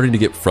are starting to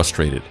get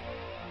frustrated.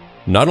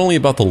 Not only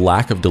about the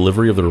lack of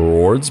delivery of the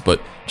rewards,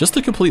 but just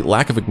the complete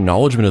lack of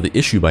acknowledgement of the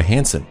issue by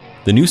Hansen.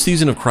 The new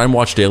season of Crime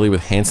Watch Daily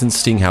with Hansen's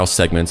Stinghouse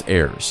segments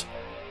airs,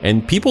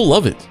 and people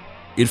love it.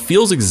 It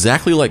feels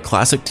exactly like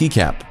classic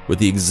TCAP, with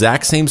the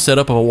exact same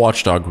setup of a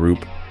watchdog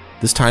group,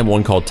 this time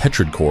one called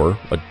Tetrad Corps,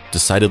 a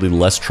decidedly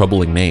less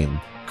troubling name,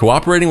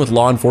 cooperating with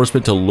law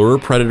enforcement to lure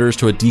predators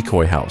to a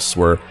decoy house,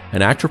 where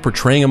an actor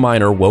portraying a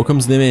minor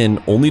welcomes them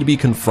in only to be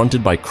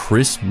confronted by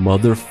Chris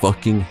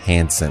motherfucking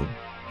Hansen.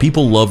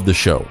 People love the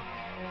show,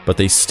 but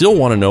they still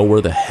want to know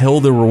where the hell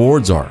their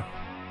rewards are.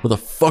 Where the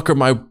fuck are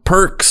my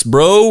perks,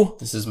 bro?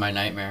 This is my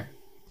nightmare.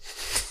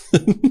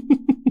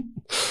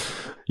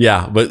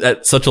 Yeah, but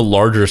at such a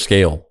larger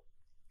scale.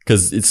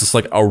 Because it's just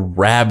like a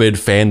rabid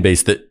fan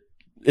base that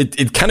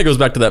it kind of goes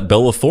back to that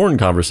Bella Thorne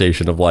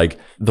conversation of like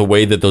the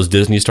way that those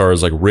Disney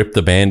stars like rip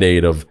the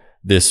Band-Aid of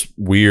this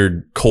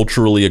weird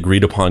culturally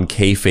agreed upon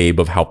kayfabe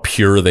of how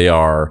pure they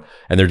are.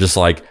 And they're just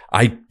like,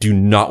 I do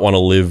not want to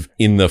live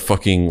in the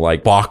fucking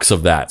like box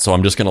of that. So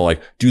I'm just going to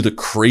like do the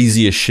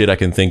craziest shit I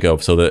can think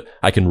of so that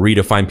I can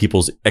redefine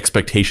people's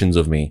expectations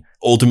of me.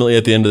 Ultimately,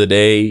 at the end of the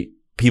day,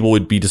 people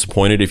would be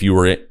disappointed if you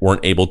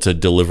weren't able to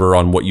deliver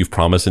on what you've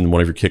promised in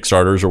one of your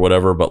Kickstarters or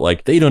whatever, but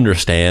like they'd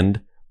understand.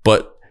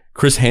 But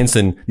Chris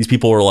Hansen, these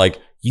people are like,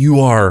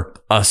 you are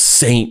a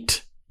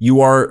saint.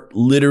 You are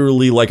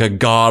literally like a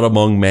god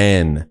among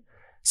men.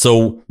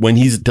 So when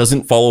he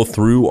doesn't follow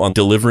through on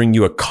delivering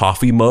you a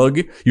coffee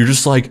mug, you're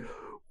just like,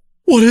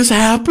 what is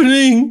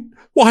happening?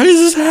 Why is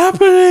this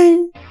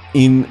happening?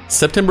 In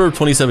September of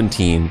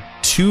 2017,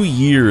 2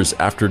 years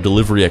after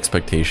delivery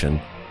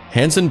expectation,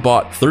 Hansen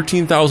bought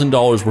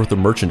 $13,000 worth of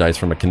merchandise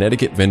from a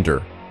Connecticut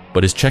vendor,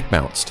 but his check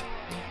bounced.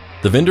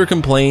 The vendor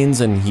complains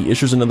and he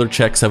issues another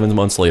check 7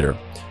 months later.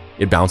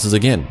 It bounces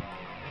again.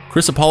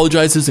 Chris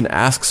apologizes and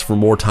asks for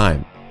more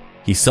time.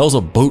 He sells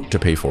a boat to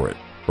pay for it,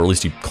 or at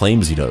least he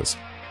claims he does.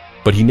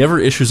 But he never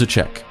issues a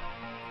check.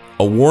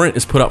 A warrant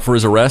is put out for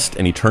his arrest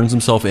and he turns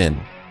himself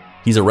in.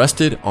 He's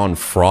arrested on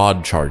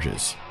fraud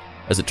charges.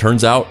 As it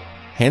turns out,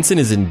 Hansen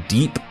is in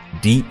deep,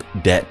 deep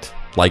debt,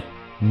 like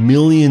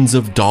millions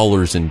of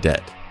dollars in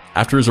debt.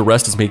 After his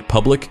arrest is made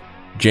public,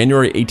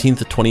 January 18th,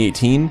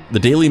 2018, the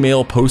Daily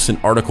Mail posts an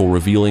article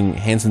revealing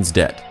Hansen's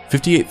debt.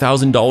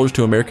 $58,000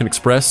 to American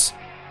Express,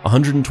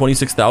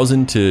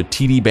 $126,000 to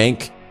TD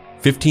Bank,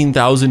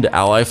 $15,000 to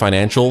Ally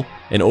Financial,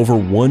 and over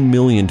 $1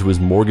 million to his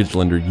mortgage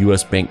lender,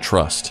 U.S. Bank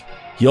Trust.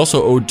 He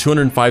also owed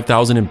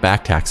 $205,000 in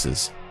back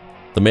taxes.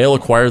 The Mail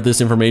acquired this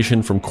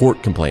information from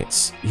court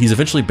complaints. He's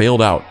eventually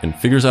bailed out and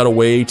figures out a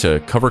way to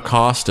cover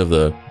cost of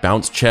the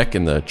bounced check,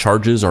 and the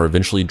charges are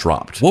eventually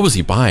dropped. What was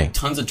he buying?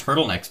 Tons of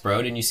turtlenecks,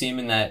 bro. Didn't you see him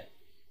in that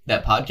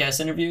that podcast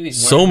interview.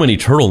 He's so many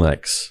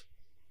turtlenecks.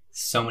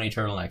 So many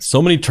turtlenecks.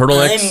 So many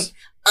turtlenecks.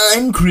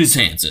 I'm Chris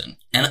Hansen,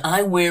 and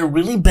I wear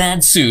really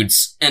bad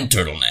suits and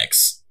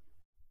turtlenecks.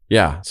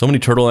 Yeah, so many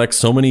turtlenecks,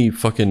 so many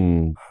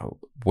fucking...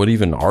 What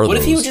even are those? What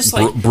if he just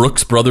like...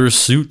 Brooks Brothers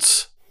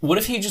suits? What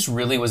if he just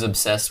really was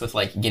obsessed with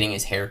like getting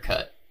his hair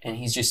cut, and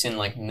he's just in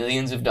like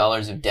millions of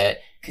dollars of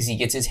debt because he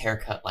gets his hair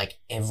cut like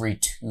every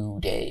 2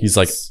 days? He's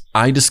like,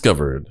 I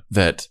discovered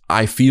that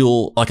I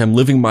feel like I'm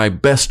living my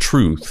best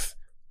truth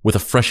with a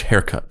fresh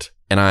haircut.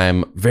 And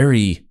I'm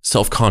very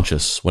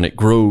self-conscious when it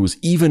grows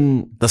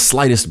even the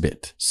slightest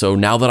bit. So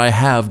now that I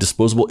have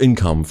disposable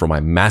income from my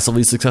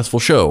massively successful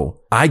show,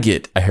 I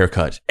get a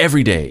haircut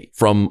every day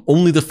from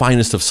only the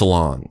finest of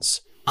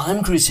salons.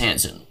 I'm Chris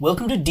Hansen.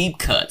 Welcome to Deep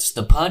Cuts,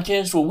 the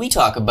podcast where we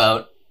talk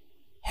about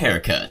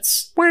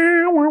haircuts.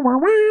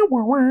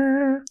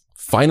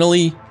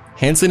 Finally,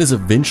 Hansen is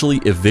eventually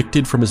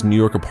evicted from his New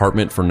York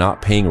apartment for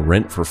not paying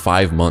rent for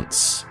 5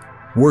 months.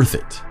 Worth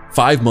it.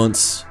 5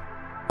 months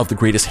of the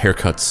greatest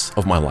haircuts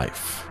of my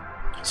life.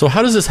 So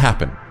how does this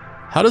happen?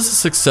 How does a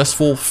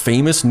successful,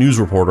 famous news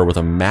reporter with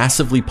a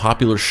massively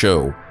popular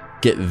show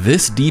get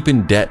this deep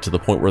in debt to the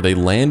point where they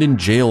land in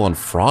jail on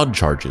fraud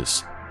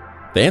charges?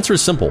 The answer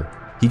is simple.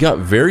 He got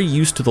very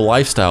used to the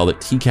lifestyle that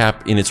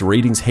TCAP in its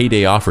ratings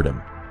heyday offered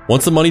him.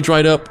 Once the money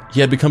dried up, he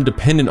had become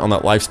dependent on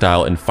that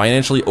lifestyle and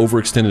financially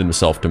overextended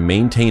himself to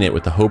maintain it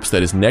with the hopes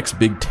that his next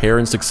big tear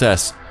in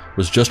success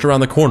was just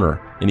around the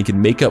corner and he could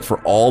make up for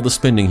all the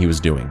spending he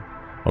was doing.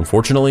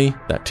 Unfortunately,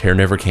 that tear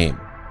never came.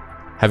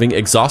 Having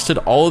exhausted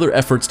all other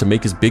efforts to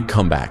make his big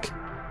comeback,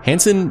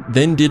 Hansen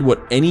then did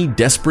what any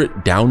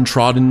desperate,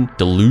 downtrodden,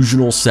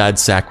 delusional sad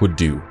sack would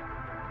do.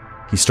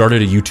 He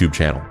started a YouTube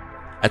channel.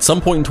 At some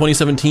point in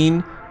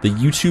 2017, the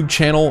YouTube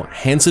channel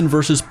Hansen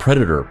vs.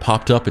 Predator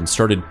popped up and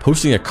started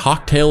posting a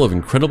cocktail of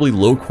incredibly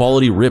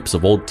low-quality rips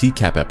of old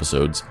TCAP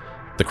episodes,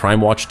 the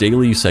Crime Watch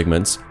Daily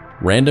segments,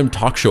 random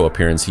talk show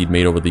appearances he'd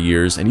made over the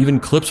years, and even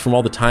clips from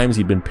all the times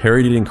he'd been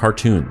parodied in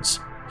cartoons.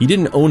 He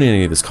didn't own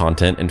any of this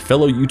content, and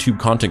fellow YouTube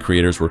content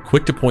creators were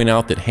quick to point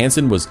out that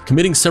Hansen was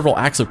committing several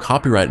acts of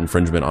copyright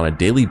infringement on a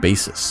daily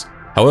basis.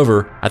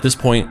 However, at this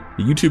point,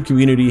 the YouTube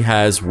community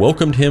has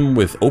welcomed him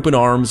with open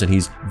arms, and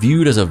he's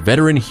viewed as a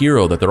veteran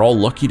hero that they're all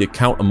lucky to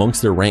count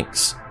amongst their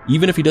ranks,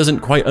 even if he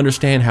doesn't quite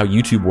understand how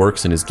YouTube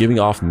works and is giving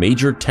off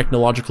major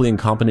technologically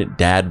incompetent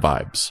dad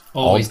vibes.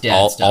 Always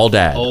dad stuff. All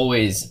dad.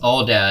 Always,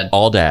 all dad.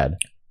 All dad.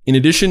 In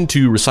addition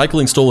to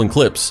recycling stolen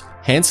clips,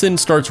 Hansen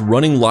starts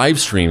running live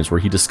streams where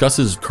he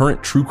discusses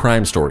current true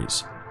crime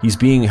stories. He's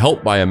being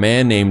helped by a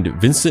man named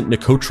Vincent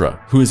Nicotra,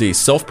 who is a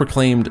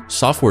self-proclaimed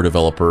software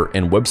developer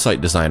and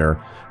website designer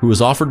who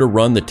was offered to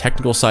run the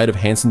technical side of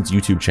Hansen's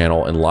YouTube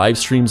channel and live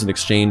streams in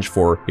exchange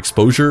for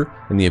exposure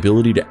and the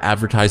ability to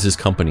advertise his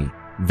company,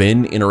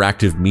 Venn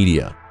Interactive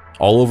Media,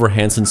 all over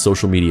Hansen's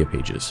social media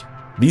pages.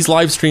 These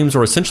live streams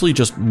are essentially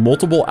just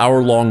multiple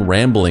hour-long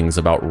ramblings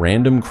about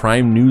random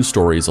crime news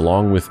stories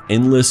along with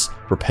endless,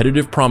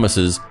 repetitive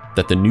promises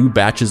that the new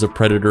batches of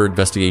Predator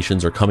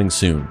investigations are coming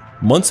soon.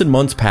 Months and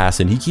months pass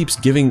and he keeps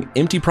giving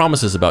empty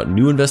promises about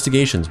new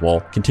investigations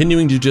while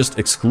continuing to just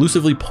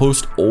exclusively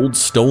post old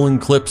stolen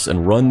clips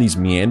and run these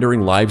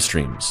meandering live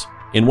streams.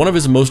 In one of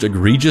his most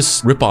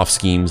egregious ripoff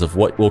schemes of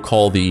what we'll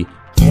call the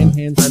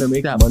hand trying to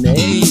make that money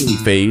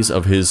phase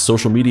of his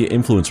social media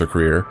influencer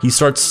career, he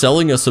starts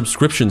selling a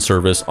subscription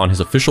service on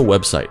his official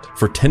website.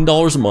 For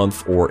 $10 a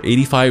month or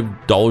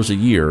 $85 a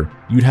year,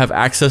 you'd have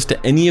access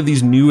to any of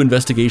these new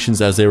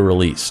investigations as they were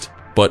released.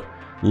 But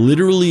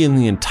literally in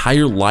the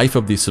entire life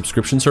of the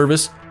subscription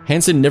service,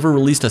 Hansen never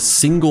released a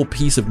single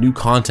piece of new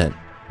content,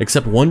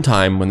 except one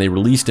time when they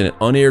released an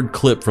unaired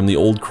clip from the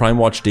old Crime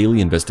Watch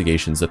Daily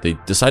investigations that they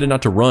decided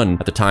not to run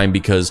at the time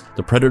because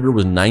the Predator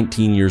was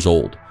 19 years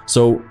old.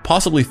 So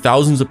possibly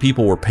thousands of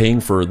people were paying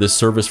for this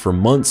service for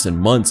months and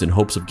months in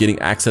hopes of getting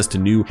access to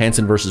new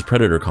Hansen vs.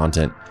 Predator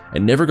content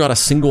and never got a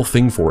single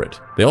thing for it.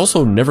 They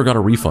also never got a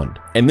refund.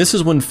 And this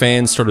is when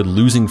fans started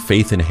losing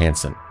faith in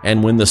Hansen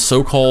and when the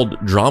so-called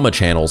drama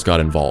channels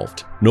got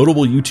involved.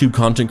 Notable YouTube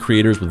content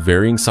creators with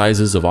varying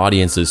sizes of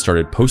audiences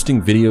started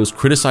posting videos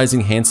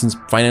criticizing Hansen's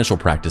financial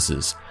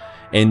practices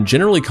and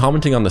generally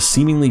commenting on the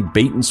seemingly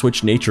bait and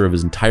switch nature of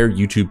his entire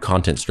YouTube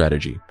content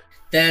strategy.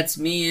 That's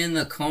me in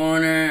the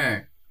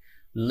corner.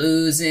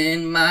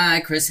 Losing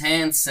my Chris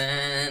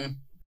Hansen.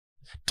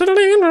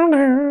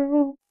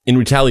 In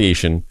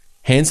retaliation,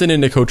 Hansen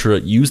and Nicotra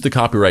used the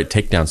copyright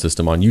takedown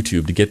system on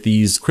YouTube to get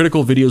these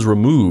critical videos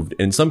removed,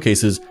 and in some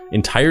cases,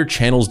 entire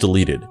channels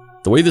deleted.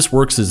 The way this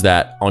works is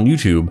that, on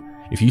YouTube,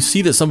 if you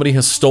see that somebody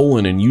has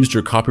stolen and used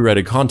your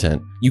copyrighted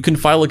content, you can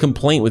file a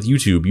complaint with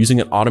YouTube using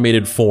an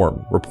automated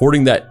form,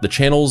 reporting that the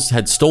channels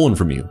had stolen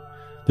from you.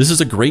 This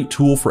is a great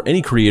tool for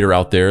any creator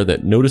out there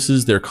that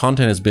notices their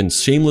content has been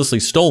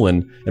shamelessly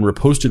stolen and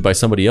reposted by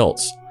somebody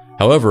else.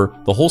 However,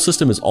 the whole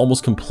system is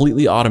almost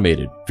completely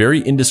automated, very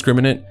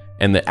indiscriminate,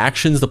 and the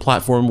actions the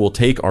platform will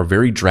take are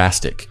very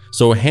drastic.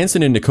 So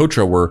Hansen and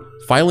Nicotra were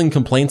filing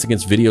complaints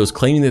against videos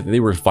claiming that they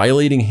were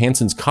violating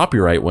Hansen's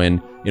copyright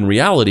when, in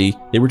reality,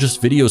 they were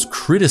just videos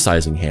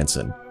criticizing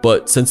Hansen.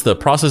 But since the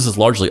process is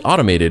largely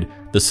automated,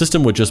 the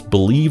system would just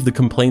believe the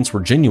complaints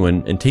were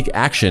genuine and take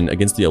action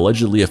against the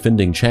allegedly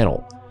offending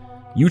channel.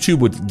 YouTube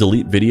would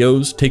delete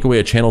videos, take away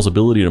a channel's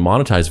ability to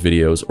monetize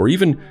videos, or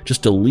even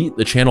just delete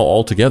the channel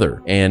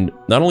altogether. And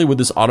not only would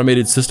this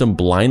automated system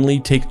blindly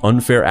take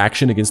unfair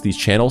action against these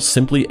channels,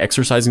 simply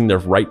exercising their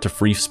right to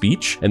free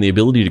speech and the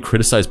ability to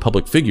criticize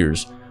public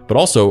figures, but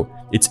also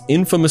it's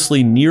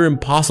infamously near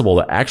impossible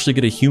to actually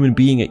get a human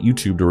being at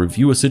YouTube to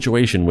review a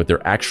situation with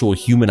their actual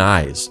human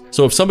eyes.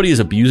 So if somebody is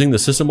abusing the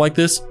system like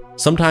this,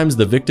 sometimes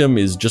the victim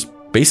is just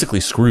basically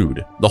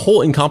screwed. The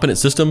whole incompetent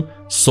system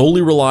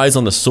solely relies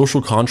on the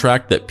social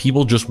contract that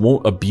people just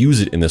won't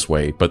abuse it in this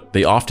way, but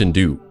they often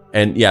do.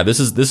 And yeah, this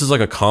is like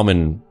a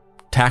common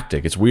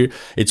tactic. It's weird.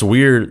 There's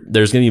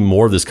going to be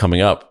more of this coming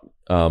up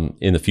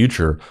in the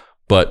future,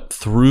 but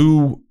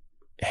through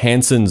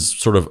Hansen's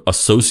sort of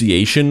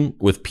association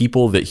with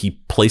people that he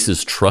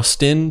places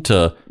trust in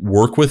to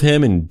work with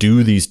him and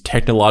do these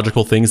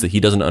technological things that he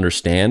doesn't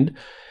understand,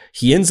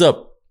 he ends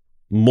up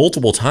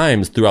multiple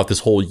times throughout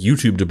this whole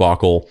YouTube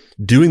debacle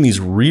doing these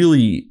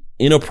really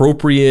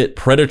inappropriate,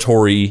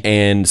 predatory,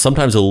 and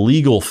sometimes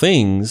illegal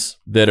things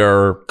that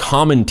are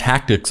common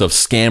tactics of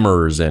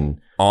scammers and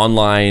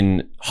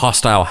online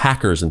hostile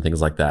hackers and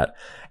things like that.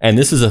 And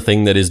this is a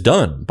thing that is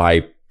done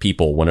by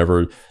people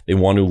whenever they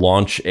want to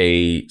launch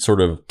a sort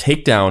of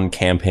takedown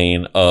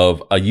campaign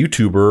of a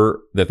YouTuber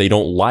that they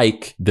don't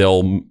like.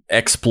 They'll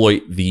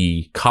exploit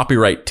the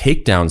copyright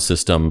takedown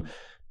system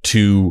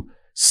to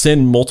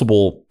send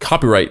multiple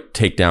copyright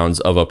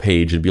takedowns of a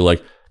page and be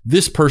like,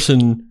 this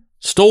person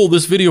stole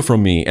this video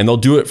from me. And they'll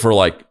do it for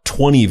like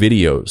 20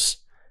 videos.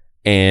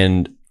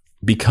 And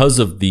because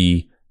of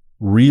the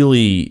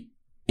really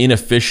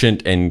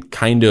inefficient and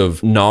kind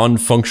of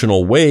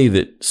non-functional way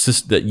that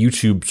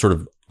YouTube sort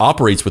of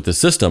operates with the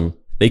system,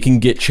 they can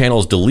get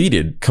channels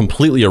deleted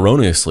completely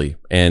erroneously.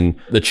 And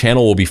the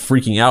channel will be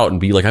freaking out and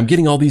be like, I'm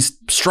getting all these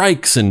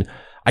strikes and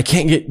I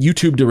can't get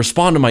YouTube to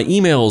respond to my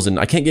emails, and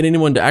I can't get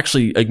anyone to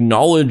actually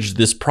acknowledge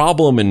this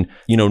problem and,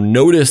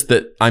 notice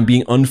that I'm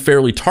being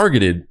unfairly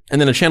targeted.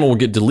 And then a channel will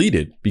get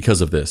deleted because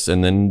of this.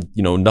 And then,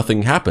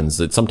 nothing happens.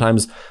 That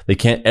sometimes they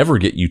can't ever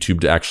get YouTube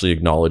to actually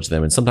acknowledge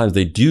them. And sometimes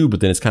they do,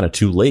 but then it's kind of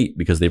too late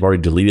because they've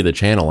already deleted the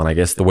channel. And I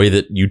guess the way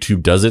that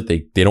YouTube does it,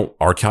 they don't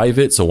archive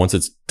it. So once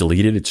it's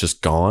deleted, it's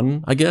just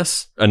gone, I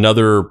guess.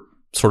 Another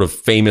sort of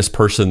famous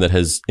person that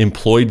has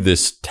employed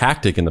this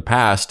tactic in the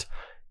past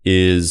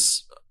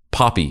is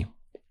Poppy,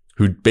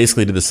 who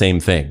basically did the same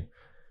thing.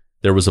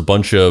 There was a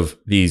bunch of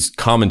these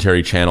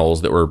commentary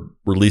channels that were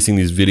releasing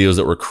these videos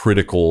that were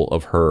critical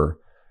of her.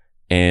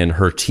 And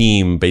her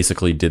team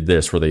basically did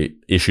this, where they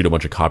issued a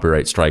bunch of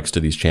copyright strikes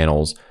to these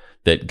channels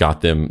that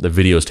got them the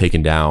videos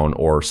taken down,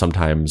 or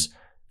sometimes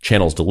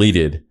channels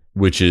deleted,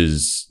 which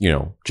is,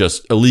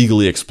 just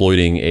illegally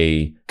exploiting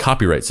a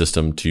copyright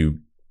system to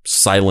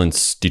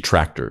silence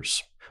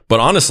detractors. But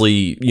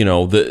honestly,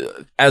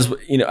 as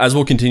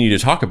we'll continue to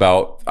talk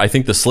about, I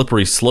think the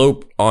slippery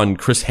slope on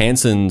Chris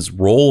Hansen's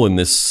role in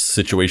this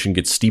situation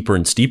gets steeper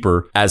and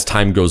steeper as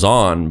time goes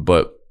on.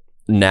 But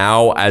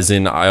now, as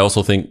in, I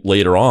also think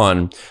later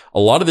on, a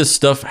lot of this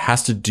stuff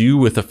has to do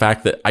with the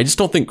fact that I just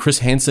don't think Chris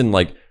Hansen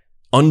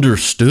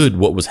understood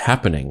what was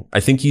happening. I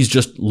think he's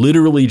just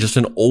literally just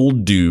an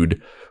old dude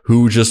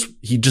who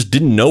he just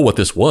didn't know what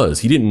this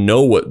was. He didn't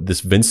know what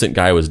this Vincent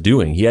guy was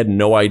doing. He had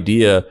no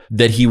idea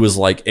that he was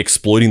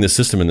exploiting the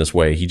system in this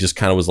way. He just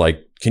kind of was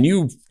like, can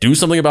you do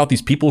something about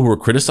these people who are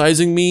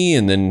criticizing me?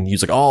 And then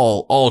he's like,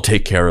 I'll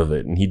take care of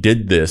it. And he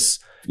did this.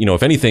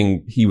 If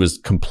anything, he was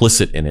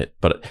complicit in it,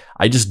 but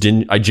I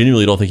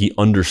genuinely don't think he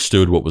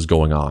understood what was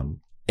going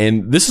on.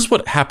 And this is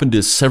what happened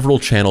to several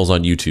channels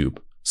on YouTube,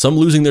 some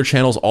losing their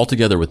channels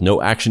altogether with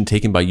no action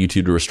taken by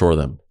YouTube to restore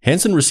them.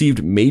 Hansen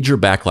received major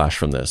backlash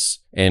from this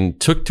and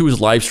took to his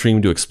live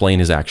stream to explain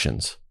his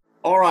actions.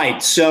 All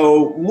right,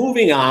 so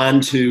moving on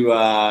to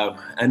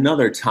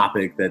another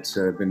topic that's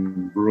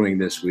been brewing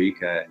this week.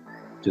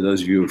 To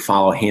those of you who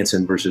follow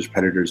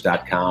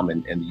HansenVSPredators.com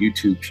and the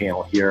YouTube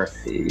channel here,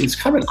 it's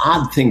kind of an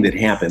odd thing that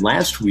happened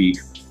last week.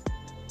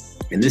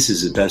 And this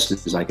is as best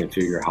as I can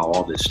figure how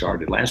all this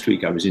started. Last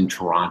week, I was in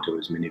Toronto,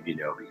 as many of you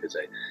know, because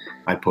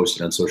I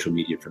posted on social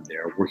media from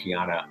there, working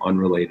on an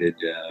unrelated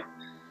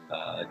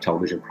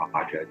television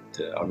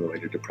project,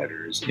 unrelated to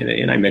Predators.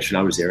 And I mentioned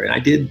I was there, and I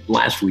did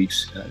last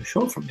week's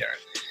show from there.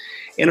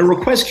 And a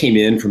request came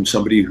in from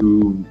somebody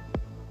who,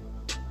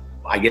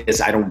 I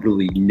guess I don't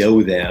really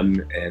know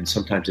them, and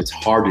sometimes it's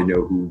hard to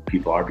know who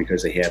people are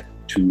because they have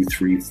 2,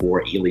 3,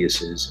 4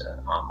 aliases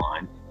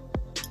online,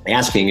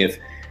 asking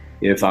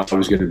if I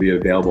was going to be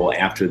available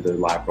after the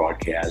live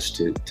broadcast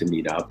to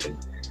meet up.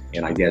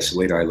 And I guess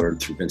later I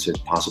learned through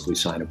Vincent possibly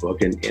sign a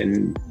book, and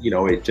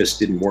it just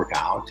didn't work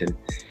out.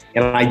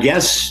 And I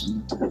guess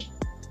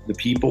the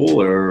people,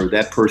 or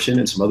that person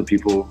and some other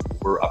people,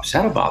 were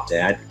upset about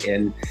that.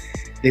 And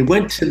they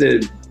went to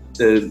the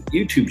the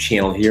YouTube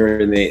channel here,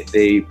 and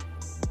they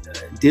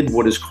did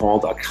what is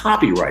called a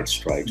copyright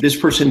strike. This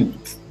person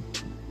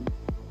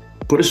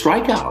put a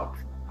strike out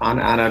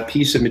on a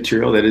piece of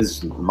material that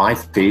is my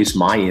face,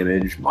 my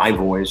image, my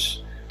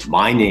voice,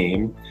 my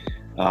name.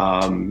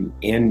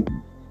 And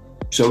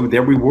so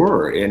there we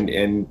were.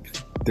 And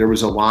there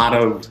was a lot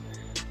of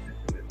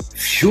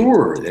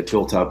furor that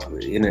built up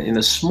in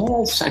a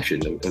small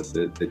section of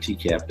the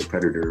TCAP, the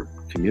predator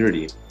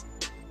community,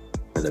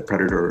 or the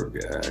predator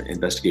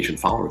investigation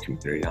follower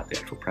community, not the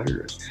actual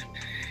predators.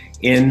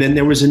 And then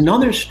there was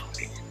another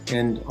strike,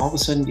 and all of a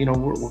sudden,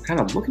 we're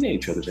kind of looking at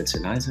each other,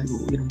 Vincent, and I was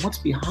like, what's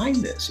behind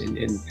this?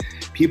 And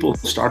people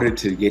started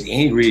to get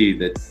angry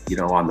that,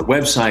 on the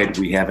website,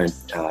 we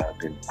haven't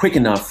been quick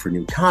enough for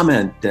new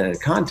content, and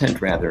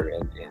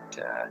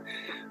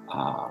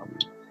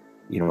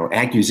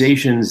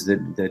accusations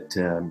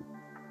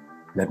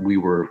that we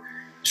were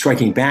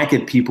striking back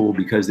at people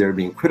because they're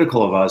being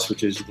critical of us,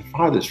 which is the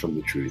farthest from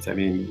the truth. I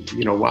mean,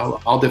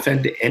 I'll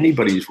defend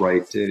anybody's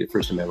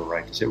First Amendment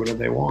right to say whatever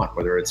they want,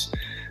 whether it's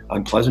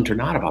unpleasant or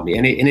not about me.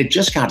 And it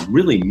just got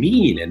really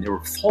mean, and there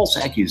were false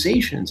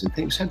accusations and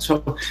things. And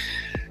so,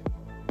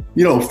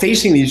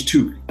 facing these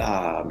two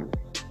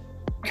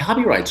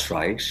copyright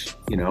strikes,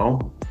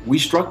 we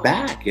struck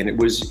back, and it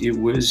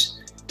was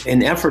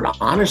an effort,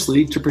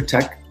 honestly, to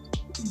protect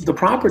the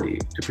property,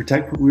 to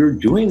protect what we were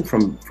doing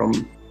from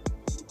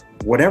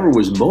whatever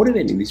was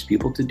motivating these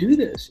people to do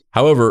this.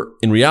 However,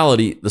 in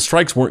reality, the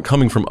strikes weren't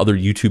coming from other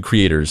YouTube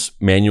creators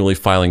manually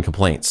filing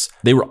complaints.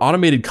 They were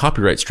automated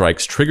copyright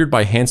strikes triggered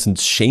by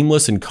Hansen's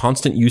shameless and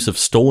constant use of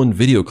stolen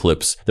video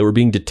clips that were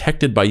being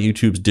detected by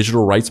YouTube's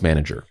digital rights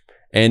manager.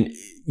 And,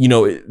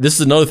 this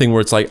is another thing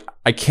where it's like,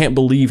 I can't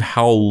believe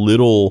how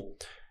little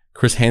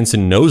Chris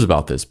Hansen knows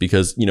about this,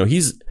 because,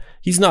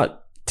 he's not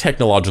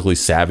technologically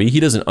savvy. He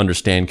doesn't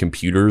understand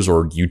computers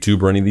or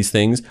YouTube or any of these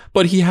things,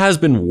 but he has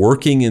been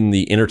working in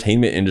the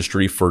entertainment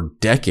industry for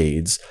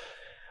decades.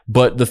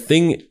 But the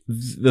thing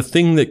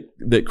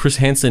that Chris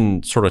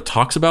Hansen sort of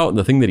talks about, and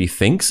the thing that he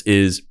thinks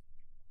is,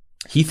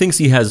 he thinks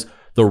he has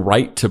the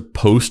right to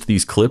post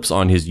these clips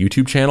on his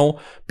YouTube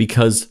channel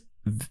because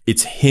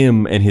it's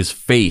him and his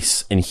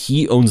face, and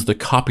he owns the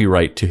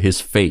copyright to his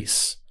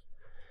face.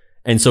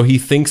 And so he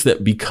thinks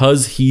that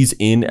because he's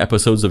in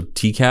episodes of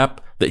TCAP,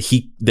 that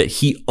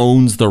he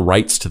owns the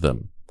rights to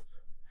them.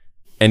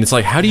 And it's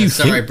like, how do you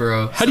think?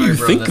 Bro. How do you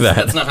think that?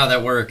 That's not how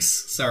that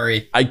works.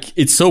 Sorry.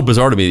 It's so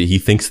bizarre to me that he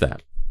thinks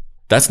that.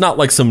 That's not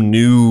like some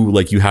new,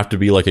 like, you have to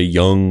be like a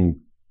young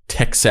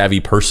tech savvy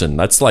person.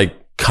 That's like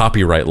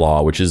copyright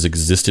law, which has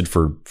existed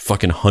for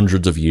fucking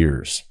hundreds of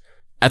years.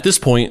 At this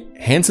point,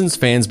 Hansen's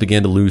fans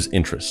began to lose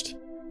interest.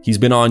 He's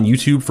been on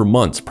YouTube for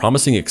months,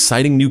 promising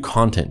exciting new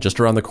content just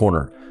around the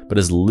corner, but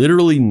has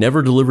literally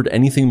never delivered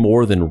anything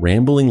more than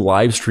rambling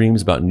live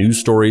streams about news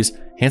stories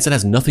Hansen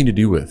has nothing to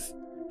do with.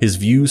 His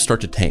views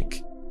start to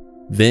tank.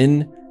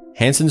 Then,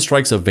 Hansen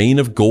strikes a vein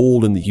of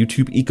gold in the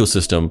YouTube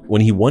ecosystem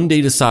when he one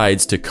day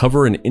decides to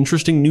cover an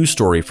interesting news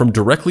story from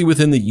directly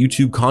within the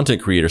YouTube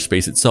content creator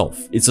space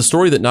itself. It's a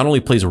story that not only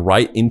plays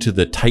right into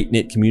the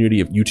tight-knit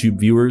community of YouTube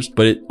viewers,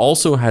 but it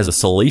also has a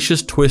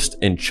salacious twist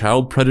and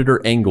child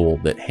predator angle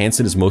that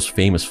Hansen is most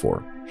famous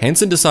for.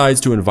 Hansen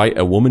decides to invite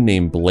a woman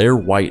named Blair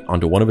White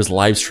onto one of his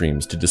live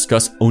streams to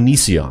discuss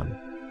Onision.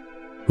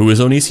 Who is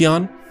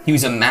Onision? He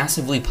was a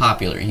massively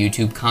popular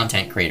YouTube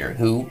content creator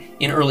who,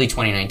 in early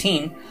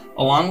 2019,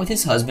 along with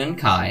his husband,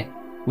 Kai,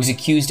 was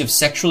accused of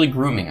sexually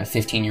grooming a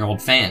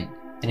 15-year-old fan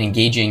and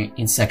engaging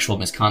in sexual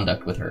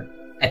misconduct with her.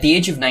 At the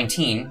age of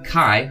 19,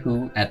 Kai,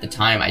 who at the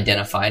time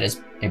identified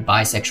as a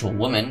bisexual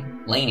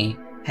woman, Lainey,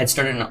 had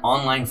started an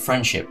online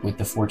friendship with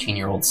the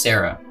 14-year-old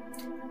Sarah.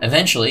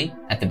 Eventually,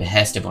 at the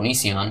behest of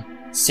Onision,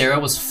 Sarah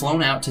was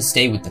flown out to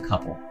stay with the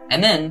couple,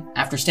 and then,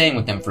 after staying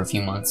with them for a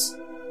few months,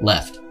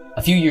 left.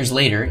 A few years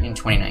later, in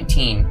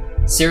 2019,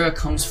 Sarah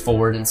comes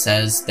forward and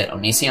says that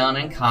Onision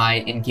and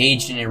Kai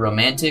engaged in a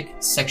romantic,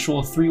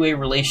 sexual three-way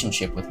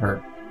relationship with her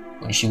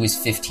when she was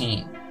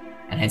 15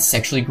 and had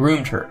sexually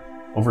groomed her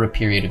over a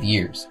period of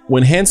years.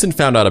 When Hansen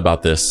found out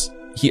about this,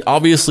 he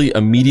obviously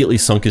immediately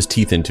sunk his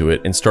teeth into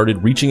it and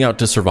started reaching out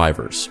to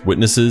survivors,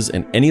 witnesses,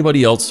 and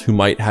anybody else who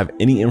might have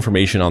any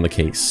information on the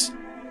case.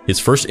 His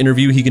first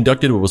interview he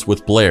conducted was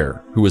with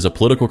Blair, who was a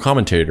political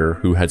commentator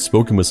who had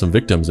spoken with some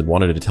victims and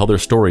wanted to tell their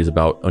stories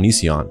about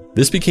Onision.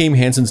 This became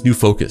Hansen's new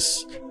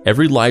focus.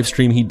 Every live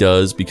stream he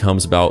does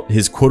becomes about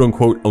his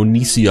quote-unquote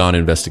Onision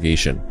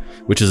investigation,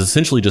 which is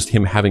essentially just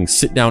him having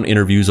sit-down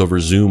interviews over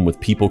Zoom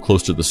with people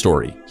close to the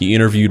story. He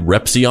interviewed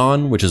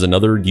Repsion, which is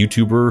another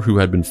YouTuber who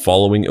had been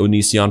following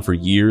Onision for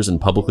years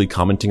and publicly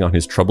commenting on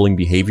his troubling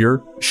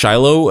behavior.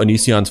 Shiloh,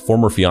 Onision's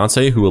former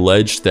fiancé, who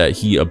alleged that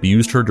he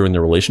abused her during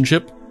their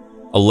relationship.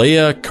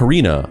 Alea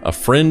Karina, a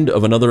friend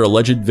of another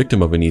alleged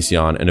victim of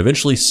Onision, and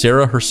eventually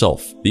Sarah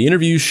herself. The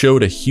interviews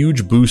showed a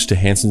huge boost to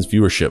Hansen's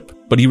viewership,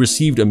 but he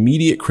received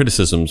immediate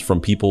criticisms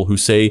from people who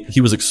say he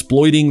was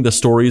exploiting the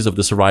stories of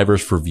the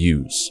survivors for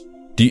views.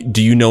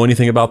 Do you know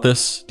anything about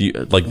this?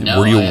 No,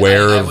 were you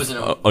aware of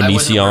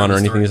Onision or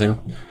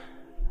anything?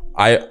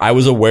 I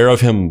was aware of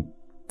him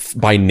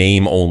by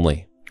name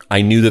only.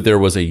 I knew that there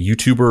was a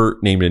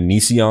YouTuber named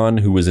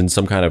Onision who was in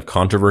some kind of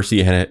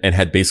controversy and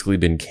had basically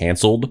been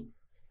canceled.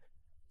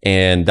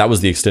 And that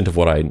was the extent of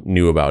what I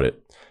knew about it.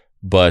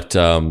 But,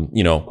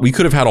 we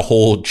could have had a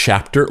whole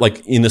chapter,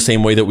 like in the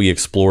same way that we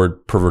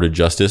explored perverted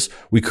justice.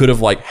 We could have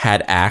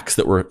had acts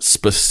that were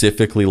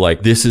specifically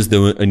like, this is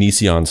the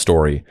Onision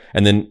story.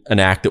 And then an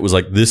act that was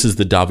like, this is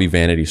the Davi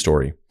Vanity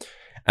story.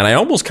 And I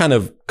almost kind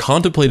of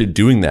contemplated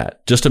doing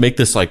that just to make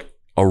this like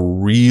a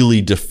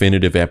really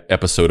definitive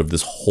episode of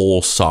this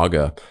whole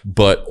saga.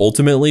 But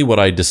ultimately what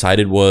I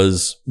decided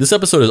was this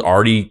episode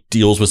already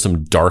deals with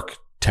some dark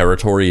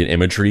territory and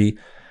imagery.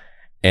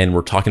 And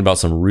we're talking about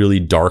some really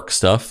dark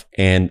stuff.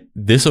 And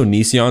this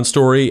Onision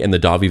story and the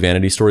Davi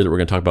Vanity story that we're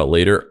going to talk about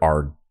later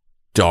are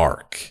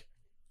dark.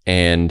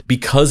 And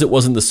because it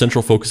wasn't the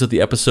central focus of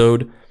the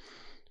episode,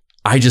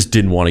 I just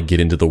didn't want to get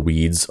into the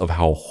weeds of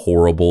how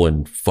horrible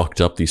and fucked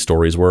up these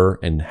stories were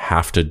and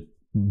have to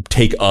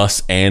take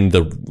us and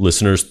the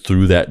listeners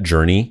through that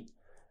journey,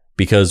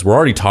 because we're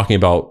already talking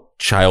about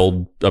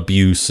child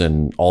abuse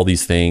and all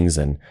these things.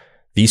 And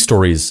these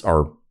stories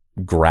are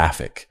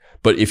graphic.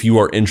 But if you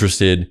are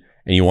interested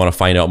and you want to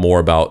find out more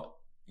about,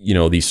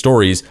 these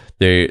stories,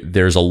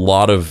 there's a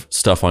lot of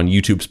stuff on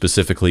YouTube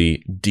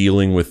specifically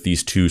dealing with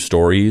these two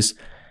stories.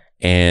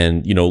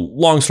 And,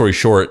 long story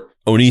short,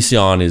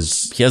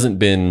 Onision he hasn't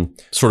been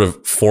sort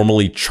of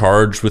formally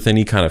charged with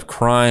any kind of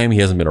crime. He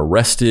hasn't been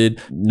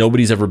arrested.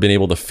 Nobody's ever been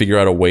able to figure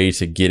out a way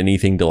to get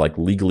anything to like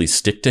legally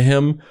stick to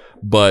him.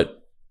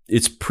 But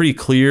it's pretty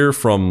clear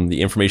from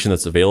the information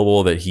that's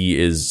available that he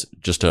is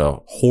just a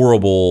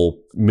horrible,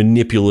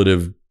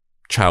 manipulative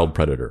child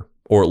predator.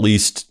 Or at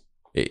least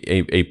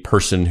a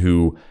person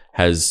who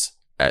has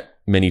at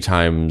many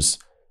times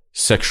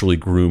sexually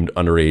groomed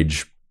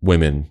underage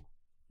women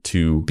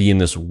to be in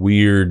this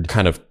weird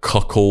kind of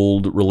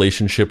cuckold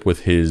relationship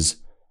with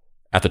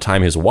at the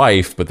time his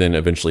wife, but then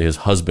eventually his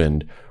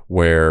husband,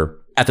 where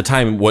at the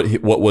time what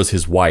was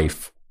his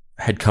wife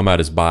had come out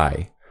as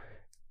bi.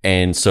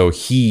 And so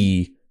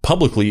he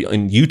publicly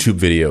in YouTube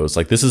videos,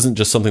 like this isn't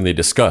just something they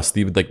discuss.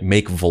 They would like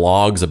make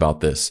vlogs about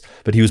this,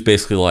 but he was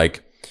basically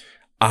like,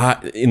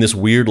 in this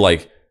weird,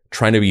 like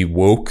trying to be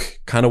woke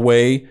kind of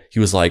way, he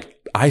was like,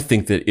 I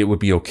think that it would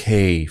be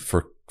okay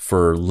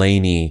for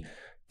Lainey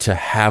to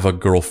have a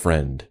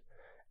girlfriend,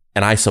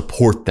 and I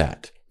support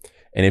that.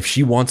 And if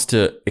she wants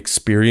to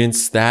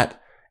experience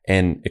that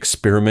and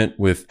experiment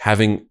with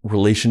having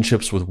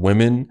relationships with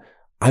women,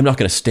 I'm not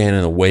going to stand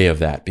in the way of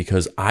that,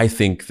 because I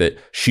think that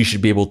she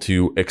should be able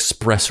to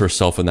express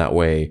herself in that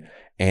way.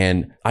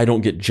 And I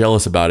don't get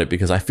jealous about it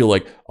because I feel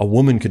like a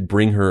woman could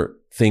bring her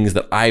things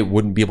that I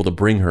wouldn't be able to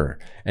bring her.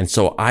 And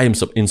so I am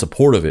in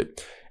support of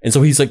it. And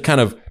so he's like kind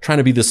of trying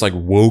to be this like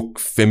woke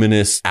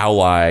feminist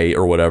ally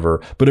or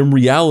whatever. But in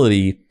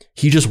reality,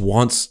 he just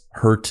wants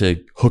her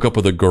to hook up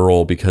with a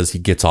girl because he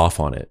gets off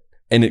on it.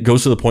 And it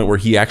goes to the point where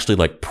he actually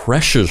like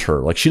pressures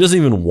her. Like she doesn't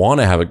even want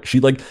to have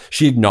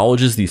she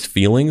acknowledges these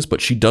feelings,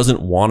 but she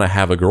doesn't want to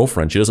have a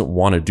girlfriend. She doesn't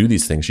want to do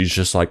these things. She's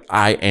just like,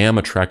 I am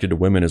attracted to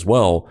women as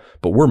well,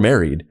 but we're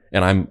married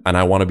and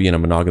I want to be in a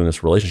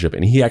monogamous relationship.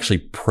 And he actually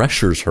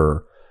pressures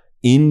her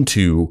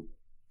into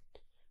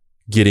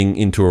getting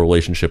into a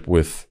relationship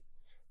with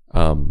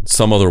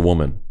some other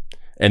woman.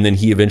 And then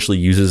he eventually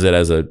uses it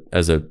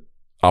as a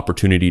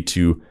opportunity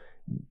to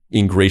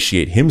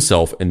ingratiate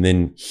himself. And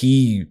then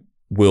he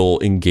will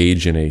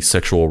engage in a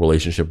sexual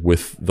relationship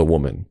with the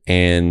woman.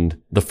 And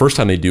the first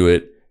time they do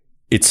it,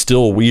 it's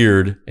still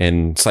weird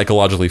and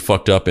psychologically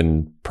fucked up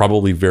and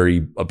probably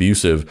very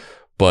abusive,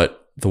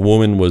 but the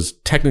woman was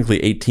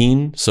technically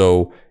 18,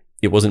 so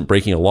it wasn't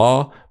breaking a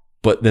law.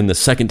 But then the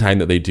second time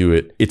that they do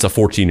it, it's a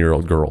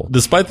 14-year-old girl.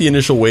 Despite the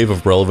initial wave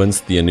of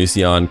relevance the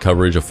Onision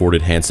coverage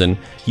afforded Hansen,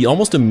 he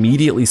almost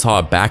immediately saw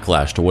a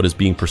backlash to what is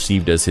being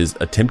perceived as his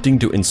attempting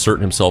to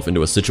insert himself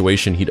into a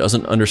situation he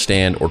doesn't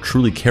understand or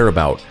truly care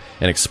about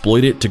and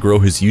exploit it to grow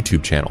his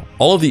YouTube channel.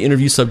 All of the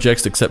interview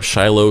subjects except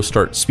Shiloh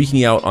start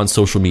speaking out on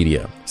social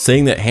media,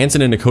 saying that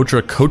Hansen and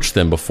Nicotra coached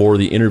them before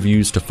the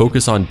interviews to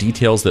focus on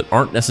details that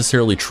aren't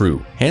necessarily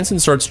true.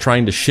 Hansen starts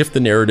trying to shift the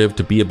narrative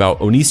to be about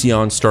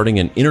Onision starting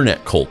an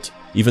internet cult,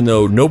 even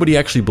though nobody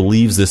actually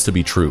believes this to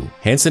be true.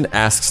 Hansen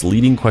asks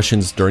leading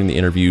questions during the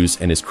interviews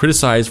and is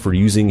criticized for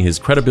using his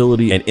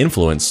credibility and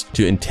influence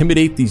to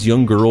intimidate these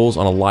young girls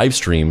on a live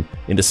stream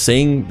into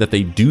saying that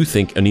they do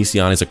think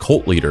Onision is a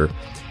cult leader,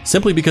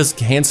 simply because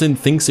Hansen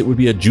thinks it would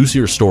be a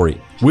juicier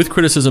story. With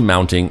criticism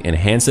mounting and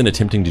Hansen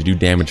attempting to do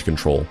damage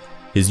control,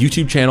 his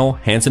YouTube channel,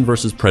 Hansen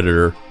vs.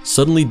 Predator,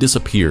 suddenly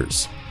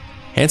disappears.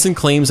 Hansen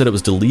claims that it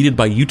was deleted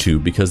by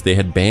YouTube because they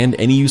had banned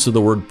any use of the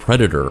word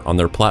predator on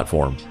their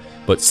platform.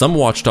 But some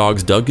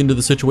watchdogs dug into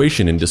the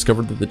situation and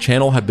discovered that the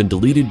channel had been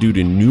deleted due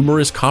to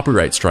numerous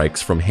copyright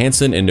strikes from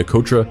Hansen and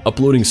Nicotra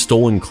uploading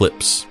stolen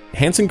clips.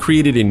 Hansen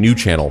created a new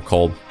channel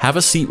called Have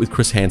a Seat with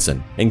Chris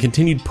Hansen and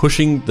continued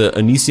pushing the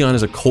Onision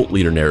as a cult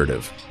leader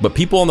narrative. But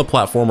people on the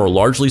platform are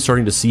largely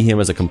starting to see him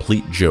as a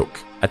complete joke.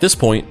 At this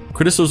point,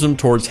 criticism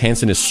towards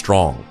Hansen is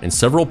strong, and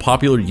several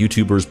popular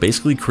YouTubers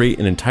basically create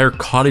an entire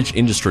cottage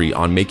industry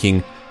on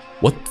making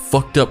What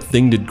fucked up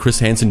thing did Chris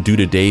Hansen do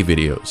today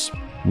videos?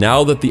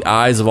 Now that the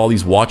eyes of all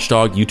these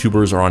watchdog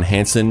YouTubers are on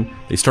Hansen,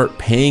 they start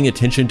paying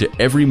attention to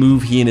every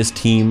move he and his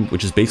team,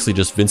 which is basically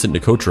just Vincent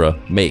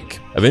Nicotra, make.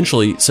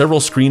 Eventually, several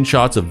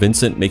screenshots of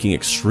Vincent making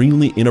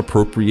extremely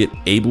inappropriate,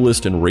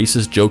 ableist, and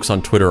racist jokes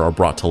on Twitter are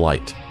brought to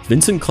light.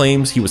 Vincent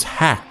claims he was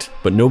hacked,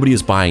 but nobody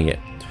is buying it.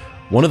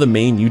 One of the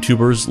main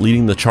YouTubers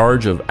leading the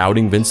charge of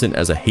outing Vincent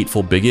as a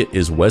hateful bigot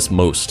is Wes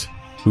Most,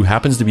 who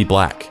happens to be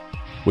black,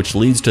 which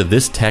leads to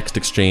this text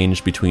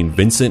exchange between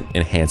Vincent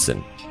and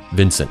Hansen.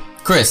 Vincent: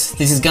 Chris,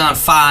 this has gone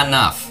far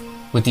enough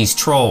with these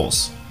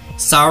trolls.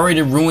 Sorry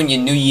to ruin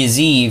your New Year's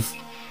Eve,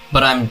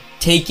 but I'm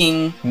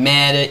taking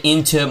matter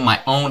into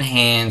my own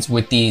hands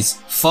with these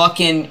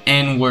fucking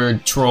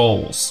N-word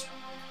trolls.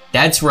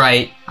 That's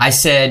right, I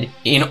said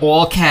in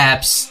all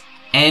caps,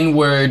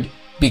 N-word,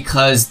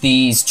 because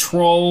these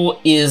troll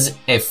is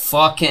a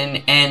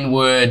fucking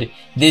N-word.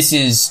 This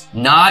is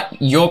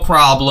not your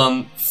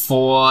problem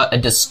for a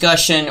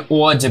discussion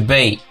or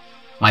debate.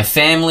 My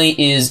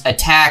family is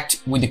attacked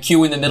with the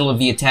Q in the middle of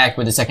the attack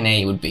where the second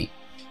A would be.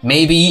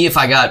 Maybe if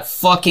I got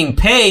fucking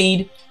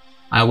paid,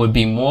 I would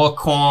be more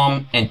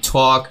calm and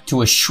talk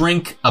to a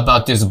shrink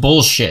about this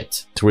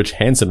bullshit. To which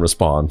Hansen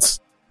responds,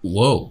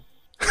 "Whoa."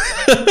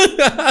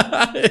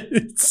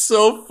 It's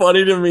so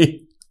funny to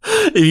me.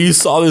 If you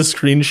saw this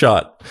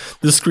screenshot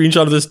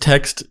of this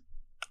text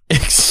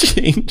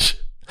exchange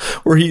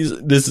where he's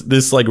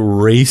this like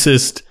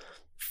racist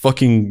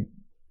fucking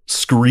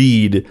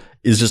screed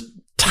is just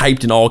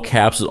typed in all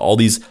caps with all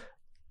these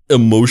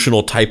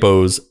emotional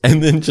typos,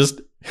 and then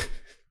just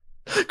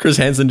Chris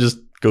Hansen just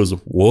goes,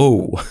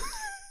 "Whoa."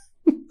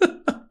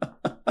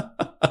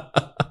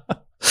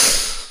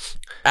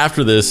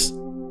 After this,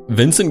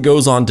 Vincent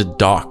goes on to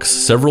dox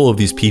several of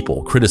these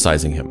people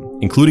criticizing him,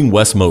 including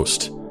Wes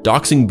Most.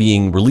 Doxing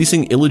being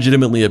releasing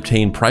illegitimately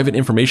obtained private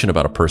information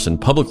about a person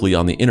publicly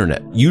on the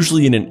internet,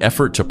 usually in an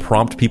effort to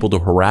prompt people to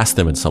harass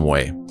them in some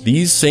way.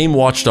 These same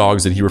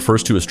watchdogs that he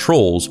refers to as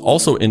trolls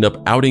also end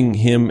up outing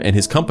him and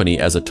his company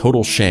as a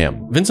total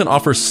sham. Vincent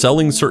offers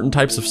selling certain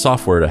types of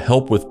software to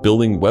help with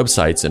building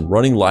websites and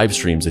running live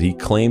streams that he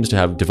claims to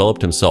have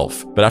developed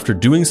himself. But after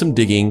doing some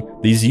digging,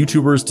 these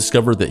YouTubers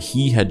discovered that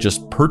he had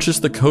just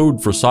purchased the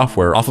code for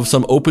software off of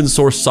some open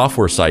source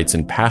software sites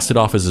and passed it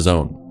off as his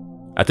own.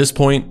 At this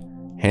point,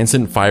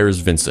 Hansen fires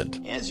Vincent.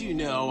 As you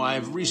know,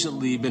 I've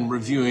recently been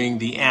reviewing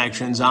the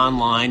actions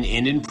online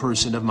and in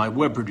person of my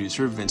web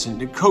producer, Vincent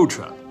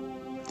Nicotra.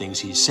 Things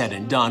he's said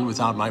and done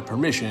without my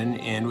permission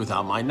and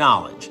without my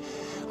knowledge.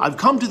 I've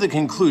come to the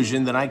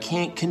conclusion that I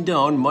can't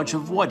condone much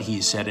of what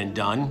he's said and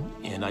done,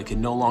 and I can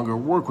no longer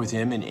work with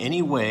him in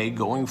any way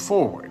going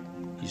forward.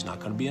 He's not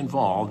going to be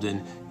involved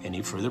in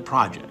any further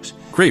projects.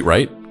 Great,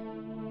 right?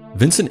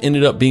 Vincent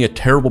ended up being a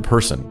terrible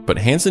person, but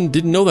Hansen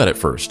didn't know that at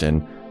first,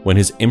 and when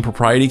his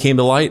impropriety came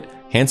to light,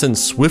 Hansen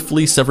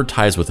swiftly severed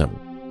ties with him.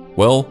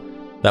 Well,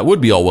 that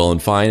would be all well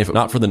and fine if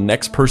not for the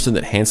next person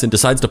that Hansen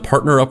decides to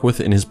partner up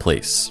with in his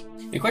place.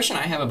 The question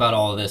I have about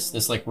all of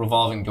this like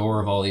revolving door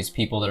of all these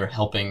people that are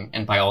helping,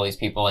 and by all these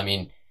people, I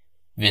mean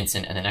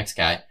Vincent and the next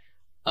guy.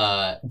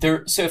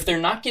 So if they're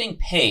not getting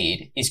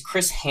paid, is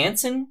Chris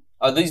Hansen,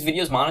 are these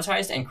videos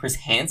monetized and Chris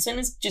Hansen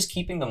is just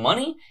keeping the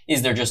money?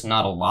 Is there just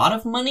not a lot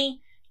of money?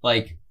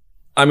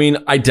 I mean,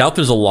 I doubt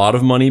there's a lot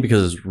of money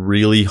because it's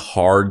really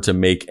hard to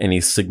make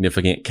any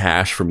significant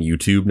cash from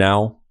YouTube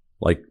now.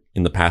 Like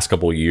in the past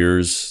couple of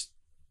years,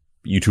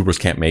 YouTubers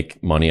can't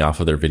make money off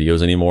of their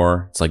videos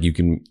anymore. It's like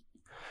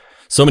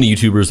so many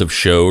YouTubers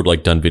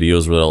have done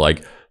videos where they're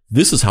like,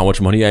 this is how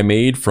much money I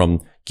made from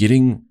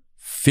getting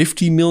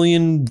 50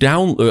 million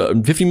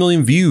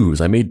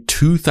views. I made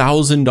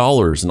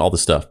 $2,000 and all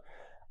this stuff.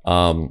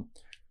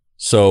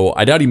 So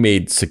I doubt he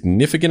made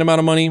significant amount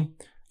of money.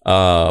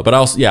 But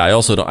I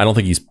don't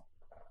think he's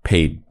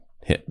paid.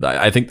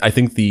 I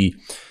think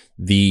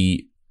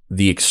the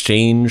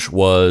exchange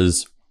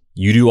was,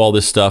 you do all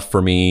this stuff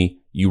for me,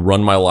 you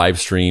run my live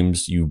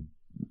streams, you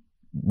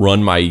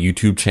run my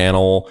YouTube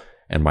channel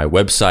and my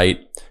website,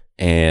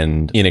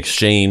 and in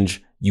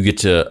exchange you get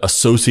to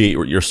associate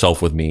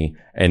yourself with me.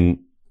 And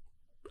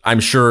I'm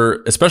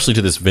sure, especially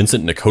to this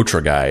Vincent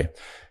Nicotra guy,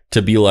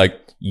 to be like,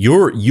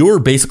 you're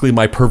basically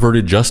my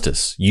perverted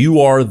justice. You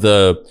are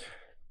the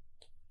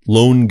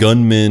lone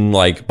gunman,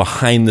 like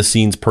behind the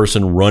scenes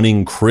person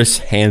running Chris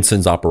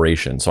Hansen's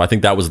operation. So I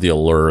think that was the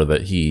allure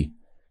that he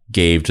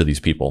gave to these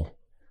people.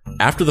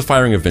 After the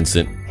firing of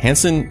Vincent,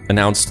 Hansen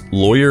announced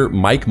lawyer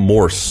Mike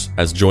Morse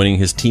as joining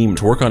his team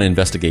to work on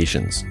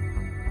investigations.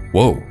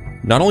 Whoa.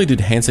 Not only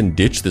did Hansen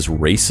ditch this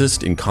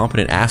racist,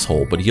 incompetent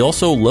asshole, but he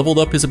also leveled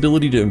up his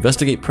ability to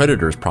investigate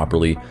predators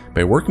properly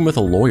by working with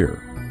a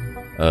lawyer.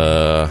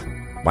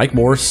 Mike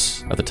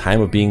Morse, at the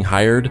time of being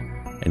hired,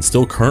 and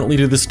still currently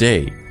to this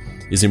day,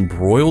 is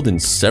embroiled in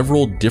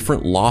several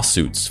different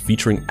lawsuits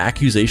featuring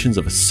accusations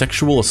of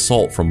sexual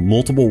assault from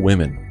multiple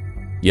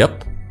women.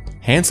 Yep,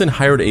 Hansen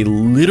hired a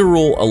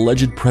literal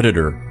alleged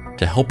predator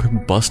to help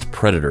him bust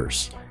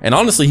predators. And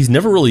honestly, he's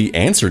never really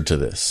answered to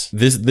this.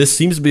 This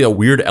seems to be a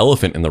weird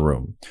elephant in the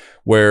room,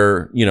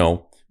 where,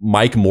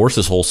 Mike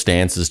Morse's whole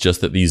stance is just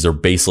that these are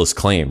baseless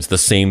claims. The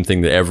same thing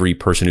that every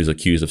person who's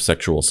accused of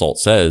sexual assault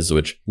says,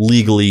 which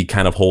legally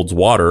kind of holds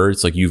water.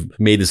 It's like, you've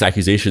made this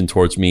accusation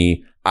towards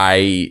me.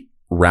 I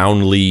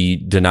roundly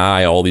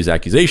deny all these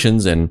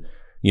accusations, and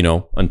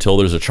until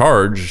there's a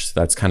charge,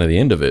 that's kind of the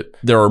end of it.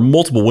 There are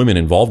multiple women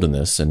involved in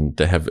this, and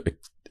to have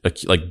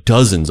like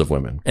dozens of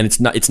women, and it's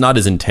not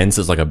as intense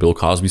as like a Bill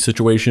Cosby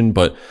situation,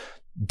 but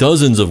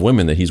dozens of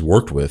women that he's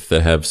worked with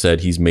that have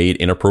said he's made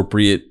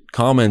inappropriate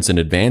comments and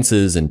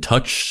advances and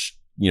touched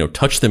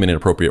them in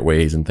inappropriate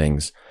ways and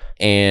things.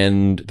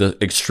 And the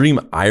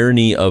extreme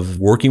irony of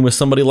working with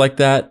somebody like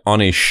that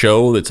on a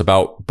show that's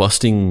about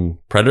busting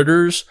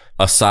predators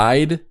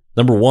aside,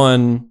 number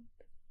one,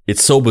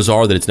 it's so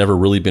bizarre that it's never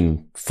really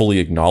been fully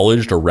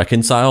acknowledged or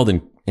reconciled.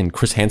 And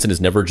Chris Hansen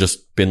has never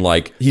just been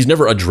like, he's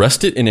never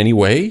addressed it in any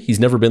way. He's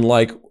never been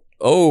like,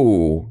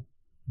 oh,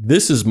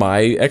 this is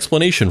my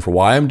explanation for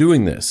why I'm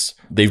doing this.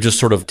 They've just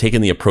sort of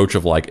taken the approach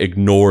of like,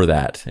 ignore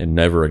that and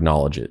never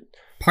acknowledge it.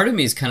 Part of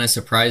me is kind of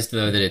surprised,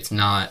 though, that it's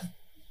not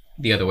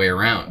the other way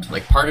around.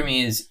 Like, part of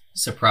me is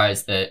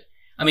surprised that,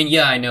 I mean,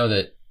 yeah, I know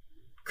that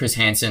Chris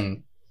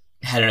Hansen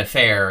had an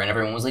affair and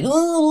everyone was like,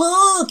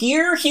 oh, look,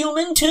 you're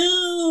human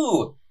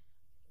too.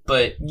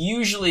 But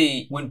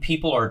usually when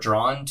people are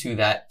drawn to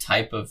that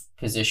type of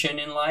position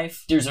in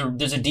life, there's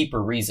a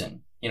deeper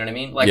reason. You know what I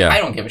mean? Like, yeah. I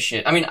don't give a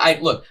shit. I mean,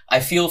 I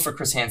feel for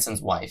Chris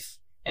Hansen's wife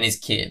and his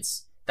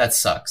kids. That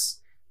sucks.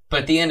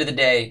 But at the end of the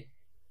day,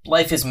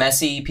 life is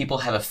messy. People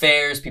have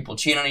affairs. People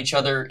cheat on each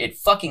other. It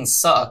fucking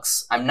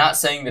sucks. I'm not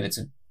saying that it's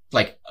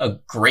like a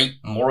great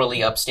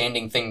morally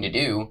upstanding thing to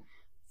do,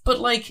 but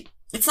like,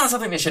 it's not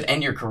something that should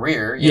end your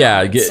career.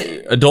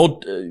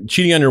 Adult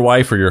cheating on your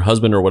wife or your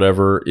husband or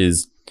whatever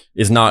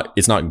it's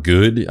not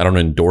good. I don't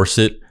endorse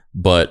it,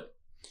 but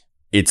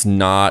it's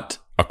not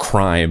a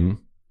crime.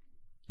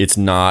 It's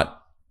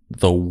not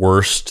the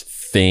worst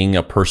thing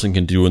a person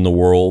can do in the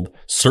world.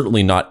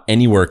 Certainly not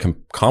anywhere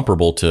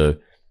comparable to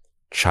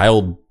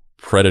child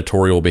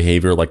predatorial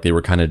behavior, like they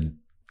were kind of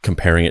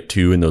comparing it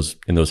to in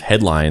those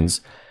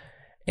headlines.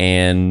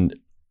 And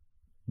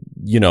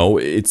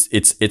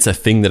it's a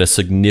thing that a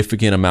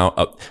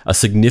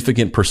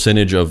significant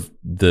percentage of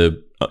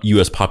the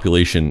U.S.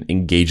 population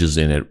engages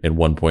in it at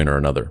one point or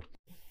another.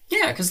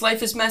 Yeah, because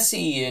life is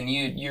messy, and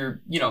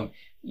you're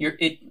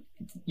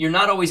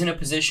not always in a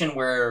position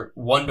where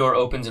one door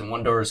opens and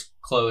one door is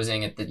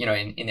closing at the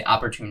in the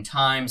opportune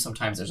time.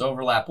 Sometimes there's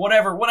overlap.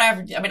 Whatever.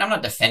 I mean, I'm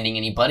not defending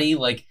anybody.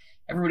 Like,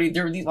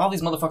 everybody, all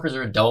these motherfuckers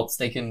are adults.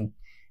 They can,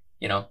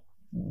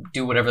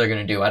 do whatever they're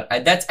gonna do. I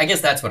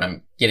guess that's what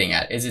I'm getting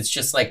at. Is it's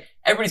just like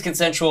everybody's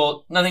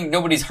consensual.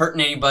 Nobody's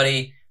hurting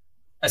anybody,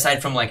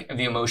 aside from like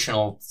the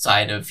emotional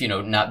side of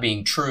not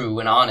being true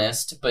and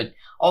honest. But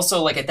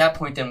also, like, at that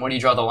point, then where do you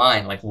draw the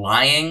line? Like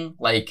lying,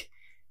 like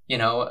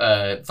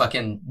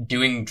fucking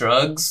doing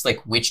drugs,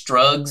 like which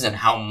drugs and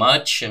how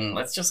much, and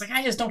let's just like,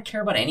 I just don't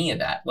care about any of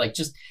that. Like,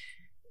 just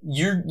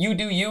you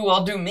do you,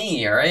 I'll do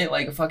me, all right?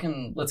 Like,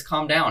 fucking, let's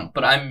calm down.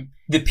 But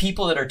the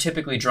people that are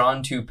typically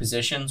drawn to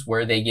positions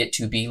where they get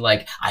to be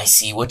like, I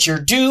see what you're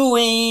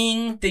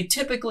doing, they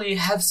typically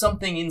have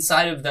something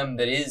inside of them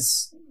that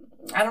is,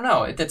 I don't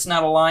know, that's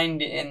not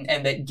aligned,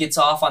 and that gets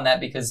off on that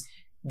because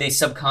they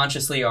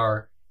subconsciously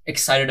are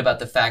excited about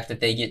the fact that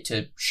they get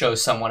to show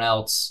someone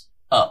else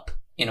up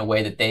in a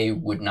way that they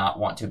would not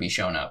want to be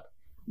shown up.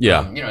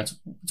 Yeah. It's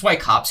why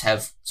cops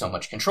have so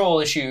many control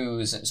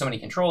issues,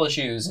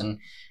 and,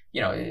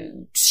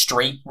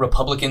 straight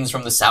Republicans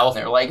from the South,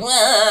 they're like,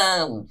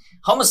 well,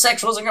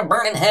 homosexuals are going to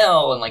burn in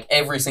hell. And like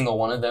every single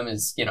one of them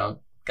is,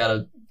 got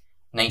a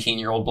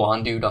 19-year-old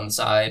blonde dude on the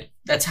side.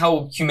 That's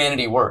how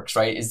humanity works,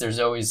 right? Is there's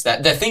always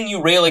that, the thing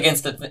you rail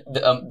against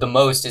the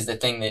most is the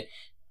thing that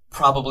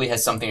probably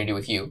has something to do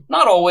with you.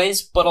 Not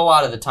always, but a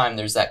lot of the time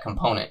there's that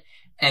component.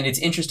 And it's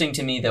interesting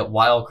to me that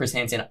while Chris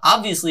Hansen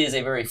obviously is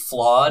a very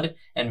flawed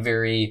and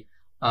very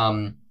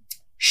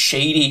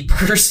shady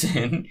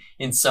person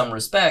in some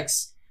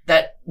respects,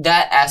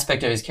 that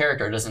aspect of his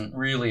character doesn't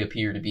really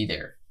appear to be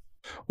there.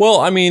 Well,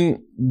 I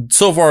mean,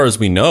 so far as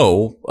we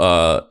know,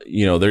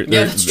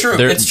 that's true.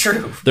 It's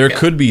true. There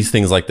could be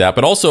things like that,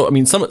 but also, I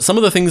mean, some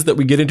of the things that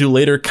we get into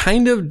later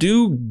kind of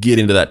do get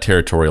into that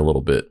territory a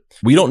little bit.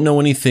 We don't know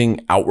anything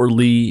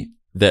outwardly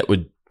that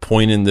would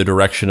point in the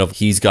direction of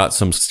he's got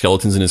some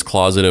skeletons in his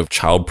closet of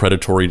child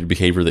predatory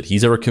behavior that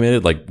he's ever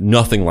committed. Like,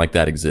 nothing like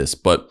that exists.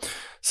 But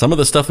some of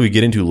the stuff that we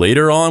get into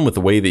later on with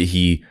the way that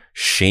he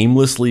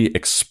shamelessly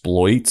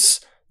exploits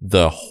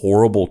the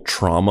horrible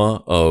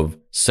trauma of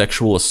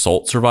sexual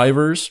assault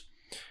survivors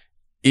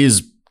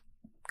is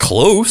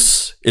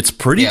close. It's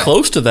pretty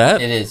close to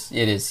that. It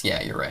is.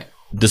 Yeah, you're right.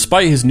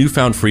 Despite his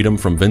newfound freedom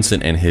from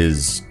Vincent and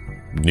his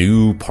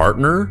new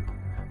partner,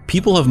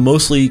 people have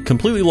mostly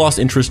completely lost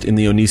interest in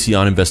the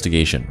Onision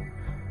investigation.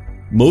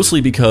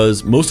 Mostly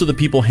because most of the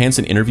people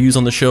Hansen interviews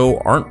on the show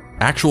aren't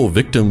actual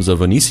victims of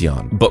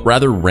Onision, but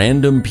rather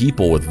random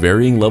people with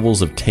varying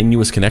levels of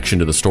tenuous connection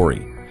to the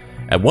story.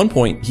 At one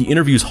point, he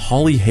interviews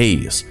Holly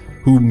Hayes,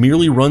 who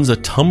merely runs a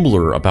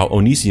Tumblr about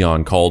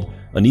Onision called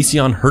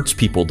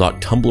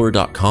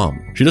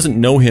OnisionHurtsPeople.tumblr.com. She doesn't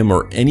know him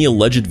or any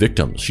alleged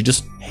victims. She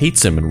just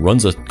hates him and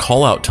runs a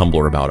call-out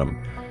Tumblr about him.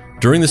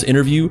 During this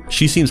interview,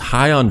 she seems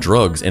high on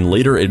drugs and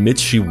later admits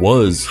she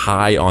was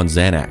high on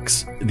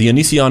Xanax. The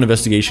Onision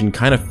investigation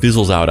kind of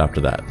fizzles out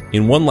after that.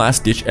 In one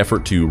last-ditch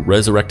effort to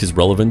resurrect his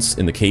relevance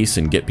in the case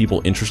and get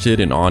people interested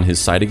and on his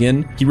side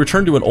again, he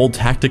returned to an old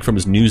tactic from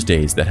his news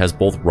days that has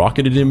both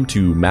rocketed him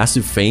to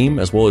massive fame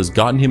as well as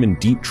gotten him in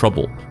deep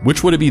trouble.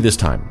 Which would it be this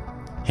time?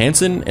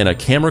 Hansen and a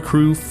camera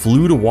crew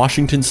flew to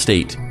Washington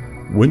State,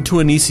 went to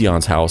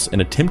Onision's house,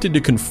 and attempted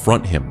to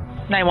confront him.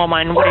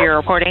 911, what are you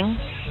reporting?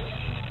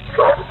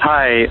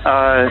 Hi,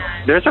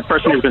 there's a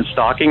person who's been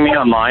stalking me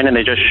online, and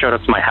they just showed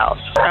up to my house.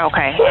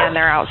 Okay, and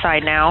they're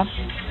outside now?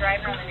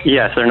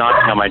 Yes, they're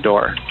knocking on my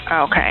door.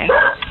 Okay.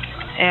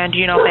 And do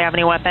you know if they have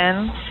any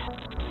weapons?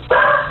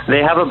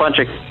 They have a bunch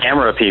of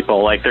camera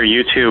people, like they're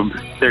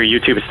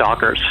YouTube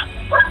stalkers.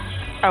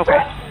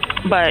 Okay.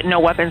 But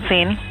no weapons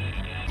seen?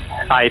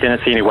 I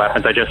didn't see any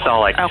weapons. I just saw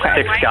like 6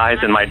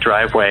 guys in my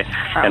driveway,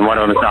 and one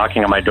of them is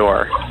knocking on my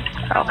door.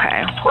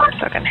 Okay, 1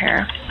 second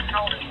here.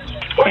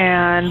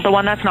 And the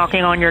one that's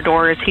knocking on your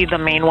door, is he the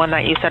main one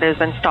that you said has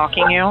been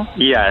stalking you?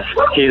 Yes,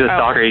 he's a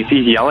stalker.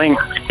 He's yelling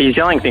things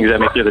at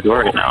me through the door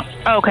right now.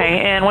 Okay,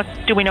 and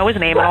do we know his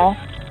name at all?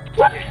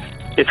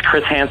 It's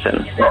Chris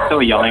Hansen. He's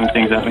still yelling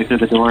things at me through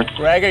the door.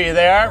 Greg, are you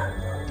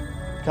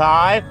there?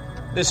 Kai?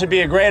 This would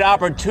be a great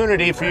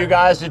opportunity for you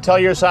guys to tell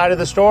your side of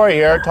the story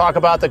here, talk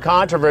about the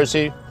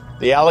controversy,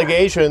 the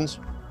allegations.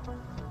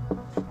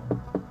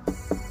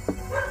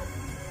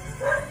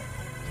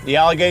 The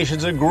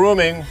allegations of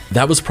grooming.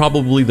 That was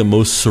probably the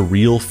most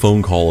surreal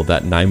phone call of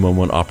that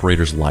 911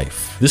 operator's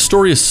life. This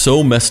story is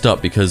so messed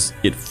up because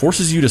it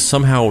forces you to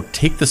somehow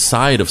take the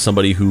side of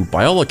somebody who,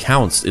 by all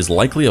accounts, is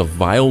likely a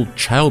vile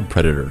child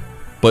predator.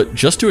 But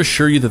just to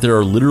assure you that there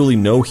are literally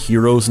no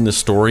heroes in this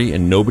story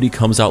and nobody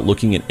comes out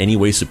looking in any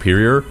way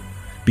superior,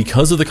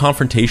 because of the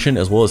confrontation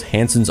as well as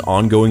Hansen's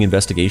ongoing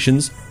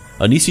investigations,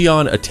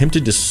 Onision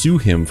attempted to sue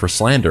him for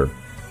slander.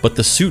 But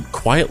the suit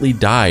quietly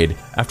died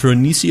after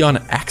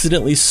Onision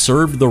accidentally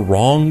served the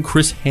wrong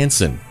Chris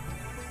Hansen.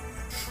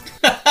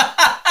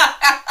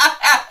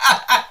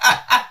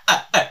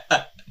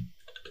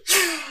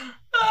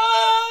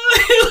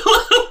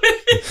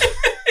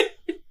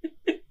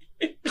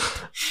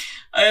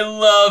 I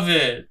love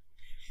it.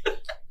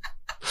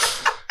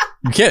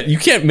 You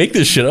can't make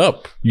this shit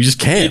up. You just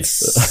can't.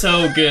 It's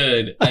so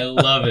good. I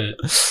love it.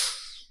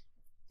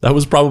 That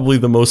was probably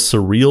the most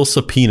surreal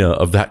subpoena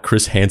of that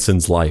Chris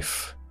Hansen's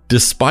life.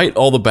 Despite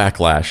all the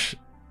backlash,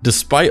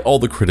 despite all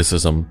the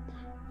criticism,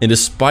 and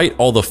despite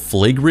all the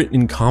flagrant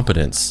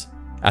incompetence,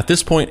 at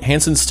this point,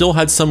 Hansen still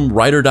had some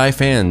ride-or-die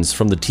fans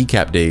from the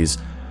TCAP days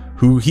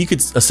who he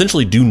could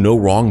essentially do no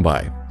wrong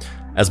by.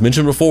 As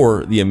mentioned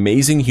before, the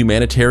amazing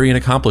humanitarian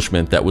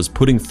accomplishment that was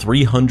putting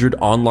 300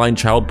 online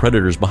child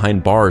predators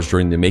behind bars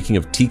during the making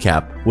of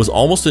TCAP was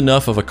almost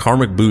enough of a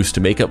karmic boost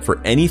to make up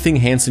for anything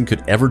Hansen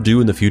could ever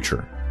do in the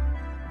future.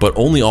 But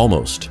only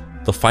almost.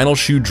 The final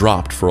shoe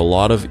dropped for a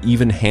lot of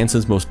even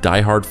Hansen's most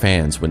diehard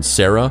fans when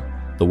Sarah,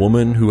 the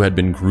woman who had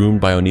been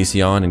groomed by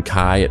Onision and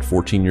Kai at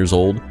 14 years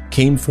old,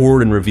 came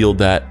forward and revealed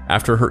that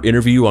after her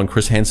interview on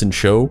Chris Hansen's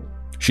show,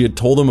 she had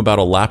told them about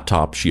a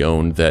laptop she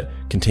owned that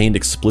contained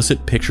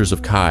explicit pictures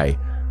of Kai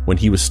when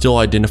he was still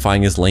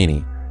identifying as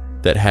Laney,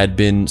 that had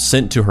been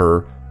sent to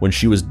her when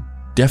she was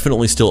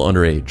definitely still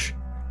underage.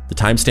 The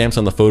timestamps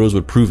on the photos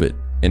would prove it,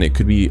 and it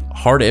could be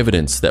hard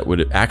evidence that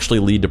would actually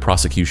lead to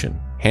prosecution.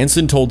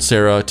 Hansen told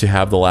Sarah to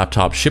have the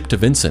laptop shipped to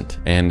Vincent,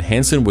 and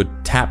Hansen would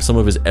tap some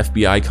of his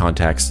FBI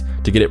contacts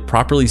to get it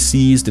properly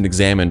seized and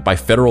examined by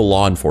federal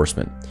law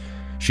enforcement.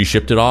 She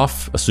shipped it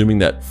off, assuming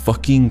that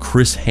fucking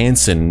Chris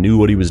Hansen knew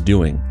what he was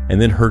doing, and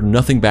then heard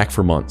nothing back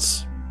for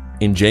months.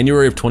 In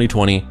January of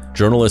 2020,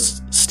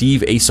 journalist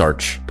Steve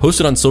Asarch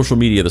posted on social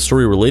media the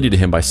story related to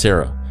him by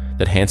Sarah,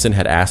 that Hansen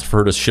had asked for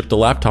her to ship the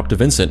laptop to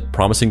Vincent,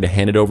 promising to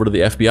hand it over to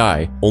the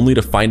FBI, only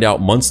to find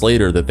out months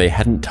later that they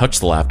hadn't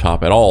touched the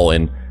laptop at all,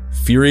 and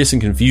furious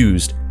and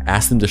confused,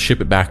 asked them to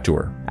ship it back to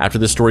her. After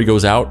this story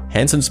goes out,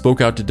 Hansen spoke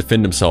out to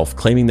defend himself,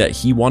 claiming that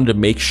he wanted to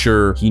make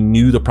sure he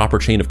knew the proper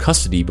chain of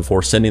custody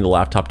before sending the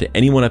laptop to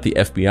anyone at the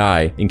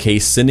FBI, in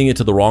case sending it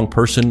to the wrong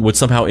person would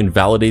somehow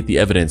invalidate the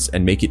evidence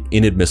and make it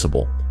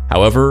inadmissible.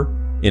 However,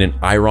 in an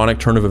ironic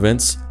turn of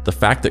events, the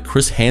fact that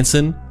Chris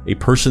Hansen, a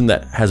person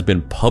that has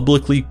been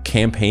publicly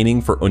campaigning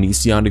for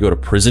Onision to go to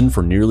prison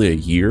for nearly a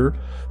year,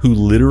 who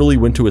literally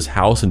went to his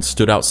house and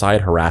stood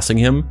outside harassing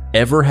him,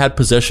 ever had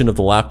possession of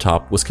the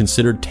laptop was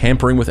considered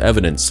tampering with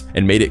evidence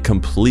and made it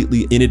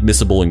completely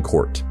inadmissible in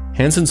court.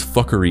 Hansen's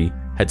fuckery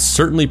had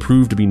certainly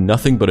proved to be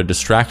nothing but a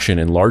distraction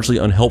and largely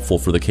unhelpful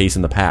for the case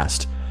in the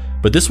past,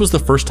 but this was the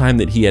first time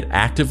that he had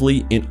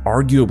actively and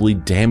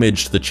arguably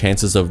damaged the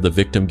chances of the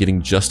victim getting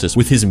justice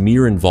with his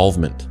mere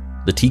involvement.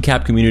 The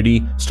TCAP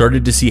community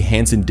started to see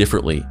Hansen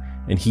differently,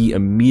 and he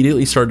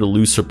immediately started to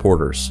lose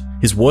supporters.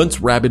 His once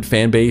rabid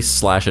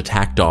fanbase /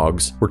 attack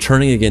dogs were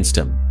turning against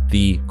him.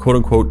 The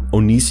quote-unquote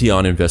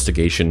Onision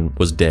investigation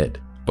was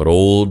dead. But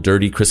old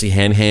dirty Chrissy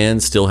Hansen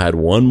still had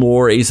one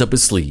more ace up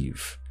his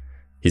sleeve.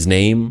 His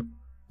name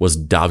was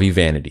Davi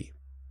Vanity.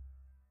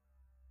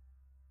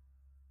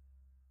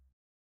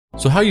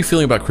 So how are you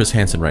feeling about Chris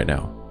Hansen right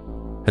now?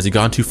 Has he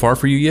gone too far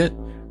for you yet?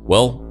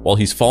 Well, while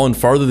he's fallen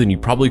farther than you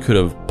probably could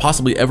have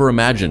possibly ever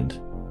imagined,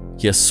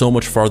 he has so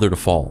much farther to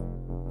fall.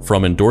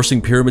 From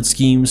endorsing pyramid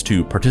schemes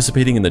to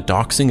participating in the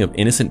doxing of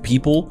innocent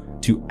people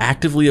to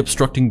actively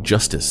obstructing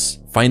justice.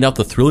 Find out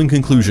the thrilling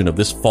conclusion of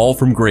this fall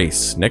from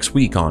grace next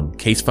week on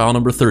Case File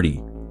Number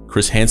 30,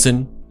 Chris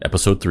Hansen,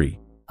 Episode 3.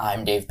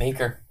 I'm Dave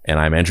Baker. And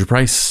I'm Andrew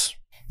Price.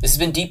 This has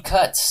been Deep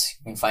Cuts.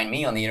 You can find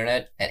me on the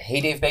internet at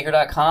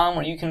heydavebaker.com,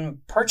 where you can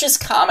purchase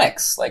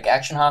comics like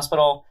Action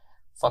Hospital,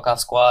 Fuck Off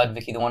Squad,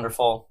 Vicky the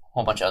Wonderful, a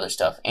whole bunch of other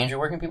stuff. Andrew,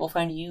 where can people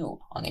find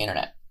you on the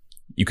internet?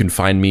 You can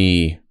find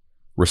me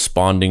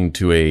responding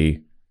to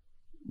a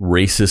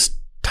racist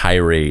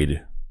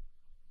tirade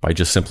by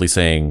just simply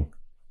saying,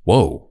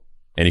 whoa.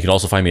 And you can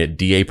also find me at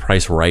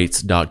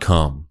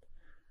dapricerights.com,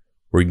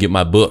 where you can get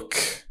my book,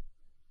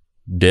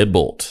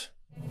 Deadbolt,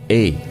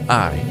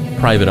 AI,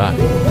 Private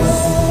Eye.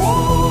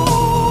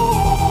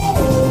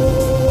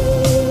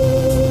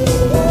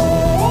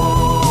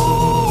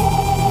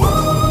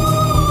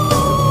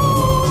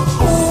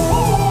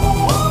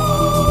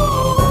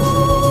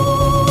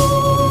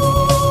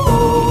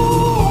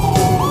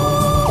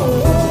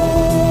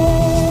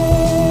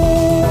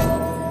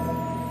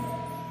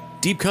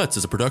 Deep Cuts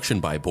is a production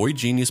by Boy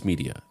Genius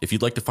Media. If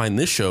you'd like to find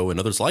this show and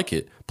others like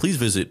it, please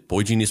visit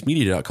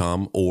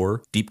boygeniusmedia.com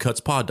or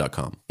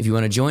deepcutspod.com. If you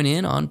want to join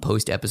in on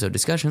post-episode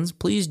discussions,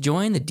 please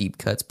join the Deep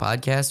Cuts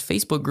Podcast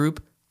Facebook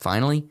group.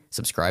 Finally,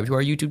 subscribe to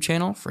our YouTube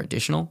channel for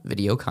additional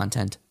video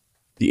content.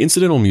 The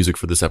incidental music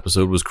for this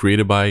episode was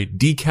created by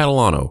D.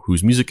 Catalano,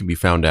 whose music can be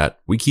found at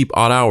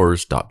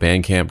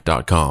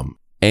wekeepoddhours.bandcamp.com.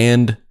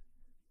 And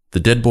the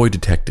Dead Boy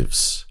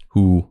Detectives,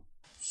 who...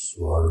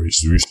 Sorry,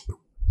 sorry,